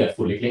มันก็จะเกิด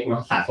ฝุ่นเล็กๆเนา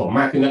ะสะสมม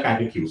ากขึ้นแล้วกลายเ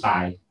ป็นผิวทรา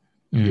ย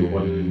อยู่บ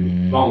น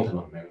ร่องถน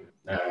นนั้น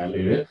ห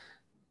รือ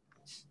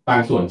บาง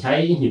ส่วนใช้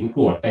หินก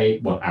รวดไป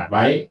บดอัดไ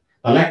ว้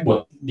ตอนแรกบด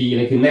ดีเ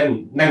ลยคือแ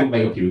น่นไป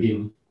กับผิวดิน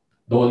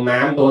โดนน้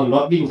ำโดนร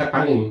ถวิ่งสักค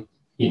รั้งหนึ่ง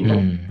หินก็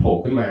โผล่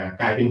ขึ้นมา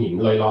กลายเป็นหิน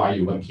ลอยๆอ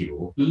ยู่บนผิว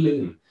ลื่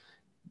น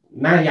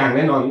ๆหน้ายางแ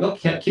น่นอนก็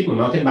คิดเหมือน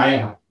เราเส้นใบ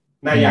ครับ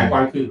หน้ายางกว้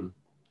างขึ้น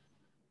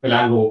เวลา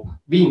โล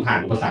วิ่งผ่าน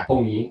อุปสรรคพว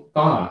กนี้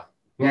ก็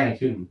ง่าย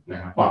ขึ้นนะ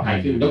ครับปลอดภัย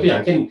ขึ้นยกตัวอย่า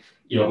งเช่น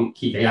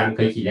ขี่จักรยานเค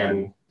ยขี่จักรยาน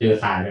เจอ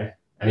ทรายไหม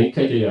อันนี้เค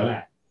ยเจอแล้วแหล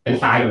ะเป็น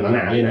ทรายแบบหน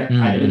าๆเลยนะ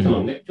อาจจะเป็นถน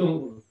นเล็กช่วง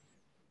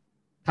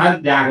ถ้า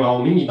ยางเรา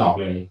ไม่มีดอก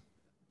เลย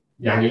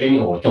ยางนี้เล่น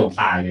โอ้โหจมท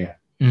รายเลย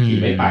ขี่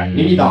ไม่ไป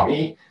นี่มีดอก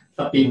นี่ส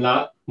ปินแล้ว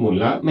หมุน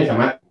แล้วไม่สา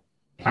มารถ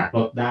ผลักร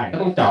ถได้ก็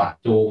ต้องจอด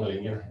จูงอะไรเ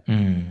งี้ย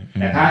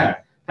แต่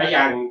ถ้าย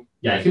าง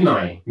ใหญ่ขึ้นหน่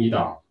อยมีด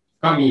อก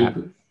ก็มี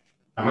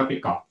สามารถไป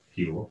เกาะ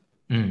ผิว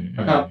แ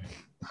ล้วก็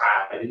พา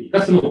ไปได้ดีก็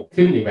สนุก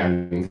ขึ้นอีกแบบ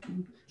นึง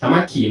สามา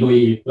รถขี่ลุย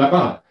แล้วก็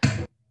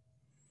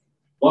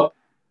รถ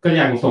ก็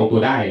ยังทรงตั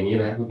วได้อย่างนี้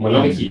นะเหมือนเร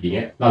าไปขี่อย่างเ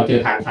งี้ยเราเจอ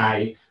ทางทราย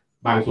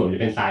บางส่วนจะ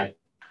เป็นทราย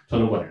ช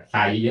นบททร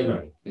ายเยอะๆหน่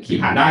อยขี่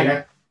ผ่านได้นะ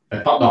แต่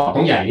ต้องดอก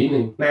ต้องใหญ่นิดนึ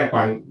งหน้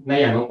า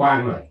ยางต้องกว้าง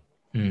หน่อย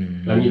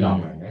แล้วมีดอก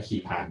หน่อยนะขี่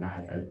ผ่านได้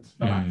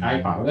สบายได้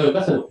เปล่า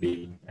ก็สนุกดี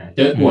เจ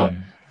อกวด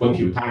บน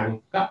ผิวทาง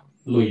ก็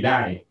ลุยได้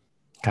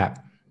ครับ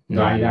ไ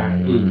ด้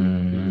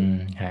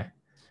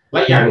แล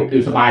ะอย่างคื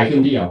อสบายขึ้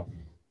นเดียว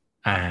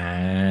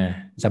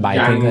สบาย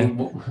ขึ้นเลย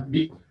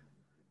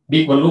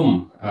บิ๊กวอลลุ่ม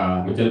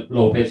มันจะ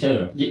low pressure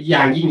ย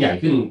างยิ่งใหญ่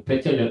ขึ้น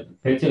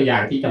pressure ยา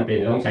งที่จำเป็น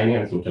ต้องใช้ในก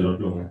ารสูบจะลด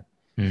ลงนะ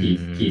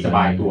ขี่สบ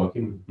ายตัว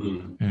ขึ้น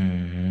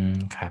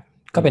ครับ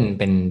ก็เ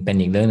ป็น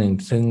อีกเรื่องนึง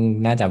ซึ่ง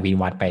น่าจะวิ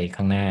วัฒน์ไป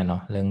ข้างหน้าเนา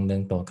ะเรื่อ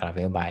งตัว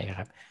gravel bike ค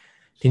รับ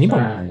ทีนี้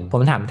ผ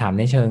มถาม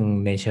ในเ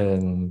ชิง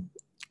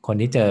คน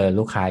ที่เจอ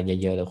ลูกค้าเ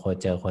ยอะๆหรือคน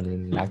เจอคน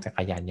รักจัก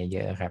รยานเย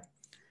อะๆครับ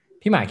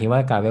พี่หมายคิดว่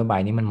า gravel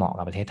bike นี่มันเหมาะ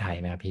กับประเทศไทย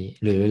ไหมครับพี่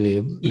ห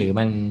รือ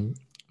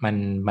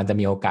มันจะ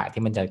มีโอกาส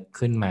ที่มันจะ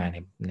ขึ้นมา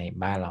ใน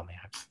บ้านเราไหม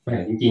ครับไม่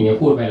จริงๆเนี่ย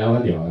พูดไปแล้วว่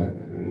าเดี๋ยว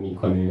มี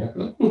คนนึง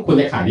คุณ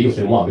จะขายดีกว่าเ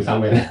สือหมอบไปซ้ำ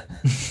ไปนะ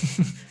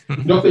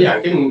ยกตัวอย่าง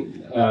เช่น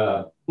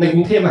ในก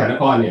รุงเทพมหาน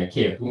ครเนี่ยเข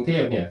ตกรุงเท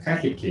พเนี่ย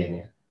50เขตเ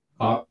นี่ยข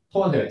อโท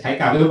ษเถอะใช้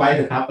gravel bikeเ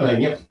ถอะครับอะไรเ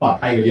งี้ยปลอด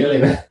ภัยกว่าเยอะเล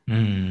ยนะ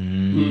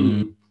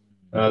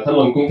ถน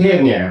นกรุงเทพ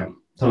เนี่ย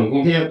ถนนกรุ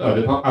งเทพโดยเ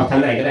ฉพาะเอาชั้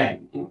นไหนก็ได้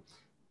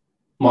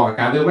เหมาะกับ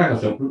gravelมากกว่า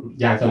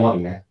ยางสมอล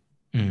อีกนะ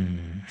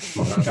เหม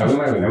าะกับgravel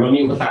มากกว่านะมันมี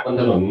อุปสรรคบน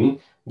ถนน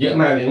เยอะ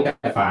มากเลยตั้งแ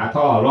ต่ฝา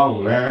ท่อร่อง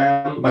น้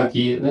ำบาง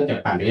ทีเนื่องจาก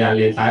ปั่นจักรยานเ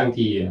ลนซ้ายบาง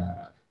ที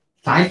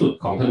ซ้ายสุด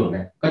ของถนนเ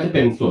นี่ยก็จะเ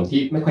ป็นส่วนที่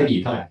ไม่ค่อยดี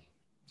เท่าไหร่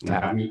น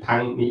ะครับมีพัง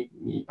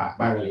มีปะ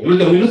บ้างอะไรเ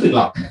ดี๋ยวไม่รู้สึกห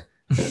รอก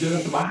เดิ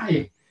นสบาย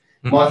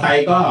มอไซ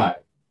ค์ก็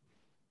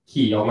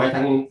ขี่ออกมา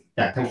จ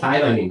ากทางซ้าย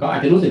หน่อยหนึ่งก็อา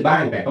จจะรู้สึกบ้า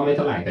งแต่ก็ไม่เ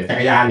ท่าไหร่แต่จั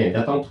กรยานเนี่ยจ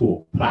ะต้องถูก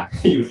ผลักใ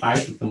ห้อยู่ซ้าย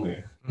สุดเสมอ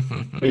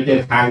เป็น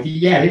ทางที่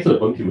แย่ที่สุด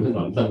บนผิวถน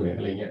นเสมออ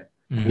ะไรเงี้ย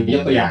นี่ย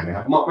กตัวอย่างนะค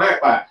รับเหมาะมาก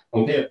กว่าก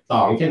รุงเทพ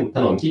2เช่นถ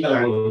นนที่กำ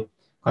ลัง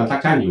คอนสตรัค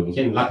ชั่นอยู่เ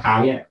ช่นลาดพร้าว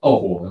เนี่ยโอ้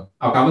โห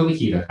เอาgravelไป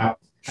ขี่เหรอครับ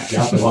เดี๋ยว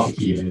เอาไปว่าไป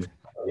ขี่เลย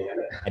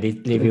อันนี้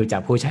รีวิวจา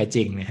กผู้ใช้จ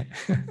ริงนะ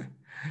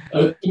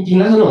จริงๆ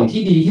แล้วถนน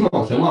ที่ดีที่เหมา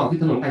ะเสือหมอบคือ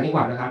ถนนต่างจังห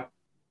วัดนะครับ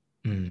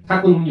ถ้า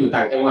คุณอยู่ต่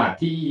างจังหวัด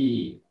ที่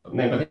ใ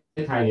นประเท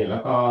ศไทยเนี่ยแล้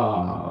วก็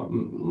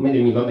ไม่ได้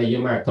มีรถอะไรเยอ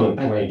ะมากถนน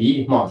ต่างจังหวัดดี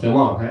เหมาะเสือหม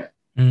อบฮะ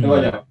ไม่ว่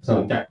าจะถน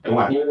นจากจังห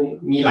วัดที่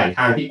มีหลายท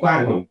างที่กว้าง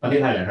ของประเทศ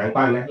ไทยหลายทางก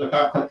ว้างนะแล้วก็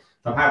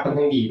สภาพค่อน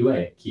ข้างดีด้วย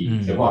ขี่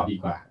เสือหมอบดี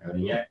กว่าอะไร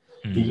เงี้ย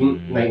จริง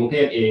ๆในกรุงเท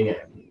พเองเนี่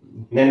ย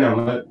แนะนำ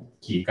ว่า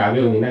ขี่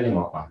gravelนี้น่าจะเหม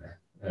าะกว่านะ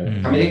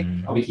ถ้าไม่ได้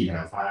เอาไปขี่ท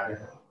างฟ้านะ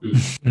ครับ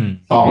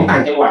2ต่า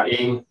งจังหวัดเอ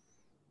ง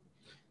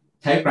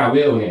ใช้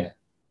gravelเนี่ย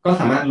ก็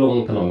สามารถลง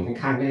ถนนข้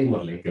างๆได้หม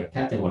ดเลยเกือบแท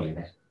บจะหมดเลย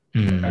นะ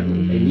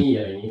ไปนี่อ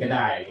ะไรอย่างนี้ก็ไ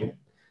ด้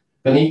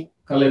ตอนนี้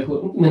ก็เลยพูด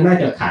มันน่า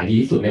จะขายดี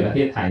ที่สุดในประเท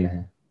ศไทยนะฮ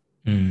ะ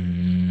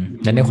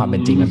แล้วในความเป็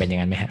นจริงมันเป็นอย่า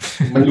งนั้นไหมฮะ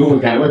มันรู้เหมือ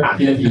นกันว่าถาม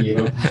พี่นาที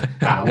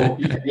ถาม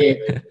พี่เทพ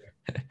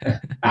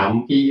ถาม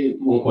พี่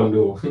มงคล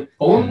ดู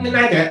ผมไม่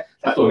น่าจะ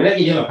สัดส่วนไม่น่าจ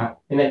ะเยอะหรอกครับ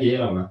ไม่น่าจะเยอ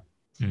ะหรอกนะ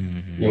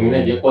อย่างนี้น่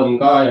าจะคน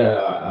ก็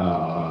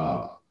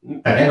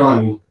แต่แน่นอน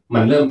มั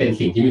นเริ่มเป็น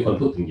สิ่งที่มีคน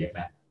พูดถึงเยอะแ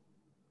ล้ว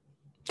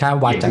ถ้า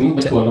วัดจาก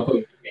ชวนแล้วคน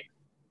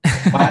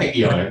ว่าจะเ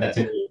กี่ยวอะไรแต่ช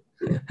นี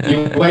คิว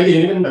ไว้ดี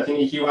นี่เป็นแบบช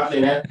นีคิววัดเล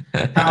ยนะ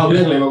ถ้าเอาเรื่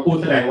องอะไรมาพูด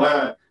แสดงว่า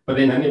ประเ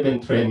ด็นนั้นนี่เป็น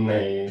เทรนด์ใน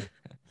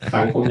สั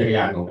งคมจักรย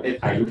านของประเทศ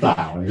ไทยหรือเปล่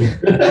าอะไร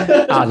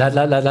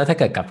แล้วถ้า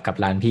เกิดกับ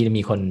ร้านพี่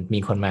มี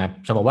คนมา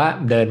สมมติว่า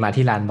เดินมา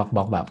ที่ร้านบ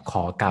ล็อกแบบข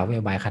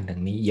gravel bikeคันหนึ่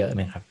งนี้เยอะไห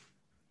มครับ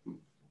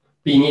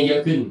ปีนี้เยอะ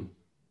ขึ้น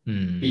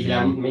ปีที่แล้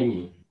วไม่มี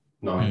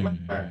น้อยมา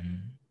ก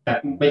แต่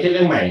ไม่ใช่เ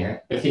รื่องใหม่ฮะ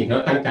เป็นสิ่งที่เร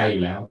าตั้งใจอ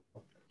ยู่แล้ว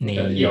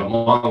เดี๋ยวม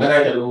องก็น่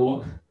าจะรู้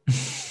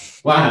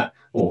ว่า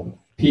โอ้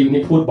พี่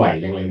นี่พูดบ่อย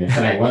จังเลยเนี่ยแส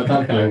ดงว่าก็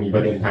กำลังมีปร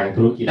ะเด็นทาง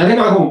ธุรกิจแล้วแน่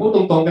นอนผมพูดต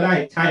รงๆก็ได้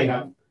ใช่ครั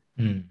บ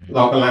เร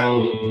ากำลัง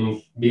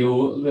บิว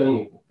เรื่อง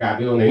การ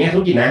บิวในแง่ธุ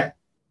รกิจนะ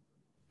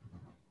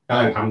กำ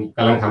ลั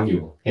งทำอ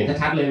ยู่เห็น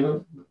ชัดๆเลย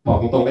บอก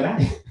ตรงๆก็ได้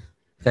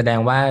แสดง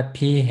ว่า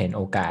พี่เห็นโ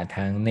อกาส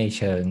ทั้งในเ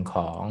ชิงข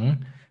อง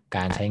ก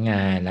ารใช้ง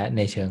านและใ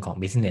นเชิงของ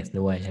business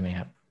ด้วยใช่ไหมค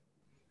รับ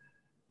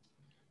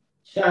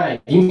ใช่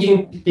จ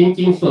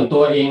ริงส่วนตั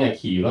วเอง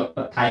ขี่รถ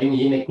ไทย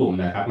นี้ในกลุ่ม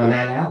นะครับมาน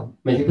านแล้ว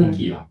ไม่ใช่เพิ่ง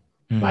ขี่หรอก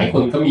หลายค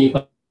นก็มีค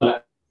นละ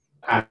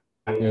อั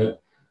น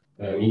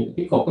มี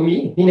พี่กบก็มี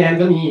พี่แนน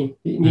ก็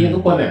มีทุ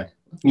กคน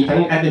มีทั้ง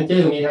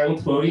adventure มีทั้ง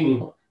touring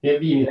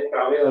heavy มีทั้ง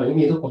gravel อะไร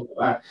มีทุกคนแต่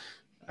ว่า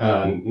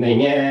ใน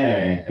แง่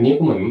อันนี้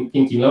ก็เหมือนจ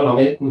ริงๆแล้วเรา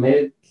ไม่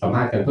สัมภ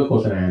าษณ์กันเพื่อโฆ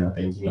ษณาแ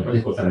ต่จริงๆเราก็ไ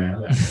ด้โฆษณาแล้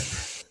วแหละ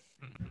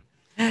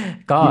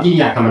ก็จริงๆ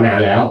อยากทำมานาน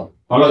แล้ว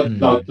เพราะ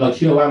เราเ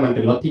ชื่อว่ามันเ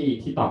ป็นรถ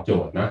ที่ตอบโจ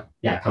ทย์นะ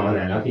อยากทำมาน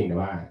านแล้วเพียงแต่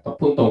ว่า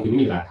พูดตรงคือไม่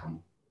มีเวลาท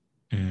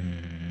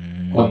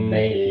ำคน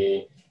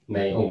ใน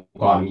องค์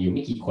กรมีอยู่ไ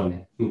ม่กี่คน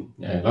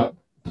แล้ว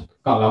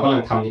ก็เรากำลั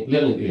งทำเรื่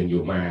องอื่นๆอ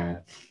ยู่มา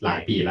หลาย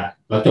ปีแล้ว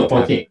เราจบโปร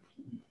เจกต์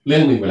เรื่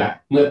องหนึ่งไปแล้ว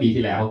เมื่อปี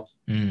ที่แล้ว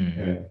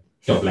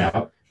จบแล้ว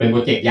เป็นโปร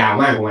เจกต์ยาว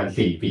มากประมาณ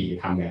4 ปี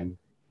ทำงาน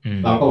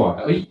เราก็บอก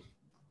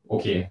โอ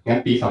เคงั้น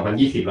ปี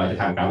2020เราจะ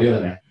ทำกราฟเวลแ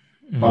ล้วนะ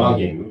เพราะเรา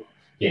เห็น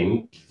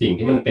สิ่ง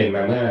ที่มันเป็นม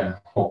าเมื่อ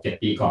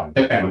 6-7 ปีก่อน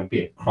ตั้งแต่มันเป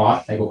ลี่ยนครอส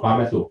ไซโคลครอส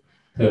มาสู่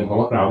เทอมของ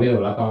ว่ากราฟเวล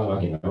แล้วก็เรา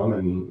เห็นว่า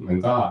มัน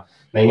ก็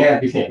ในแง่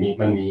บิสเนส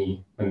มัน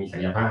มีศั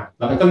กยภาพแ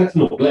ล้วมันก็ส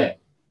นุกด้วย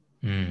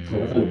มัน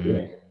ก็สนุกด้ว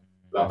ย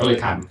เราก็เลย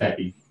ทำแต่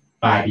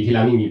ปลายปีที่แ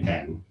ล้วนี่มีแผ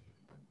น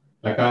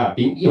แล้วก็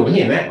ปีนี้ผมก็เ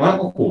ห็นนะว่า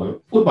โอ้โห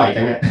พูดบ่อย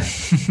จังเนี่ย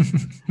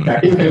แต่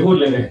ที่ไม่เคยพูด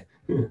เลย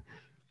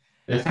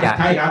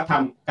ใช่ครับ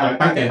กำลัง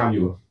ตั้งใจทำอ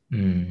ยู่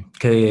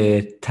คือ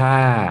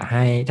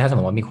ถ้าสม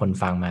มติว่ามีคน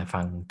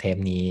ฟังเทป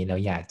นี้แล้ว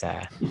อยากจะ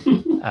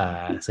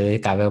ซื้อ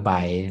การ์เวลไบ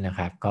ค์นะค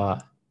รับก็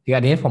คือ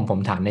อันนี้ผม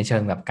ถามในเชิ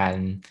งแบบการ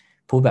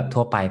พูดแบบ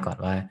ทั่วไปก่อน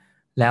ว่า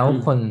แล้ว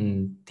คน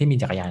ที่มี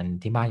จักรยาน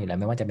ที่บ้านอยู่แล้ว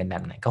ไม่ว่าจะเป็นแบ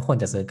บไหนก็ควร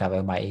จะซื้อการ์เว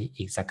ลไบค์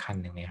อีกสักคัน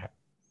หนึ่งไหมครับ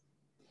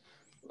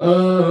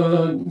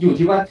อยู่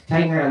ที่ว่าใช้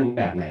งานแ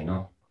บบไหนเนา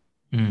ะ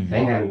ใช้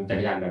งานจัก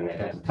รยานแบบไหน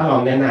ถ้าเรา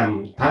แนะน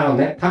ำ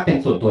ถ้าเป็น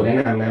ส่วนตัวแนะ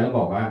นำนะแล้ว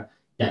บอกว่า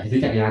อยากจะซื้อ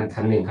จักรยาน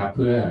คันหนึ่งครับเ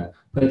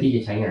พื่อที่จ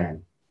ะใช้งาน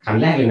คัน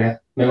แรกเลยนะ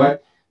ไม่ว่า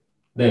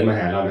เดินมาห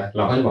าเรานะเ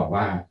ราก็จะบอก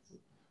ว่า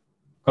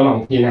ก็ลอง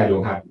พิจารณาดู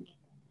ครับ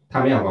ถ้า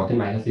ไม่เอามอเตอร์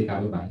ไบค์ก็ซื้อการ์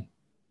เวลไบค์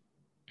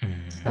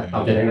เรา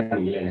จะแนะนำอ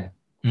ย่างนี้เลยนะ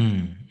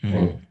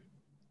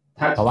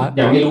ถ้า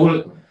ยังไม่รู้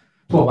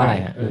เพราะว่าอะไร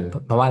ฮะ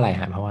เพราะ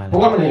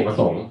ว่ามันอเนกประ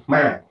สงค์ม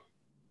าก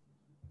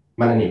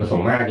มันอเนกประสง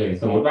ค์มากเลย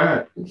สมมติว่า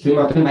ซื้อม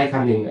อเตอร์ไบค์คั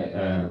นหนึ่ง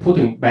พูด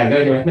ถึงแบรนด์ได้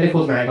ใช่ไหมไม่ได้โฆ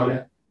ษณาเขาน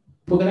ะ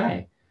พูดก็ได้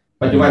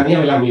ปัจจุบันนี้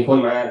เวลามีคน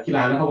มาที่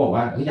ร้านแล้วเขาบอก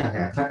ว่าอยากห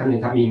าสักคันหนึ่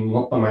งครับมีง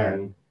บประมาณ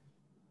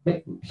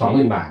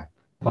20,000 บาท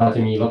พอจะ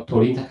มีรถทัว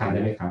ริงสักคันไ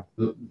ด้ไหมครับ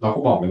เราก็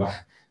บอกเลยว่า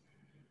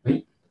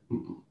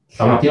ส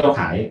ำหรับที่เรา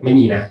ขายไม่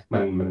มีนะ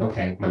มันต้องแพ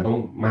งมันต้อง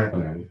มากกว่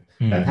านั้น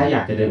แต่ถ้าอย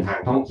ากจะเดินทาง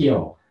ท่องเที่ยว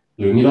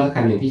หรือมีรถ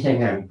คันหนึ่งที่ใช้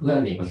งานเพื่อ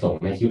อเนกประสง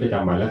ค์ในชีวิตประจ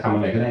ำวันแล้วทำอ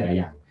ะไรก็ได้หลาย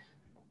อย่าง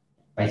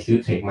ไปซื้อ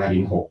เทรคมาริ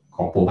น6ข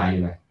องโปรไบ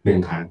เลย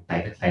1 คัน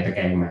ใส่ตะแก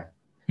รงมา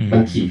มั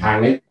นขี่ทาง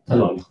ในถ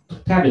นน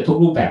แทบจะทุก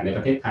รูปแบบในป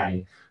ระเทศไทย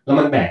แล้ว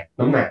มันแบก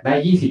น้ำหนักได้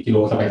20 กิโล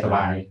สบ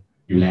าย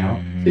ๆอยู่แล้ว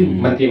ซึ่ง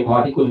มันเพียงพอ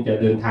ที่คุณจะ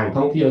เดินทาง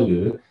ท่องเที่ยวหรื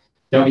อ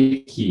จะไป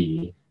ขี่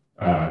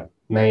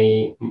ใน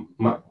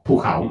ภู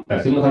เขาแต่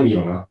ซึ่งไม่ค่อยมีห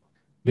รอกเนาะ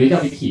หรือจะ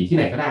ไปขี่ที่ไ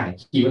หนก็ได้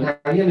ขี่บนทา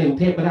งที่ในกรุง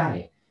เทพก็ได้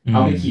เอ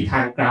าไปขี่ทา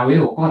งกราเว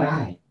ลก็ได้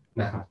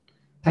นะครับ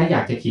ถ้าอย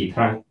ากจะขี่ท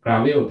างกรา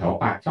เวลแถว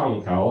ปากช่อง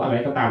แถวอะไร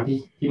ก็ตาม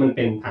ที่มันเ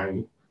ป็นทาง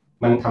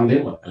มันทำได้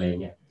หมดอะไร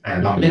เงี้ย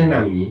เราไม่ได้แนะน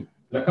ำอย่างนี้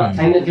แล้วก็ใ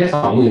ช้เงินแค่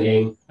20,000เอ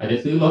งอาจจะ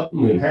ซื้อรถ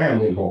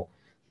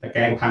15,000-16,000แต่แก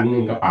ง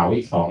1,000กระเป๋า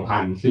อีก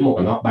 2,000 ซื้อหมวก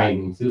กันน็อกใบ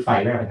นึงซื้อไฟ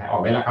หน้าไปถ่ายออ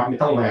กได้แล้วครับไม่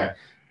ต้องมา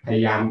พย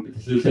ายาม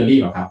ซื้อเซอรี่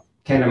หรอกครับ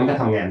แค่นั้นมันก็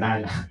ทำงานได้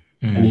แล้ว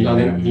อันนี้เราแ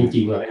นะนำจ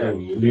ริงๆเราแนะนำอย่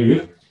างนี้หรือ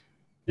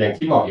อย่าง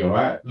ที่บอกอยู่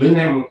ว่าหรือแน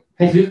ะนำใ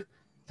ห้ซื้อ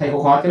ไซโค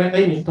คอร์สก็ไ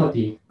ด้มีโทษ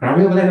ทีกราเว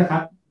ลก็ได้นะครั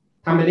บ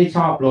ถ้าไม่ได้ช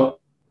อบรถ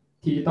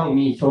ที่ต้อง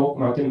มีโชค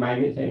มาเช่นไบ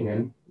ไม่ใช่อย่างนั้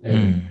น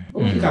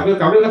กราเว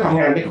ลก็ทำ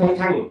งานได้ค่อน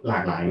ข้างหลา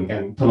กหลายเหมือนกั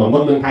นถนนบ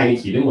นเมืองไทยนี่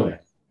ขี่ได้หมด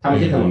ถ้าไม่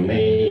ใช่ถนนใน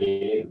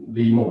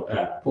รีโมท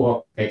พวก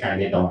ไกลๆ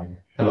ในดอย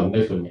ถนนโด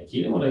ยส่วนใหญ่ขี่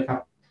ได้หมดเลยครับ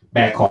แบ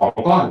กของ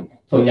ก้อน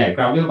ส่วนใหญ่ก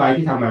ราเวลไบ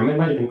ที่ทำมาไม่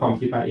ว่าจะเป็นคอม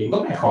พิวเตอร์เองก็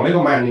แบกของได้ป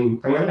ระมาณนึง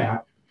ทั้งนั้นแหละครั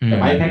บแต่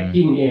ไบแพ็ค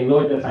กิ้งเองร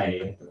ถจะใส่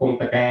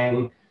ตะแกรง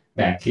แ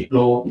บก10 โล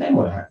ได้หม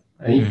ดฮะ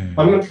อันนี้เพร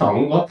าะมัน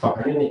รถ2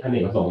 คันนี้อเน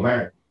กประสงค์มา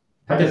ก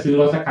ถ้าจะซื้อ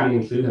รถสักคันนึ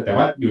งซื้อแต่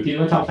ว่าอยู่ที่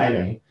ว่าชอบไซส์ไห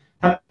น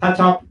ถ้า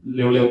ชอบเ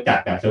ร็วๆจัด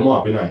แบบเสมอ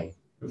ไปหน่อย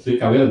ซื้อ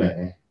กราเวลหน่อย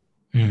นะ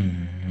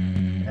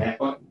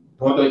เพ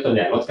ราะโดยส่วนให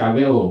ญ่รถกราเว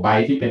ลไบ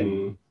ที่เป็น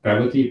กราเว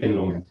ลที่เป็นโร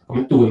งงาน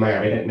มันจูนมา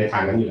ไว้ในทา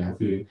งนั้นอยู่แล้ว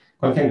คือ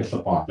ค่อนข้างจะส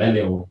ปอร์ตและเ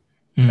ร็ว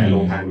แต่ล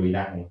งทางลุยไ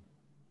ด้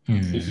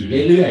ขี่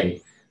เรื่อย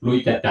ๆลุย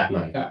จัดๆห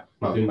น่อยก็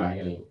มาขึ้นไบ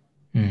อะไร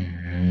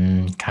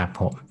ครับ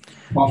ผม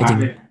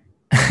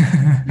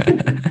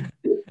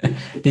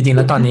จริงๆแ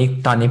ล้วตอน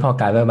นี้พอ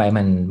การเวลไบค์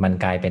มัน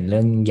กลายเป็นเ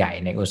รื่องใหญ่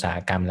ในอุตสาห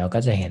กรรมแล้วก็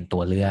จะเห็นตั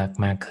วเลือก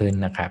มากขึ้น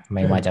นะครับไ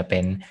ม่ว่าจะเป็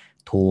น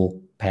ถูก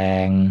แพ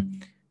ง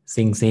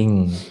ซิ่ง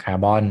คา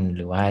ร์บอนห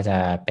รือว่าจะ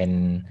เป็น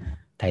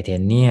ไทเท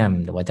เนียม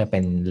หรือว่าจะเป็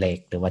นเหล็ก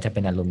หรือว่าจะเป็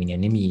นอลูมิเนียม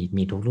นี่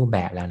มีทุกรูปแบ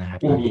บแล้วนะครับ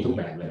มีทุกแ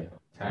บบเลย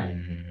ใช่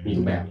มี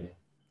ทุกแบบเลย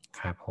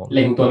ครับผมเ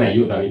ล็งตัวไหนอ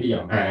ยู่ตอนนี้พี่หย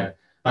อ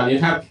ตอนนี้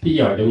ถ้าพี่ห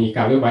ยอจะมีก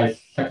ารเลือกใบ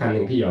สักคันห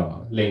นึ่งพี่หยอ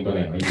เล็งตัวไห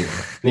นไว้อยู่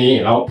นี่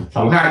เรา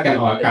สัมภาษณ์กัน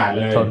ออกอากาศเ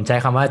ลยผมใช้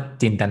คำว่า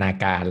จินตนา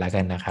การแล้ว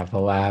กันนะครับเพร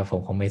าะว่าผม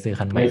คงไม่ซื้อ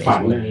คันใหม่ในช่ว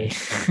งนี้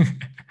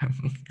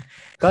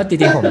ก็จ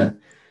ริงๆผม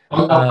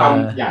เอาความ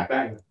อยากได้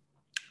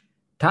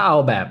ถ้าเอา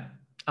แบ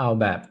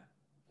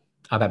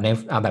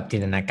บจิ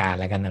นตนาการ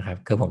แล้วกันนะครับ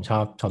คือผมชอ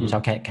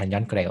บแคนย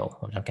อนเกรล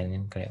ผมชอบแคนย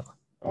อนเกรล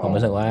ผม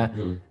รู้สึก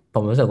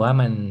ว่า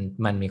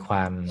มันมีคว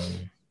าม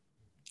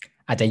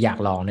อาจจะอยาก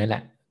ลองนี่แหล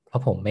ะเพรา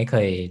ะผมไม่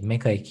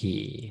เคย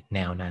ขี่แน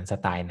วนั้นส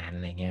ไตล์นั้นอ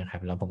ะไรเงี้ยครั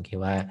บแล้วผมคิด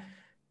ว่า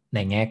ใน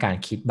แง่การ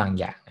คิดบาง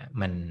อย่าง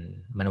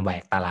มันแหว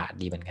กตลาด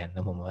ดีเหมือนกันแ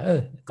ล้วผมว่า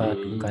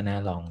ก็น่า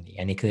ลองดี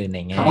อันนี้คือใน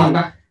แง่คาร์บอนป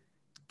ะ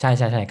ใช่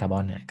คาร์บ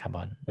อนเนี่ยคาร์บ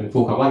อนเป็น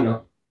ฟูลคาร์บอนเนาะ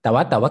แต่ว่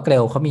าเกร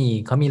ลเขา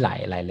มีหลา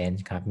ยเลน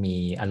ส์ครับมี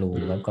อลู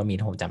แล้วก็มี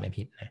ถ้าผมจำไม่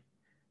ผิดนะ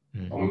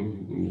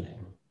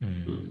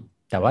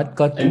แต่ว่า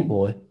ก็โอ้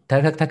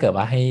ถ้าเกิด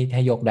ว่าใ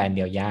ห้ยกแบรนด์เ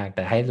ดียวยากแ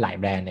ต่ให้หลาย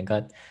แบรนด์เนี่ย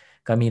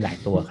ก็มีหลาย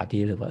ตัวครับ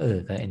ที่รู้สึกว่า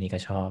ก็อันนี้ก็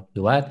ชอบห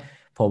รือว่า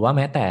ผมว่าแ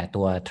ม้แต่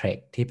ตัว Trek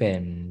ที่เป็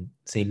น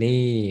ซีรี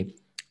ส์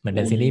มันเ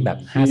ป็นซีรีส์แบบ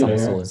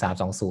520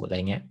 320อะไร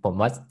เงี้ยผม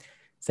ว่า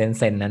เ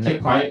ซนนั้นเช็ค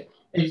พอยต์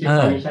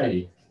ไม่ใช่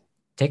ดิ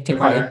เช็ค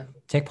พ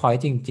อย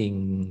ต์จริง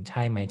ๆใ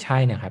ช่ไหมใช่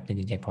นะครับจ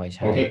ริงๆเช็คพอยต์ใ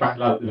ช่ของเทคปะ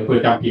เราคุย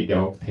จำผิดเดี๋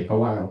ยวเทคเขา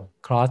ว่า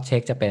ครอสเช็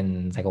คจะเป็น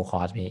ไซโคค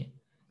อร์สพี่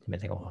เป็น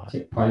ไซโคคอร์สเช็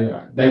คพอยต์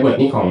ไดเวิร์ด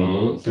นี่ของ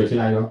สเปเชียล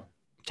ไลน์เนาะ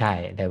ใช่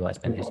ไดเวิร์ด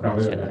เป็นสเป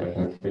เชียล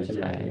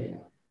ไลน์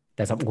แ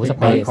ต่ส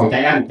เปซของใจ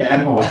แอน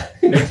บอก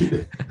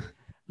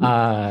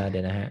เดี๋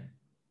ยวนะฮะ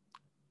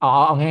เ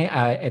อาง่าย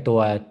ไอตัว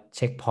เ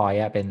ช็คพอยต์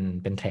เ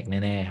ป็นเทค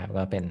แน่ๆครับ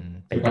ก็เป็น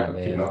การเว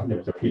ลเดี๋ย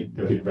วจะผิ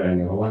ดแบรนด์เ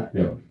นี่ยเพราะว่าเ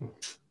ดี๋ยว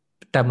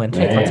แต่เหมือนเท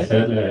คเขาจะเซิ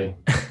ร์ชเลย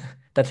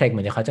แต่เทคเหมื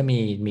อนเขาจะ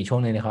มีช่วง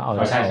นึงที่เขาเอา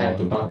ใช่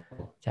ถูกต้อง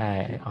ใช่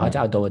เขาจะ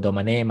เอาโดม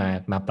าเน่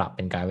มาปรับเ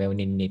ป็นการเวล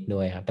นิดด้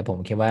วยครับแต่ผม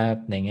คิดว่า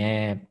ในแง่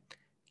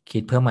คิ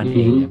ดเพื่อมันเอ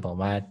งเนี่ยผม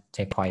ว่าเ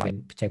ช็คพอ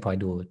ย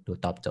ต์ดู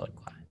ตอบโจทย์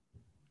กว่า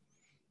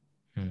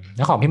แ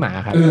ล้วของพี่หมา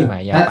ครับพี่หมา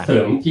อยากเสริ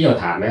มที่เรา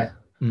ถามนะ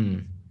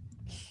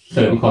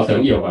ขอเสริม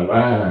เอี่ยวก่อนว่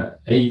า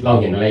เรา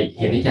เห็นอะไร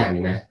เห็นอีกอย่างนึ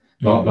งนะ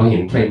เราเห็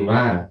นเทรนด์ว่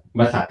าบ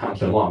ริษัททำเ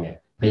ซอร์มอลเนี่ย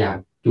พยายาม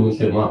จูนเซ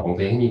อร์มอลของตั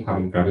วเองให้มีความเ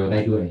ป็นกราเวลได้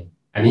ด้วย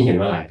อันนี้เห็น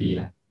มาหลายปีแ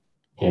ล้ว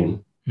เห็น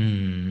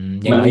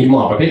มันมีหม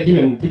อประเภทที่เ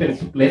ป็น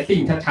เลสซิ่ง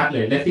ชัดๆเล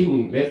ยเลส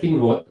ซิ่ง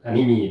โรดอัน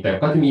นี้มีแต่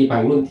ก็จะมีบา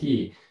งรุ่น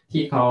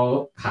ที่เขา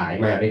ขาย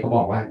มาได้เขาบ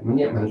อกว่า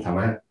มันสาม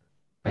ารถ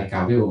ไปกรา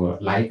เวล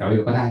ไลท์กราเว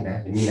ลก็ได้นะ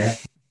อย่างนี้นะ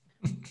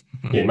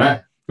เห็นไหม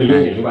ไม่รู้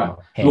เห็นหรือเปล่า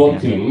รวม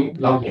ถึง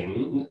เ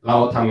รา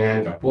ทำงาน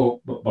กับพวก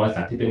บริษั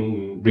ทที่เป็น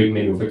Rim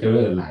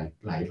Manufacturer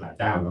หลาย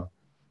เจ้าเนาะ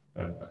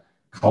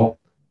เขา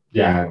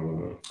อย่าง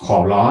ขอ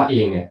บล้อเอ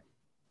งเนี่ย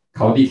เข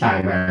าดีไซ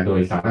น์มาโดย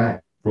สามารถ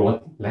โรด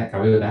และกรา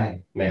เวลได้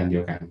ในอันเดี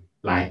ยวกัน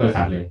หลายบริ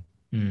ษัทเลย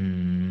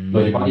โด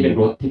ยเฉพาะที่เป็น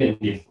รถที่เป็น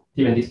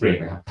ดิสเบรก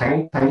นะครับ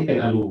ทั้งที่เป็น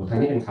อลูทั้ง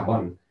ที่เป็นคาร์บอ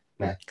น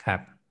นะครับ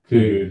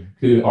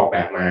คือออกแบ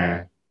บมา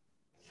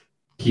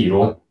ขี่ร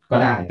ถก็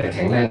ได้แต่แ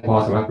ข็งแรงพอ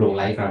สำหรับลงไ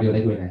ลท์กราเวลไ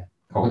ด้ด้วยนะ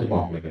เขาก็จะบ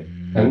อกเลย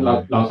ฉะนั้น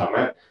เราสาม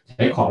ารถใ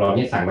ช้ขอบเราเ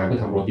นี่ยสั่งมาเพื่อ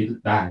ทำรถที่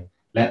ได้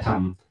และท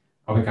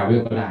ำเอาไปกราเว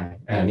ลก็ได้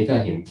นี่ก็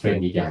เห็นเทรน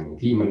ด์อีกอย่าง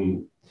ที่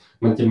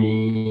มันจะมี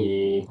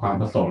ความ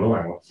ผสมระหว่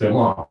างเสือหม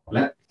อบแล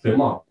ะเสือห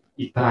มอบ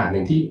อีกตลาดห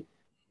นึ่งที่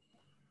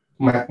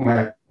ม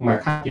า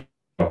ค่า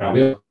กับกราเว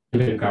ลที่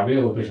เป็นกราเว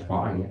ลโดยเฉพา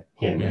ะอันนี้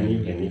เห็นอันนี้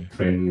เห็นเท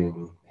รนด์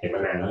เห็นม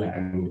านานแล้วแหละ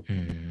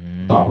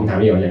ตอบคำถาม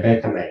อยากได้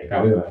คันไหนกรา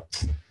เวล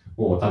โ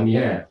อ้ตอนนี้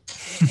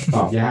ต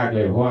อบยากเล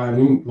ยเพราะว่า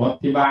รถ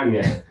ที่บ้านเ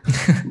นี่ย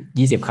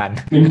20 คัน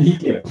ไม่มีที่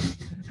เก็บ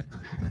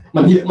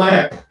มันเยอะมา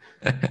ก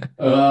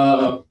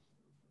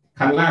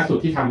คันล่าสุด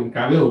ที่ทำก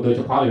ราเวลโดยเ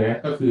ฉพาะเลยนะ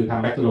ก็คือท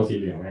ำแบ็คโนสี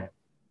เหลืองนะ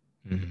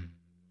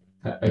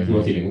แบ็คโน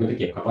สีเหลืองมันจะ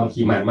เก็บคาร์บอน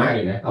ขี่มันมากเล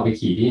ยนะเอาไป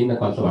ขี่ที่น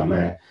ครสวรรค์ม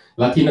าแ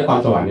ล้วที่นคร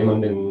สวรรค์เนี่ยมัน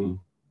เป็น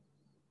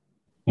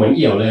เหมือนเ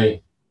อี่ยวเลย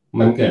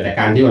มันเกิดจาก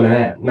การที่วันนั้น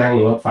นั่ง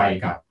รถไฟ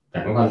จา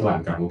กนครสวรร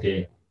ค์กลับกรุงเท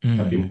พ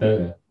กับปินเตอ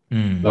ร์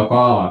แล้ว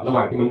ก็ระหว่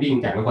างที่มันวิ่ง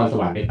จากนครส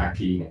วรรค์ไปตาก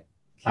พีเนี่ย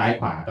ซ้าย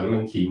ขวาตอนนั้นมั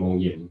น4 โมง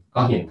เย็น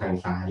ก็เห็นทาง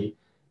ซ้าย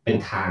เป็น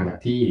ทางแบบ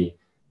ที่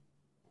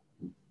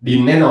ดิน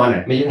แน่นอน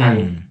ไม่ใช่ทาง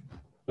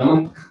แล้วมัน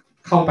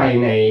เข้าไป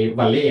ใน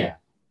วัลเล่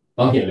เ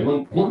ราเห็นเลยมัน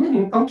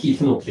ต้องขี่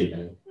สนุกสิอะ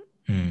ไร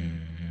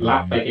รั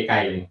บไปไกล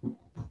ๆเลย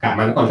กลับม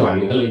านครสวรร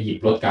ค์ก็เลยหยิบ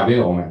รถกราเวล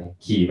ออกมา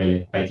ขี่ไปเล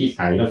ยไปที่สถ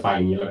านีรถไฟ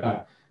นี้แล้วก็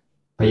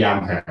พยายาม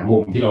หามุ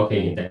มที่เราเคย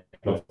เห็นจาก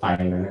รถไฟ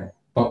นั้นนะ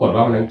ปรากฏว่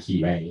าวันนั้นขี่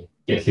ไป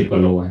70 กว่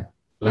าโล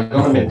แล้วก็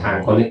มันเป็นทาง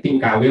connecting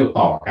gravel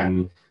ต่อกัน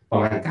ประ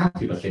มาณ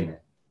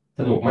 90%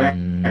 สนุกมาก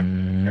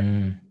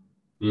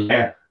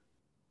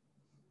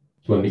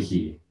ชวนไป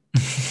ขี่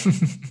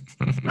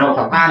เอา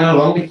สัมภาษณ์แล้ว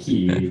ร้องไป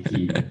ขี่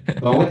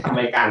เราก็ทำ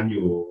รายการอ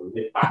ยู่ใน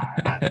ป่า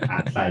อ่า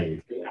นใส่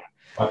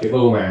พอร์ตเบิ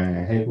ลมา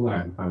ให้ผู้อ่า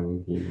นฟัง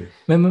ที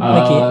เ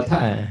มื่อกี้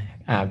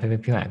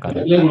พี่หมาก่อน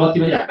เรื่องรถ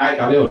ที่เราอยากได้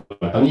กราเวล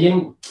ตอนนี้ยัง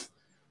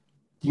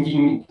จริง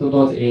ๆตั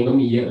วเองก็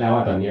มีเยอะแล้ว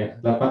ตอนนี้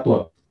แล้วก็ตัว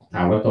ถ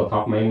ามว่าตัวท็อ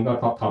ปไหมก็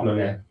ท็อปแล้ว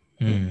นะ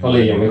ก็เล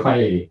ยยังไม่ค่อย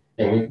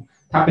ยังไม่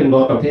ถ้าเป็นร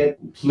ถประเภท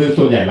หรือ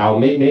ส่วนใหญ่เรา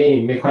ไ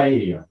ม่ค่อย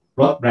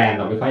รถแบรนด์เ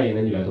ราไม่ค่อย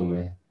นั่นอยู่แล้วถูกไหม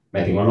หม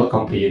ายถึงว่ารถค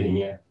อมพลีทอย่างเ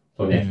งี้ย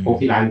ส่วนใหญ่พวก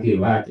ที่ร้านคือ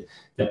ว่า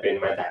จะเป็น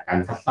มาจากการ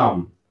คัสตอม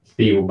ส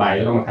ตีลใบแ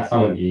ล้วก็มาคัสตอ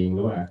มกันเองห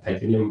รือว่าไทเ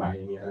ทเนียมใบ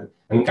อย่างเงี้ย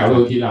งั้นกราเว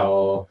ลที่เรา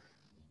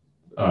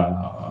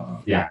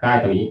อยากได้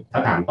ตอนนี้ถ้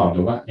าถามตอบดู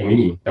ว่ายังไม่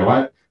มีแต่ว่า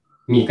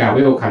มีกราเว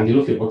ลคันที่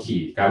รู้สึกว่าขี่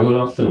กราเวลแ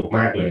ล้วสนุกม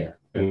ากเลยอ่ะ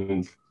เป็น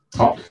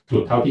ท็อปสุ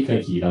ดเท่าที่เคย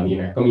ขี่ตอนนี้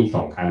นะก็มี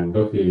2คัน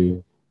ก็คือ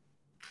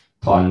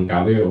ทอนกรา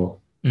เวล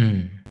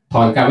ท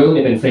อนกราเวลเ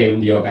นี่ยเป็นเฟรม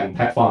เดียวกันแพ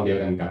ลตฟอร์มเดียว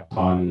กันกับท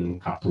อน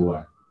ขับทัวร์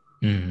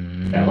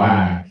แต่ว่า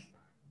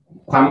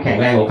ความแข็ง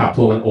แรงของขับ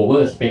ทัวร์มันโอเวอ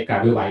ร์สเปคกรา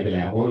เวลไบค์ไปแ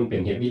ล้วเพราะมันเป็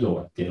นเฮฟวี่โหล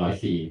ด700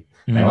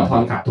 แต่ว่าทอ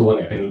นขับทัวร์เ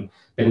นี่ยเ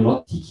ป็นรถ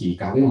ที่ขี่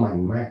กราเวลมัน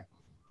มาก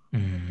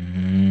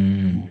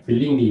ฟีล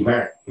ลิ่งดีมา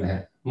กนะฮ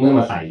ะเมื่อม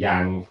าใส่ยา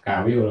งกรา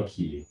เวลแล้ว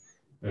ขี่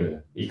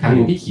อีกคันห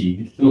นึ่งที่ขี่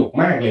สนุก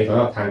มากเลยสำห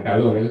รับทางกราเว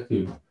ลนั่นก็คื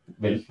อ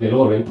เวโร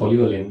เลนโพลิ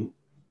โอเลน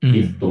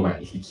ตัวใหม่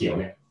สีเขียว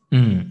เนี่ย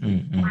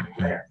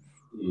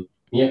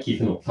เนี่ยขี่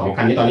สนุก2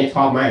คันนี้ตอนนี้ช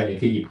อบมากเลย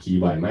คือหยิบขี่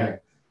บ่อยมาก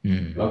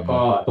แล้วก็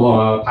ตัว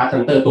พาร์ทซั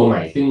นเตอร์ตัวให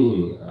ม่ซึ่ง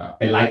เ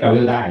ป็นไลท์กราเว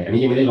ลได้อัน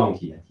นี้ยังไม่ได้ลอง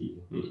ขี่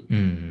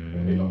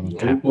ไม่ลอง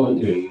ตัว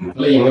อื่นก็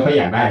เลยยังไม่ค่อย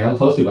อยากได้เขา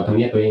รู้สึกว่าตรง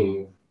นี้ตัวเอง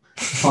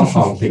ครอบคร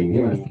องสิ่ง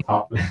ที่มันท็อ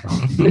ปแ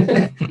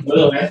ล้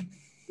วไหม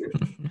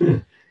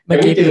ไม่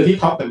เจอที่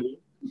ท็อปแบบนี้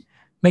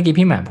เมื่อกี้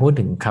พี่หมาพูด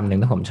ถึงคำหนึ่ง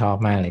ที่ผมชอบ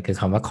มากเลยคือ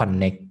คำว่า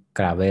connect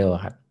gravel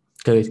ครับ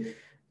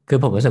คือ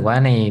ผมรู้สึกว่า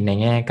ใน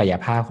แง่กาย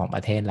ภาพของป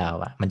ระเทศเรา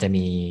อ่ะมันจะ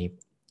มี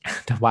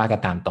ถ้าว่ากัน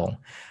ตามตรง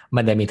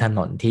มันจะมีถน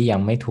นที่ยัง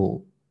ไม่ถูก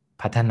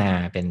พัฒนา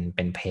เ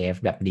ป็นเพฟ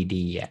แบบ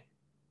ดีๆอ่ะ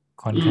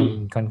ค่อน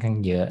ข้าง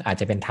เยอะอาจ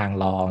จะเป็นทาง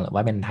รองหรือว่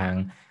าเป็นทาง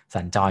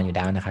สัญจรอยู่แ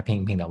ล้วนะครับเพี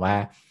ยงแต่ว่า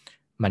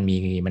มัน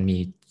มี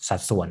สัด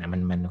ส่วนนะ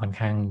มันค่อน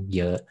ข้างเ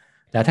ยอะ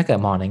แล้วถ้าเกิด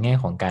มองในแง่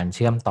ของการเ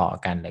ชื่อมต่อ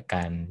กันหรือก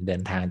ารเดิ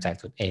นทางจาก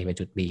จุด A ไป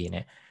จุด B เ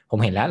นี่ยผม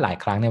เห็นแล้วหลาย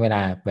ครั้งในเว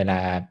ลา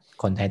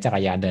คนใช้จักร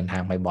ยานเดินทา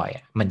งบ่อย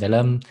ๆมันจะ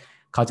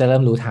เขาจะเริ่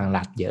มรู้ทาง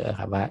ลัดเยอะ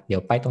ครับว่าเดี๋ย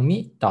วไปตรงนี้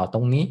ต่อต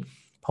รงนี้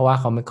เพราะว่า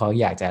เขา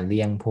อยากจะเ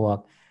ลี่ยงพวก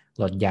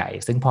รถใหญ่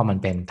ซึ่งพอมัน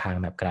เป็นทาง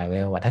แบบ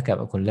gravel ถ้าเกิด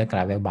ว่าคุณเลือก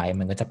gravel bike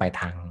มันก็จะไป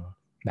ทาง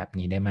แบบ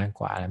นี้ได้มาก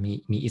กว่าแล้ว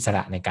มีอิสร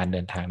ะในการเ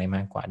ดินทางได้ม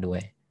ากกว่าด้ว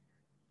ย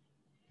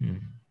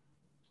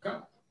ก็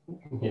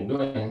เห็นด้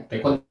วยแต่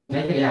คนใ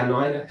ช้จักรยานน้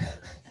อยนะ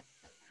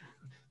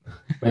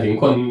หมายถึง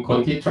คน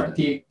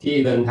ที่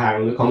เดินทาง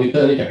หรือคอมพิวเตอ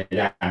ร์ด้วยจักร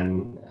ยาน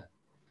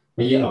ไ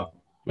ม่เยอะหรอก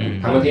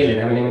ทั้งประเทศเลย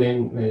นะ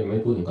ไม่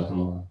พูดถึงกท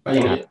มก็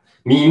ยัง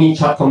มี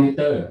ช็อตคอมพิวเ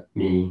ตอร์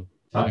มี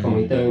ช็อตคอม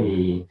พิวเตอร์มี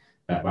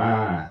แบบว่า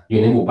อ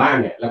ยู่ในหมู่บ้าน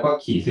เนี่ยแล้วก็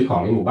ขี่ซื้อขอ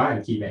งในหมู่บ้าน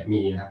ขี่แบบ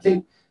มีนะครับ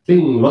ซึ่ง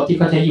รถที่เ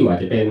ขาใช้อยู่อาจ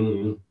จะเป็น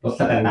รถ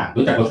สแตนดาร์ด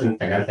รู้จักรถ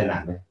จักรยานสแตนดา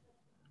ร์ดไหม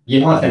ยี่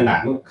ห้อสแตนดาร์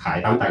ดขาย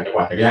ตามต่างจังห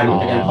วัดจักรยาน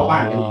เข้าบ้า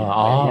นกันนี่3,000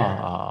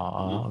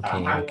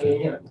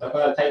เนี่ยแล้วก็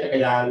ใช้จักร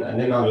ยานแ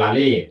น่นอนลาเ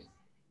ล่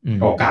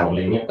เก่าๆอะไร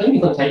เงี้ยก็มี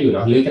คนใช้อยู่เน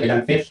าะหรือจักรยาน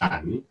เฟสสั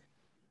น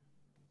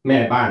แม่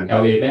บ้าน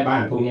LA แม่บ้า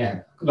นพวกเนี้ย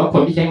แล้วค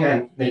นที่ใช้งาน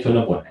ในชน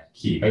บท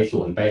ขี่ไปส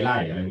วนไปไร่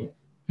อะไรเงี้ย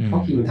เขา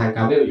ขี่บนทางกร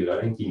าเวลอยู่แล้ว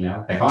จริงๆแล้ว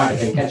แต่เขาอาจจะ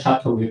เป็นแค่ช็อต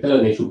คอมพิวเตอ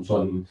ร์ในชุมช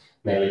น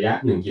ในระยะ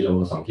1กิโล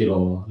2กิโล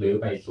หรือ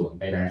ไปสวน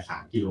ไปนา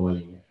3กิโลอะไร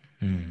เงี้ย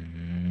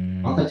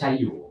เขาก็ใช้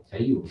อยู่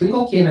ซึ่งโอ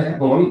เคนะฮะ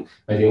ผมว่า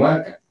หมายถึงว่า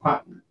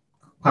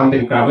ความเป็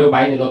นกราเวลไบ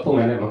ค์ในรถพวก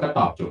นั้นมันก็ต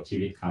อบโจทย์ชี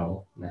วิตเขา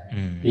นะ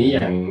นี่อ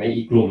ย่างใน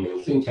อีกกลุ่มนึง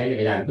ซึ่งใช้จั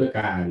กรยานเพื่อ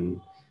การ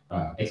เ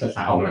อ็กซ์ไซ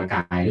ส์ออกกำลังก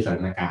ายหรือสัน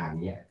ทนาการ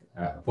เงี้ย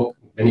พวก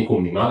เป็นอีกกลุ่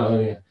มหนึ่งเนาะ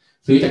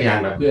ซื้อจักรยาน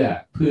มาเ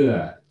พื่อ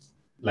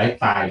ไลฟ์ส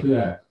ไตล์เพื่อ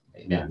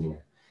แบบนี้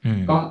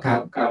ก็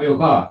กราเวล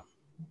ก็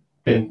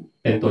เ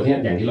ป็นตัวที่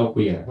อย่างที่เราคุ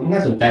ยกันมันน่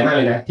าสนใจมากเ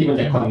ลยนะที่มัน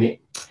จะคอนเนค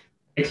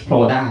เอ็กซ์โพล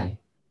ได้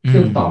เ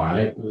ชื่อมต่ออะไร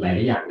หลาย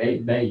อย่าง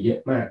ได้เยอะ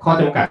มากข้อ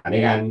จำกัดใน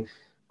การ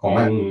ของ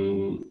มัน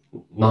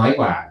น้อย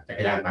กว่าจัก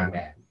รยานบางแบ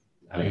บ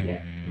อะไรเงี้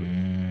ย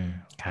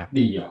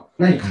ดีอ่ะ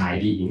น่าจะขาย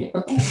ดีอย่างเงี้ยก็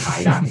ต้องขาย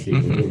ได้สิ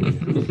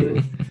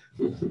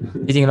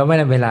จริงๆแล้ว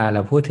เวลาเร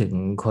าพูดถึง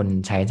คน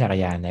ใช้จักร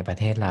ยานในประ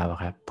เทศเรา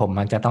ครับผม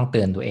มักจะต้องเตื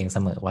อนตัวเองเส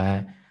มอว่า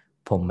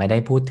ผมไม่ได้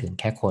พูดถึง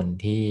แค่คน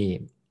ที่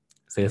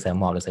ซื้อเสือ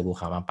หมอบหรือเสือภูเ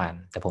ขามาปั่น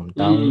แต่ผม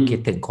ต้องคิด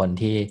ถึงคน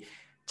ที่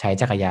ใช้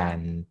จักรยาน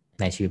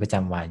ในชีวิตประจ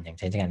ำวันอย่าง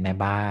ใช้จักรยานแม่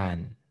บ้าน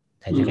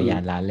ใช้จักรยา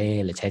นลาเล่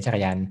หรือใช้จักร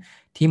ยาน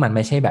ที่มันไ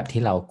ม่ใช่แบบ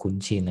ที่เราคุ้น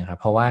ชินนะครับ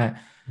เพราะว่า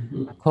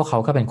พวกเขา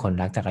ก็เป็นคน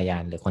รักจักรยา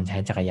นหรือคนใช้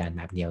จักรยานแ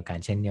บบเดียวกัน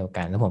เช่นเดียว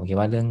กันแล้วผมคิด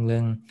ว่าเรื่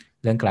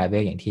องกราเว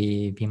ลอย่างที่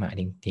พี่หมา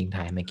ทิ้ง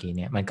ท้ายเมื่อกี้เ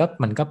นี่ยมัน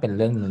ก็เป็นเ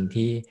รื่องนึง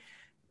ที่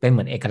เป็นเห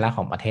มือนเอกลักษณ์ข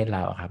องประเทศเร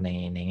าครับ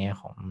ในแง่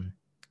ของ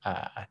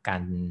กา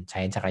รใช้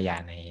จักรยา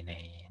น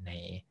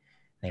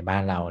ในบ้า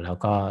นเราแล้ว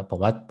ก็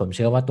ผมเ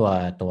ชื่อว่า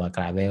ตัวก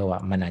ราเวลอ่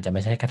ะมันอาจจะไ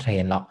ม่ใช่แค่เทร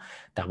นหรอก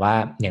แต่ว่า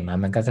อย่างนั้น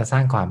มันก็จะสร้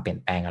างความเปลี่ยน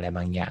แปลงอะไรบ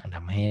างอย่างท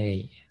ำให้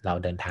เรา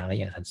เดินทางได้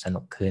อย่างส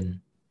นุกขึ้น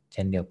เ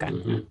ช่นเดียวกัน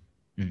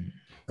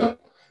ก็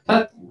ถ้า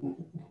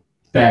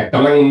แต่ก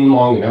ำลังม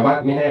องอยู่นะว่า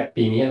ไม่แน่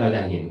ปีนี้เราจ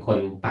ะเห็นคน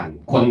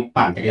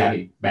ปั่นจักรยาน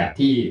อีกแบบ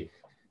ที่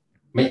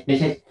ไม่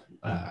ใช่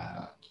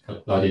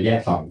เราจะแยก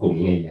2กลุ่ม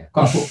ยังไงเนี่ย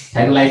ก็ใ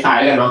ช้ไลฟ์สไตล์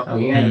กันเนาะเอา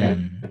ง่ายๆกัน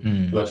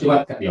เราเชื่อว่า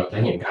เดี๋ยวจะ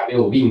เห็นกราเว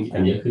ลวิ่งกั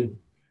นเยอะขึ้น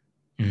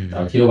เร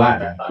าเชื่อว่า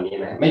แต่ตอนนี้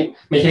นะ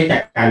ไม่ใช่จา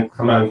กการท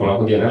ำงานของเรา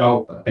คนเดียวนะเรา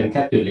เป็นแ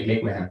ค่จุดเล็ก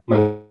ๆนะครับมัน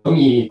ก็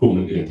มีกลุ่ม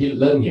อื่นๆที่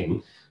เริ่มเห็น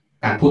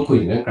การพูดคุย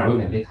ถึงเรื่องกราเวล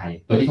ในประเทศไทย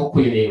โดยที่เขาคุ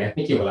ยกันเองนะไ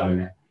ม่เกี่ยวกับเราเลย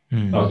นะ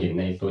เราเห็น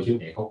ในโซเชียล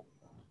มีเดียเขา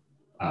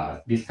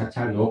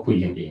discussion หรือว่าคุย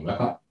กันเองแล้ว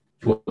ก็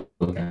ชว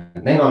นกัน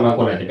แน่นอนบางค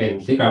นอาจจะเป็น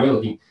ซื้อกราเวล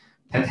จริง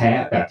แท้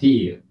ๆแบบที่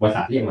บริ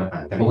ษัทเรียกมาปั่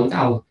นแต่บางคนก็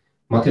เอา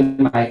mountain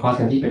bike cross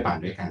country ไปปั่น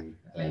ด้วยกัน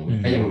อะไรอย่างนี้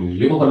ก็ยังมีห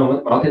รือบางคนเอา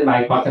mountain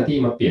bike cross country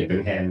มาเปลี่ยนเป็น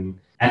แทน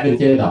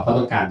adventure dog เพราะ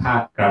ต้องการภาพ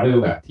gravel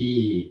แบบที่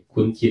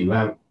คุ้นชินว่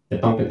าจะ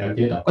ต้องเป็น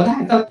adventure dog ก็ได้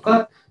ก็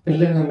เป็นเ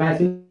รื่องทำได้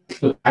ซึ่ง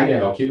สุดท้ายเนี่ย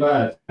เราคิดว่า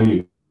มันอ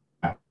ยู่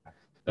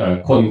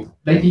คน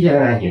ได้พิจาร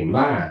ณาเห็น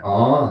ว่าอ๋อ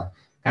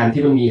การ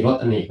ที่มันมีรถ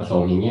อเนกประส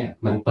งค์อย่างเงี้ย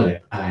มันเปิด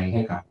อะไรใ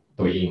ห้กับ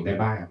ตัวเองได้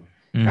บ้าง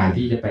การ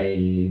ที่จะไป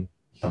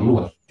สำรว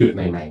จจุดใ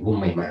หม่ๆมุม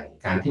ใหม่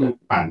ๆการที่มัน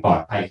ปั่นปลอด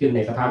ภัยขึ้นใน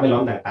สภาพแวดล้อ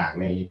มต่าง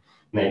ๆ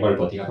ในบริ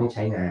บทที่เขาต้องใ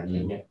ช้งานอะไร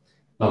เงี้ย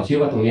เราเชื่อ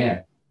ว่าตรงเนี้ย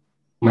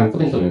มันก็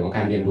เป็นส่วนหนึ่งของก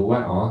ารเรียนรู้ว่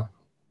าอ๋อ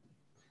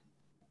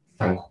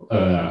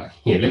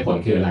เหตุและผล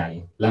คืออะไร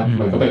แล้ว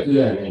มันก็ไปเอื้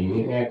อใน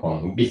แง่ของ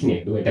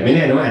business ด้วยแต่ไม่แ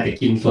น่นะว่าอาจจะ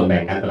กินส่วนแบ่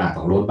งการตลาดข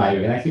องโรดไบค์ไป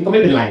ก็ได้ซึ่งก็ไ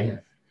ม่เป็นไร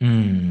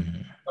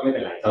ก็ไม่เป็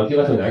นไรเราคิด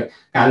ว่าส่วนใหญ่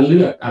การเลื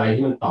อกอะไร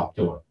ที่มันตอบโ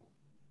จทย์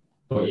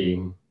ตัวเอง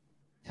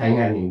ใช้ง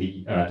านอย่างดี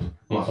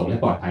เหมาะสมและ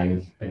ปลอดภัย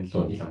เป็นส่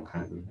วนที่สำคั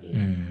ญ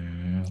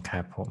ค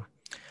รับ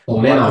ผม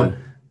แน่นอน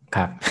ค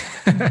รับ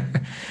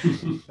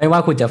ไม่ว่า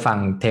คุณจะฟัง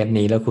เทป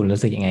นี้แล้วคุณรู้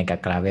สึกยังไงกับ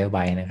Gravel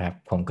Bike นะครับ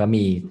ผมก็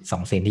มี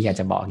2สิ่งที่อยาก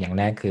จะบอกอย่าง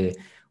แรกคือ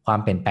ความ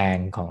เปลี่ยนแปลง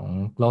ของ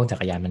โลกจั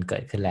กรยานมันเกิ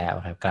ดขึ้นแล้ว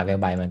ครับ Gravel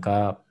Bike มันก็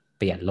เ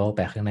ปลี่ยนโลกไป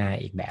ข้างหน้า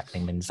อีกแบบนึ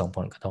งมันส่งผ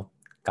ลกระทบ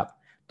กับ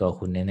ตัว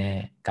คุณแน่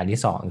ๆการที่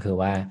2คือ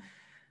ว่า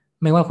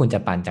ไม่ว่าคุณจะ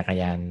ปั่นจักร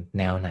ยาน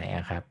แนวไหน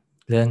ครับ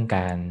เรื่องก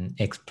าร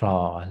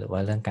explore หรือว่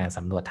าเรื่องการส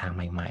ำรวจทางใ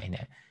หม่ๆเ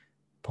นี่ย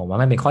ผมว่า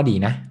มันเป็นข้อดี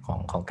นะ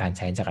ของการใ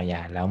ช้จักรย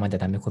านแล้วมันจะ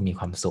ทำให้คุณมี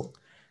ความสุข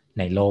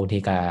ในโลก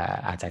ที่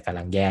อาจจะกำ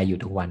ลังแย่อยู่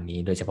ทุกวันนี้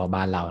โดยเฉพาะ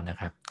บ้านเรานะ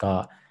ครับก็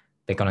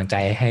เป็นกำลังใจ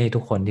ให้ทุ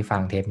กคนที่ฟั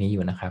งเทปนี้อ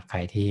ยู่นะครับใคร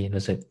ที่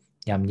รู้สึก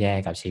ย่ำแย่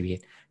กับชีวิต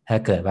ถ้า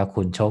เกิดว่า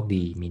คุณโชค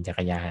ดีมีจัก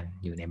รยาน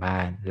อยู่ในบ้า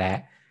นและ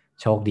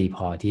โชคดีพ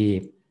อที่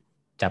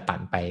จะปั่น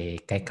ไป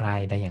ใกล้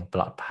ๆได้อย่างป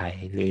ลอดภัย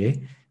หรือ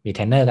มีเท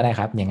รนเนอร์ก็ได้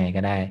ครับยังไง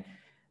ก็ได้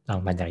ลอง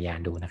ปั่นจักรยาน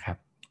ดูนะครับ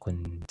คุณ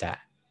จะ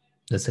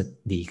รู้สึก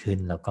ดีขึ้น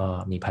แล้วก็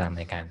มีพลัง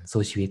ในการ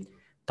สู้ชีวิต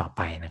ต่อไ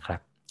ปนะครับ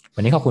วั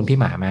นนี้ขอบคุณพี่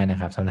หมามากนะ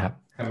ครับสำหรับ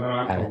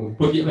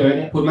พูดเยอะเลยเ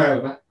นี่ยพูดมากเล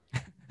ยปะ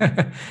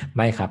ไ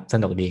ม่ครับส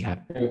นุกดีครับ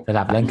สำห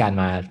รับเรื่องการ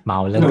มาเมา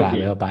เรื่องกรา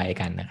เวลไบค์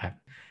กันนะครับ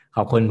ข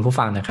อบคุณผู้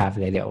ฟังนะครับ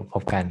เดี๋ยวพ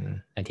บกัน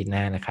อาทิตย์หน้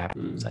านะครับ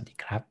สวัสดี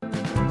ครั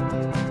บ